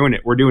 okay, we're doing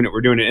it.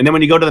 And then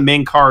when you go to the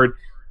main card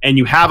and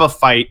you have a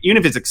fight, even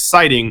if it's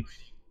exciting,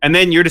 and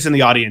then you're just in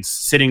the audience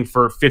sitting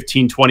for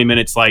 15, 20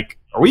 minutes like,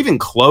 are we even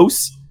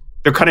close?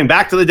 They're cutting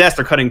back to the desk.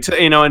 They're cutting to,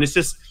 and it's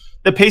just,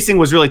 the pacing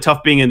was really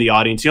tough being in the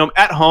audience. You know,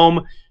 at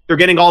home, they're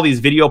getting all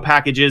these video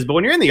packages. But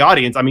when you're in the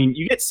audience, I mean,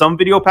 you get some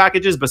video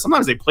packages, but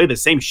sometimes they play the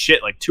same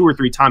shit like 2 or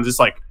 3 times. It's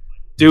like,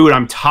 dude,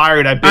 I'm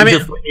tired. I've been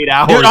here for 8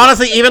 hours. Dude,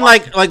 honestly, even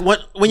like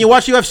when you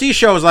watch UFC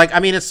shows, like, I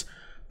mean,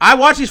 I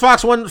watch these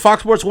Fox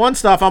Sports 1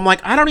 stuff. I'm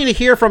like, I don't need to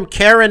hear from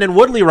Karen and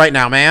Woodley right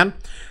now, man.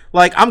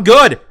 Like, I'm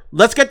good.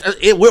 Let's get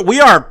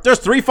it. There's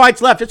 3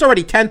 fights left. It's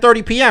already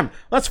 10:30 p.m.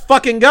 Let's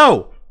fucking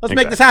go. Let's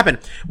make this happen.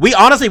 We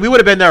would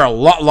have been there a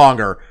lot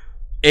longer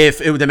if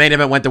the main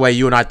event went the way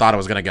you and I thought it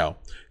was going to go.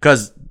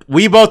 Because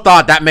we both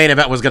thought that main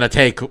event was going to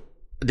take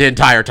the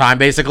entire time,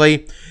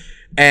 basically.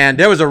 And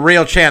there was a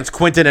real chance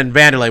Quinton and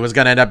Vanderlei was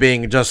going to end up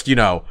being just, you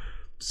know,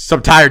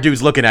 some tired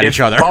dudes looking at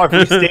each other. If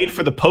we stayed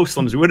for the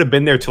post-lims, we would have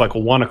been there till like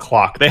 1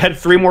 o'clock. They had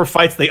 3 more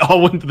fights. They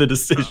all went to the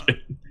decision.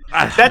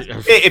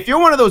 If you're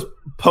one of those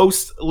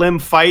post-limb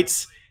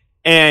fights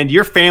and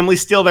your family's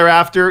still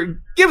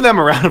thereafter, give them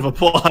a round of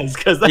applause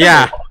because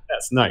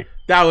that's nice.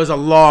 That was a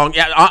long,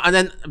 and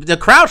then the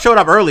crowd showed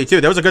up early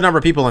too. There was a good number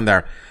of people in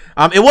there.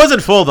 It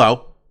wasn't full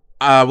though.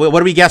 What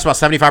do we guess? About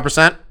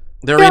 75%?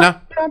 The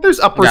arena. Yeah, there's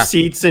upper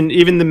seats, and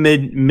even the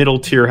middle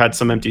tier had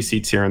some empty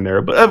seats here and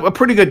there, but a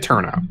pretty good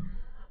turnout.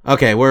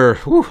 Okay,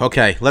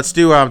 okay. Let's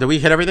do. Did we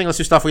hit everything? Let's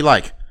do stuff we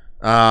like.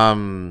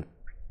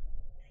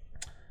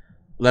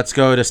 Let's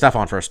go to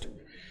Stefan first.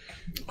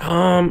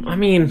 I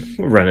mean,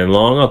 we're running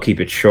long. I'll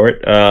keep it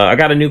short. I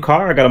got a new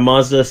car. I got a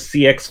Mazda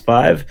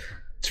CX-5.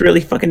 It's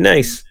really fucking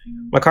nice.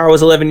 My car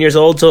was 11 years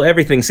old, so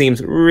everything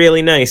seems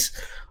really nice.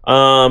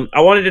 I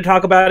wanted to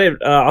talk about it.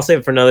 I'll save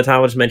it for another time.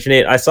 I'll just mention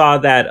it. I saw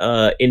that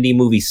indie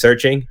movie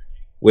Searching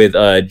with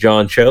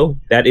John Cho.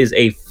 That is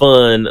a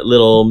fun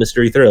little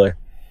mystery thriller.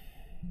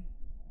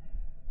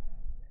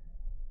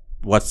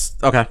 What's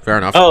okay? Fair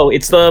enough. Oh,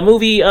 it's the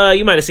movie.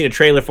 You might have seen a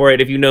trailer for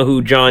it if you know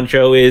who John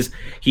Cho is.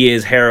 He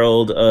is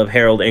Harold of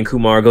Harold and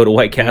Kumar Go to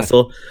White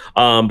Castle.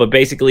 But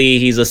basically,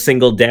 he's a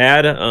single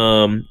dad.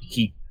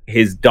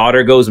 His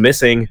daughter goes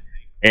missing,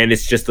 and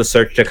it's just the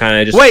search to kind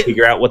of just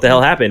figure out what the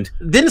hell happened.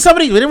 Didn't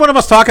one of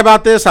us talk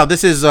about this? How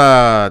this is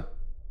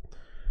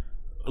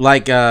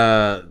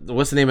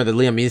what's the name of the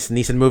Liam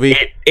Neeson movie?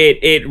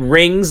 It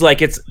rings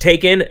like it's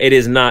Taken. It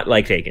is not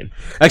like Taken.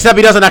 Except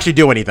he doesn't actually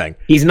do anything.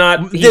 He's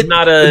not.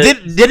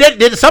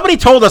 Did somebody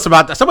told us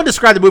about that? Someone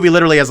described the movie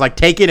literally as like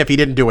Taken if he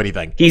didn't do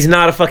anything. He's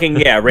not a fucking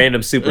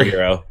random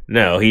superhero.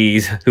 No,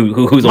 he's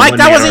who's Mike.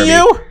 That wasn't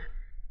you.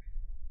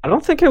 I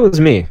don't think it was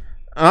me.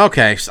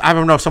 Okay, I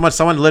don't know.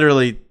 Someone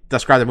literally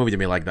described the movie to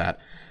me like that.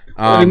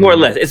 More or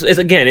less.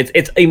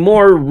 It's a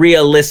more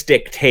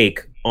realistic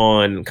take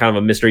on kind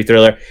of a mystery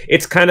thriller.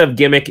 Its kind of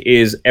gimmick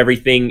is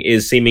everything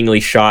is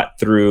seemingly shot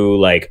through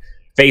like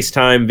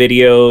FaceTime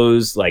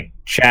videos, like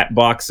chat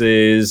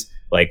boxes,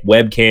 like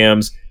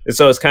webcams. And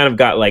so it's kind of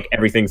got like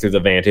everything through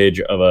the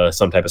vantage of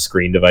some type of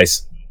screen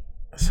device.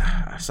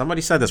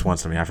 Somebody said this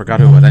once to me. I forgot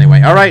who it was.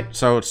 Anyway, all right.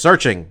 So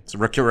Searching. It's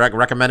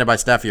recommended by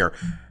Steph here.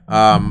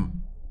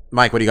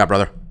 Mike, what do you got,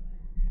 brother?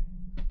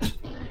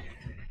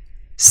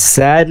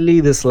 Sadly,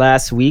 this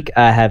last week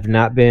I have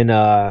not been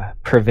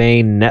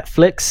purveying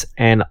Netflix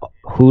and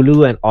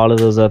Hulu and all of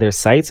those other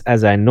sites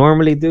as I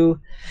normally do.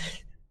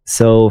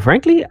 So,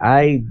 frankly,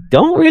 I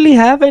don't really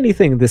have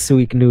anything this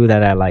week new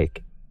that I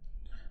like.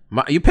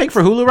 You paying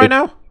for Hulu right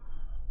now?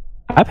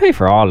 I pay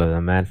for all of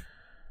them, man.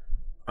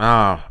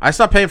 Oh, I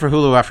stopped paying for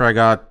Hulu after I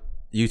got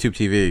YouTube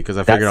TV because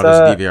I figured I'll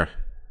just DVR.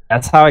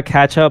 That's how I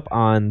catch up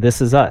on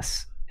This Is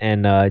Us.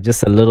 And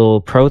just a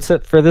little pro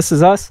tip for This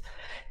Is Us.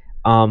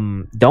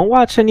 Don't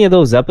watch any of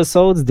those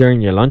episodes during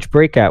your lunch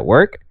break at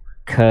work,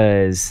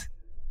 because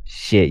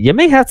shit, you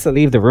may have to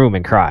leave the room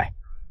and cry.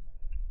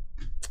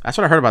 That's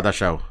what I heard about that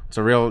show. It's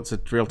a real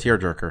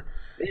tearjerker.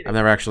 I've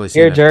never actually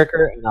seen it.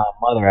 Tearjerker and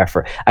mother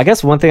effer. I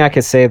guess one thing I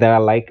could say that I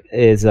like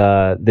is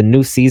the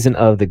new season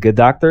of The Good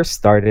Doctor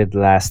started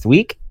last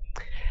week.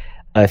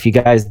 If you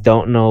guys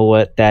don't know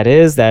what that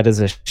is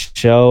a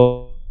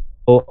show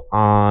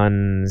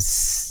on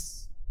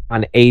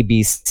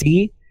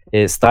ABC.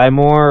 It's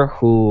Thymore,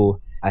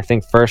 who I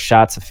think first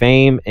shot to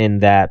fame in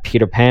that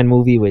Peter Pan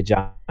movie with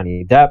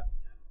Johnny Depp.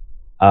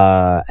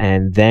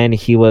 And then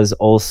he was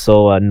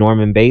also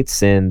Norman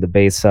Bates in the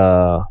Bates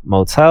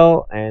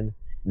Motel. And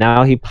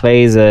now he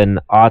plays an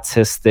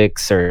autistic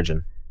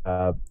surgeon.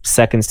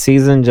 Second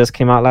season just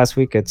came out last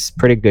week. It's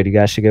pretty good. You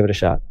guys should give it a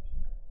shot.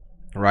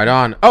 Right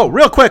on. Oh,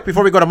 real quick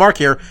before we go to Mark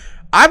here,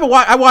 I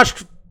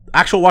watched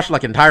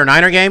like an entire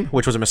Niner game,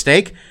 which was a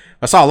mistake.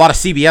 I saw a lot of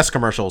CBS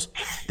commercials.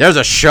 There's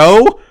a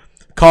show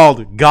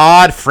called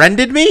God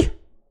Friended Me.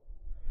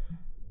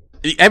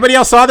 Anybody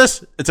else saw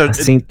this? I've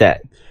seen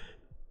that.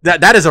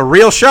 That is a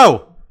real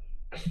show.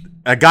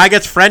 A guy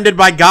gets friended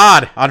by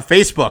God on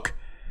Facebook,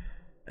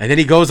 and then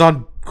he goes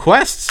on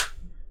quests.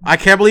 I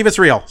can't believe it's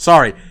real.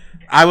 Sorry,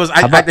 I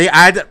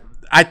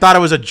thought it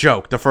was a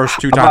joke the first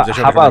two times they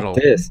showed the commercial. How about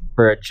this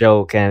for a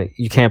joke? And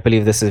you can't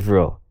believe this is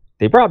real.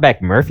 They brought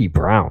back Murphy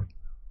Brown.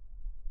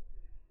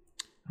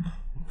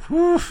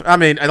 I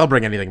mean, they'll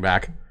bring anything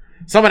back.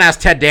 Someone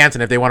asked Ted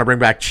Danson if they want to bring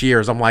back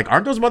Cheers. I'm like,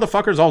 aren't those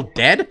motherfuckers all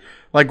dead?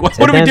 Like, what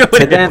are we doing?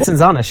 Ted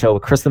Danson's on a show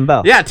with Kristen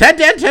Bell. Yeah, Ted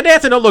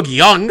Danson don't look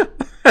young.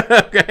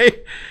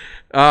 Okay.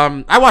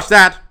 I watched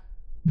that.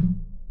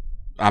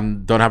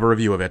 Don't have a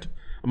review of it.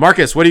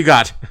 Marcus, what do you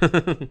got?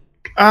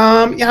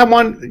 I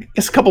want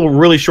just a couple of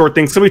really short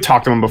things. So we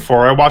talked about them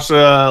before. I watched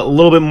a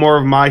little bit more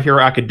of My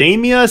Hero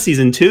Academia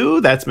season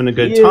 2. That's been a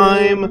good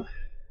time.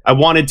 I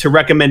wanted to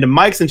recommend to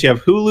Mike, since you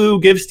have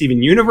Hulu, give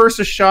Steven Universe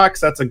a shot, because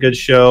that's a good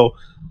show.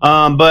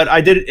 But I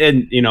did,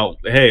 and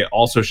hey,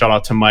 also shout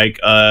out to Mike.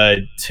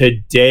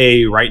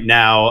 Today, right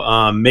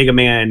now, Mega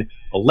Man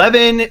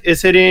 11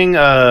 is hitting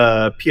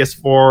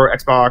PS4,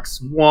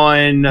 Xbox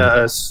One,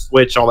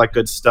 Switch, all that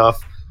good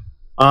stuff.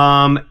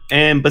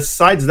 And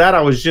besides that,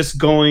 I was just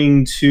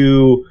going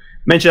to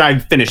mention I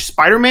finished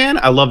Spider-Man.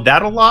 I love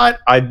that a lot.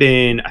 I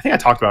think I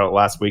talked about it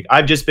last week.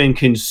 I've just been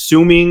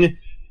consuming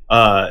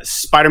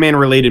Spider-Man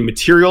related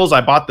materials. I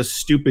bought the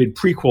stupid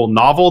prequel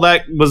novel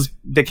that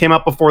came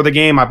out before the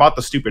game. I bought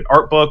the stupid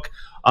art book.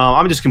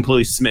 I'm just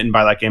completely smitten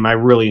by that game. I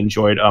really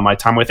enjoyed my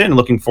time with it, and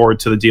looking forward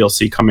to the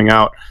DLC coming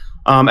out.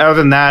 Other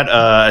than that,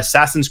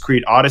 Assassin's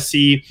Creed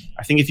Odyssey,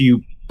 I think if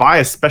you buy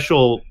a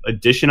special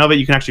edition of it,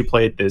 you can actually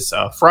play it this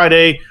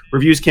Friday.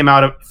 Reviews came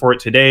out for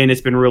it today, and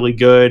it's been really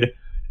good.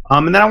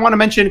 And then I want to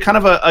mention kind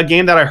of a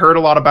game that I heard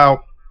a lot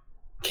about.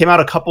 Came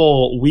out a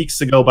couple weeks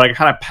ago, but I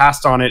kind of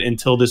passed on it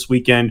until this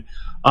weekend.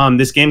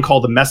 This game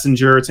called The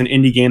Messenger. It's an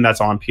indie game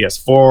that's on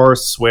PS4,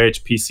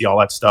 Switch, PC, all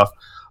that stuff.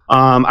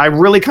 I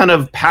really kind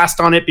of passed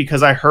on it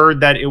because I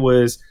heard that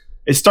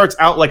it starts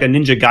out like a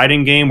Ninja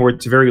Gaiden game where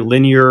it's very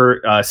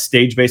linear,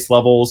 stage-based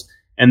levels,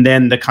 and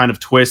then the kind of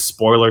twist,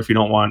 spoiler if you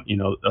don't want,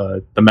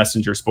 The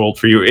Messenger spoiled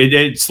for you,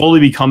 it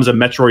slowly becomes a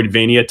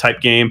Metroidvania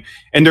type game.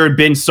 And there have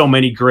been so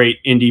many great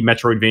indie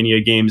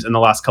Metroidvania games in the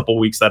last couple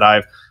weeks that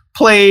I've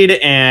played,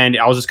 and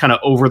I was just kind of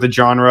over the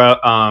genre.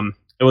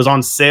 It was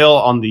on sale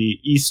on the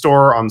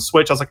eStore on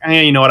Switch. I was like,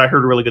 you know what? I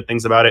heard really good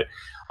things about it.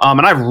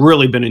 And I've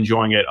really been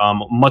enjoying it,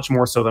 much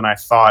more so than I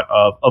thought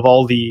of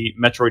all the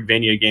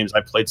Metroidvania games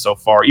I played so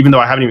far, even though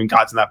I haven't even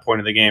got to that point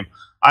of the game.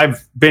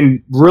 I've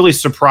been really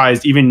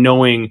surprised, even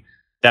knowing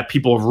that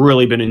people have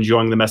really been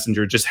enjoying The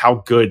Messenger, just how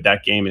good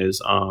that game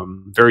is.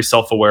 Very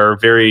self-aware,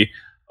 very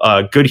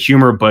good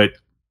humor, but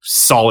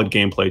solid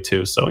gameplay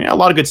too. So yeah, a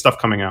lot of good stuff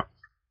coming out.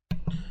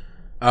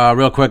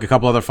 Real quick, a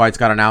couple other fights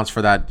got announced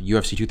for that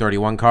UFC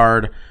 231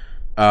 card.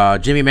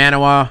 Jimmy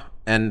Manuwa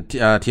and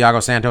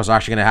Thiago Santos are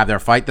actually going to have their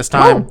fight this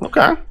time. Oh,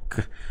 okay.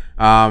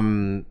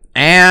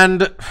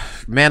 And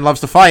man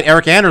loves to fight.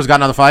 Eric Anders got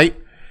another fight.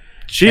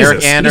 Jesus,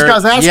 Eric Anders, he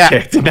just got his ass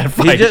kicked in that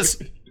fight. He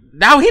didn't.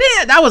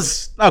 That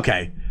was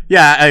okay.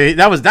 Yeah, I mean,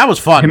 that was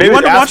fun. He You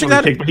wanted watching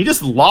that? Kicked, but he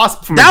just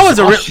lost from that was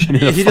a exhaustion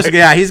in the he fight.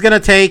 just he's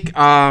gonna take.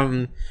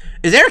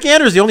 Is Eric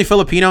Anders the only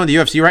Filipino in the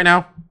UFC right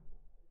now?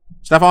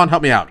 Stefan,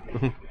 help me out.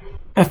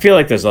 I feel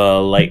like there's a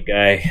light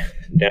guy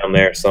down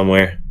there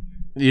somewhere.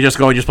 You just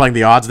playing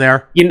the odds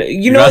there.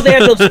 You know they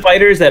have those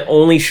fighters that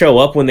only show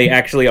up when they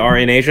actually are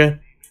in Asia.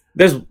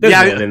 There's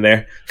one in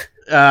there.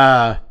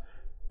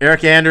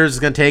 Eric Anders is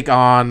gonna take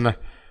on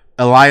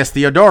Elias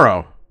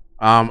Theodoro.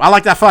 I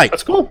like that fight.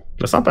 That's cool.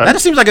 That's not bad. That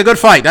just seems like a good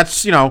fight.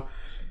 That's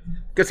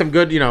get some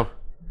good.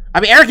 I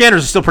mean, Eric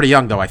Anders is still pretty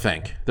young though. I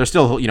think there's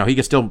still he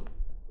can still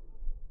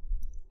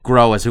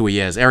grow as who he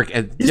is.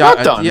 He's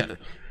not done.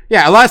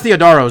 Yeah, Elias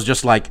Theodoro is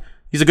just like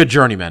he's a good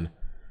journeyman.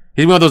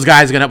 He's one of those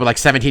guys who's gonna have like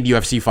 17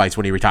 UFC fights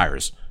when he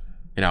retires.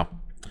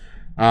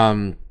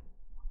 Brian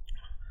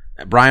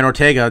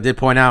Ortega did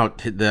point out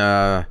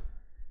the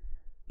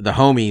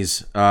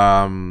homies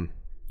aren't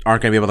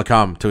gonna be able to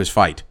come to his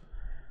fight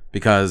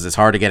because it's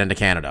hard to get into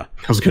Canada.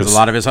 Because a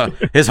lot of his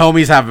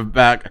homies have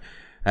back.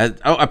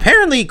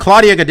 Apparently,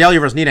 Claudia Gadelha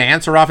versus Nina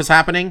Ansaroff is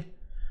happening.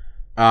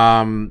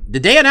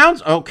 Did they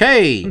announce?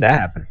 Okay, That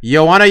happened.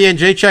 Joanna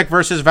Jędrzejczyk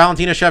versus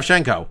Valentina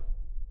Shevchenko.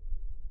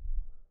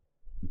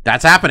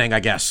 That's happening, I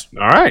guess.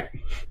 All right.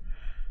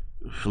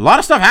 A lot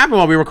of stuff happened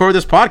while we recorded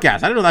this podcast.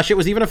 I didn't know that shit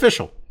was even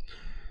official.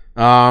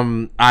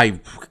 I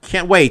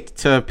can't wait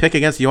to pick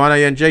against Joanna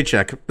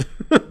Jędrzejczyk.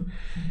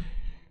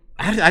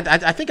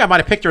 I think I might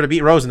have picked her to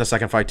beat Rose in the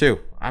second fight too.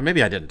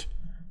 Maybe I didn't.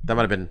 That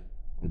might have been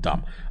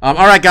dumb. All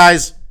right,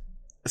 guys.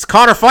 It's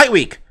Conor Fight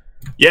Week.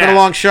 It's been a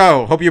long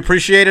show. Hope you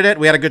appreciated it.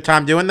 We had a good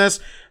time doing this.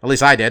 At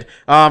least I did.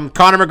 Conor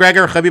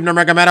McGregor, Khabib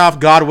Nurmagomedov,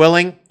 God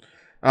willing.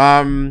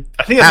 I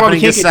think that's why we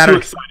can't get too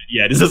excited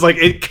yet. It's just like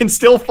it can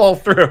still fall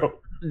through.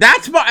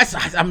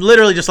 I'm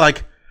literally just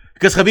like,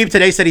 because Khabib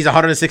today said he's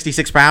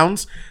 166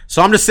 pounds.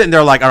 So I'm just sitting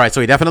there like, all right,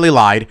 so he definitely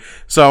lied.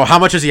 So how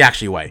much does he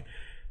actually weigh?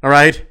 All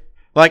right.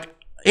 Like,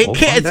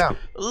 it's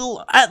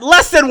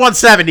less than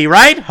 170,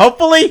 right?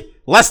 Hopefully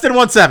less than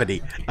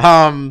 170.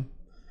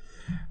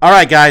 All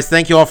right, guys.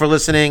 Thank you all for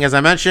listening. As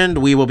I mentioned,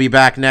 we will be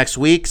back next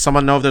week.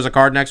 Someone know if there's a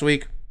card next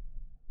week?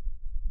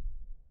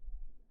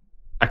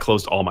 I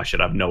closed all my shit.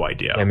 I have no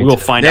idea. Yeah, we will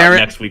find out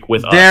next week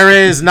with us. There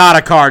is not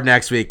a card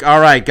next week. All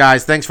right,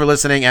 guys. Thanks for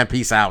listening and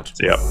peace out.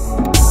 See ya.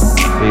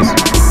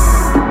 Peace.